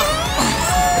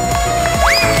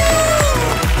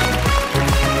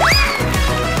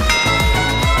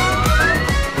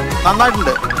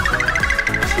നന്നായിട്ടുണ്ട്.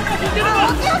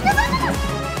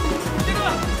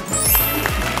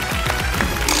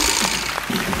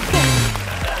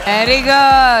 Very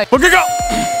good.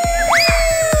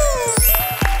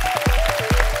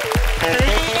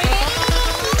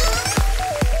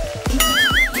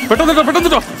 പെട്ടെന്നിട്ടോ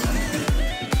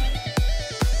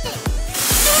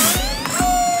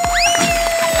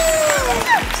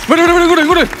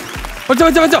ഇങ്ങോട്ട്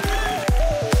വെച്ചോ.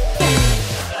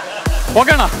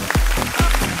 ഓക്കേണാ?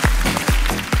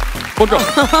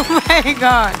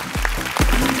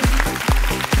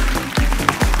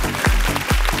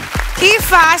 ഈ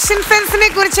ഫാഷൻ സെൻസിനെ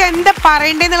കുറിച്ച് എന്താ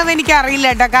പറയണ്ടെന്നുള്ളത് എനിക്ക് അറിയില്ല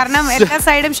കേട്ടോ. കാരണം എല്ലാ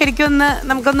സൈഡും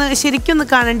നമുക്കൊന്ന് ശരിക്കും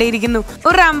കാണേണ്ടിയിരിക്കുന്നു.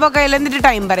 ഒരു റാംബോ കയ്യിൽ എന്നിട്ട്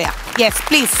ടൈം പറയാം. Yes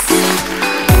please.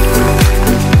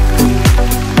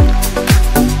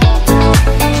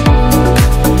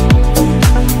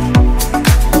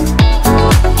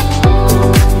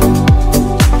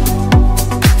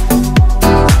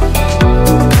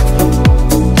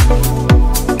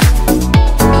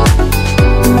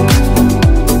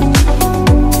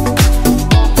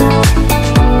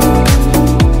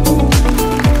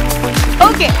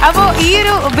 അപ്പോൾ ഈ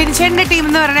ഒരു ബിൻചേട്ടന്റെ ടീം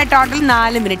എന്ന് പറയുന്ന ടോട്ടൽ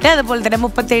 4 മിനിറ്റ് അതുപോലെ തന്നെ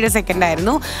 37 സെക്കൻഡ്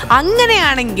ആയിരുന്നു.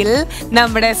 അങ്ങനെയാണെങ്കിൽ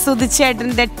നമ്മുടെ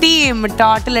സുധിച്ചേട്ടന്റെ ടീം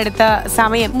ടോട്ടൽ എടുത്ത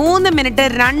സമയം 3 മിനിറ്റ്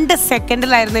 2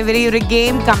 സെക്കൻഡിലായിരുന്നു ഇവർ ഈ ഒരു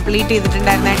ഗെയിം കംപ്ലീറ്റ്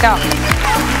ചെയ്തിട്ടുണ്ടായിരുന്നു കേട്ടോ.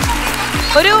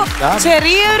 ഒരു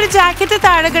ചെറിയൊരു ജാക്കറ്റ്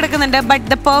താഴെ കിടക്കുന്നുണ്ട്. ബട്ട്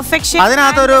ദ പെർഫെക്ഷൻ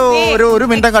അതിനകത്ത് ഒരു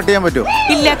മിനിറ്റ് കട്ട് ചെയ്യാൻ പറ്റുമോ?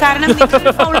 ഇല്ല, കാരണം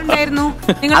ഉണ്ടായിരുന്നു.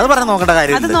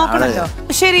 അത് നോക്കണല്ലോ.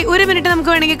 ശരി, 1 മിനിറ്റ്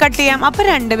നമുക്ക് വേണമെങ്കിൽ കട്ട് ചെയ്യാം. അപ്പൊ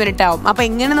 2 മിനിറ്റ് ആവും. അപ്പൊ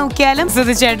എങ്ങനെ നോക്കിയാലും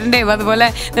സുധിച്ചേട്ടന്റെയും അതുപോലെ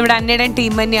നമ്മുടെ അന്നയുടെയും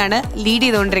ടീം തന്നെയാണ് ലീഡ്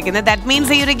ചെയ്തുകൊണ്ടിരിക്കുന്നത്. ദാറ്റ്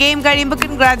മീൻസ് ഈ ഒരു ഗെയിം കഴിയുമ്പോൾ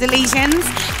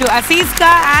കൺഗ്രാറ്റുലേഷൻസ് ടു അസീസ്ക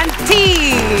ആൻഡ്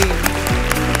ടീം.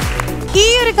 ഈ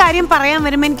ഒരു കാര്യം പറയാൻ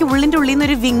വരുമ്പോൾ എനിക്ക് ഉള്ളിൻ്റെ ഉള്ളിൽ നിന്ന്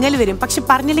ഒരു വിങ്ങൽ വരും. പക്ഷെ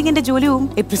പറഞ്ഞില്ലെങ്കിൽ എൻ്റെ ജോലിയും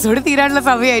എപ്പിസോഡ് തീരാനുള്ള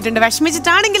സമയമായിട്ടുണ്ട്.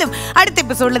 വിഷമിച്ചിട്ടാണെങ്കിലും അടുത്ത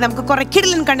എപ്പിസോഡിൽ നമുക്ക് കുറെ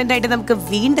കിടലൻ കണ്ടന്റ് ആയിട്ട് നമുക്ക്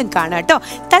വീണ്ടും കാണാം കേട്ടോ.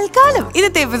 തൽക്കാലം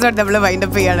ഇന്നത്തെ എപ്പിസോഡ് നമ്മൾ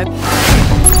വൈൻഡപ്പ് ചെയ്യാണ്.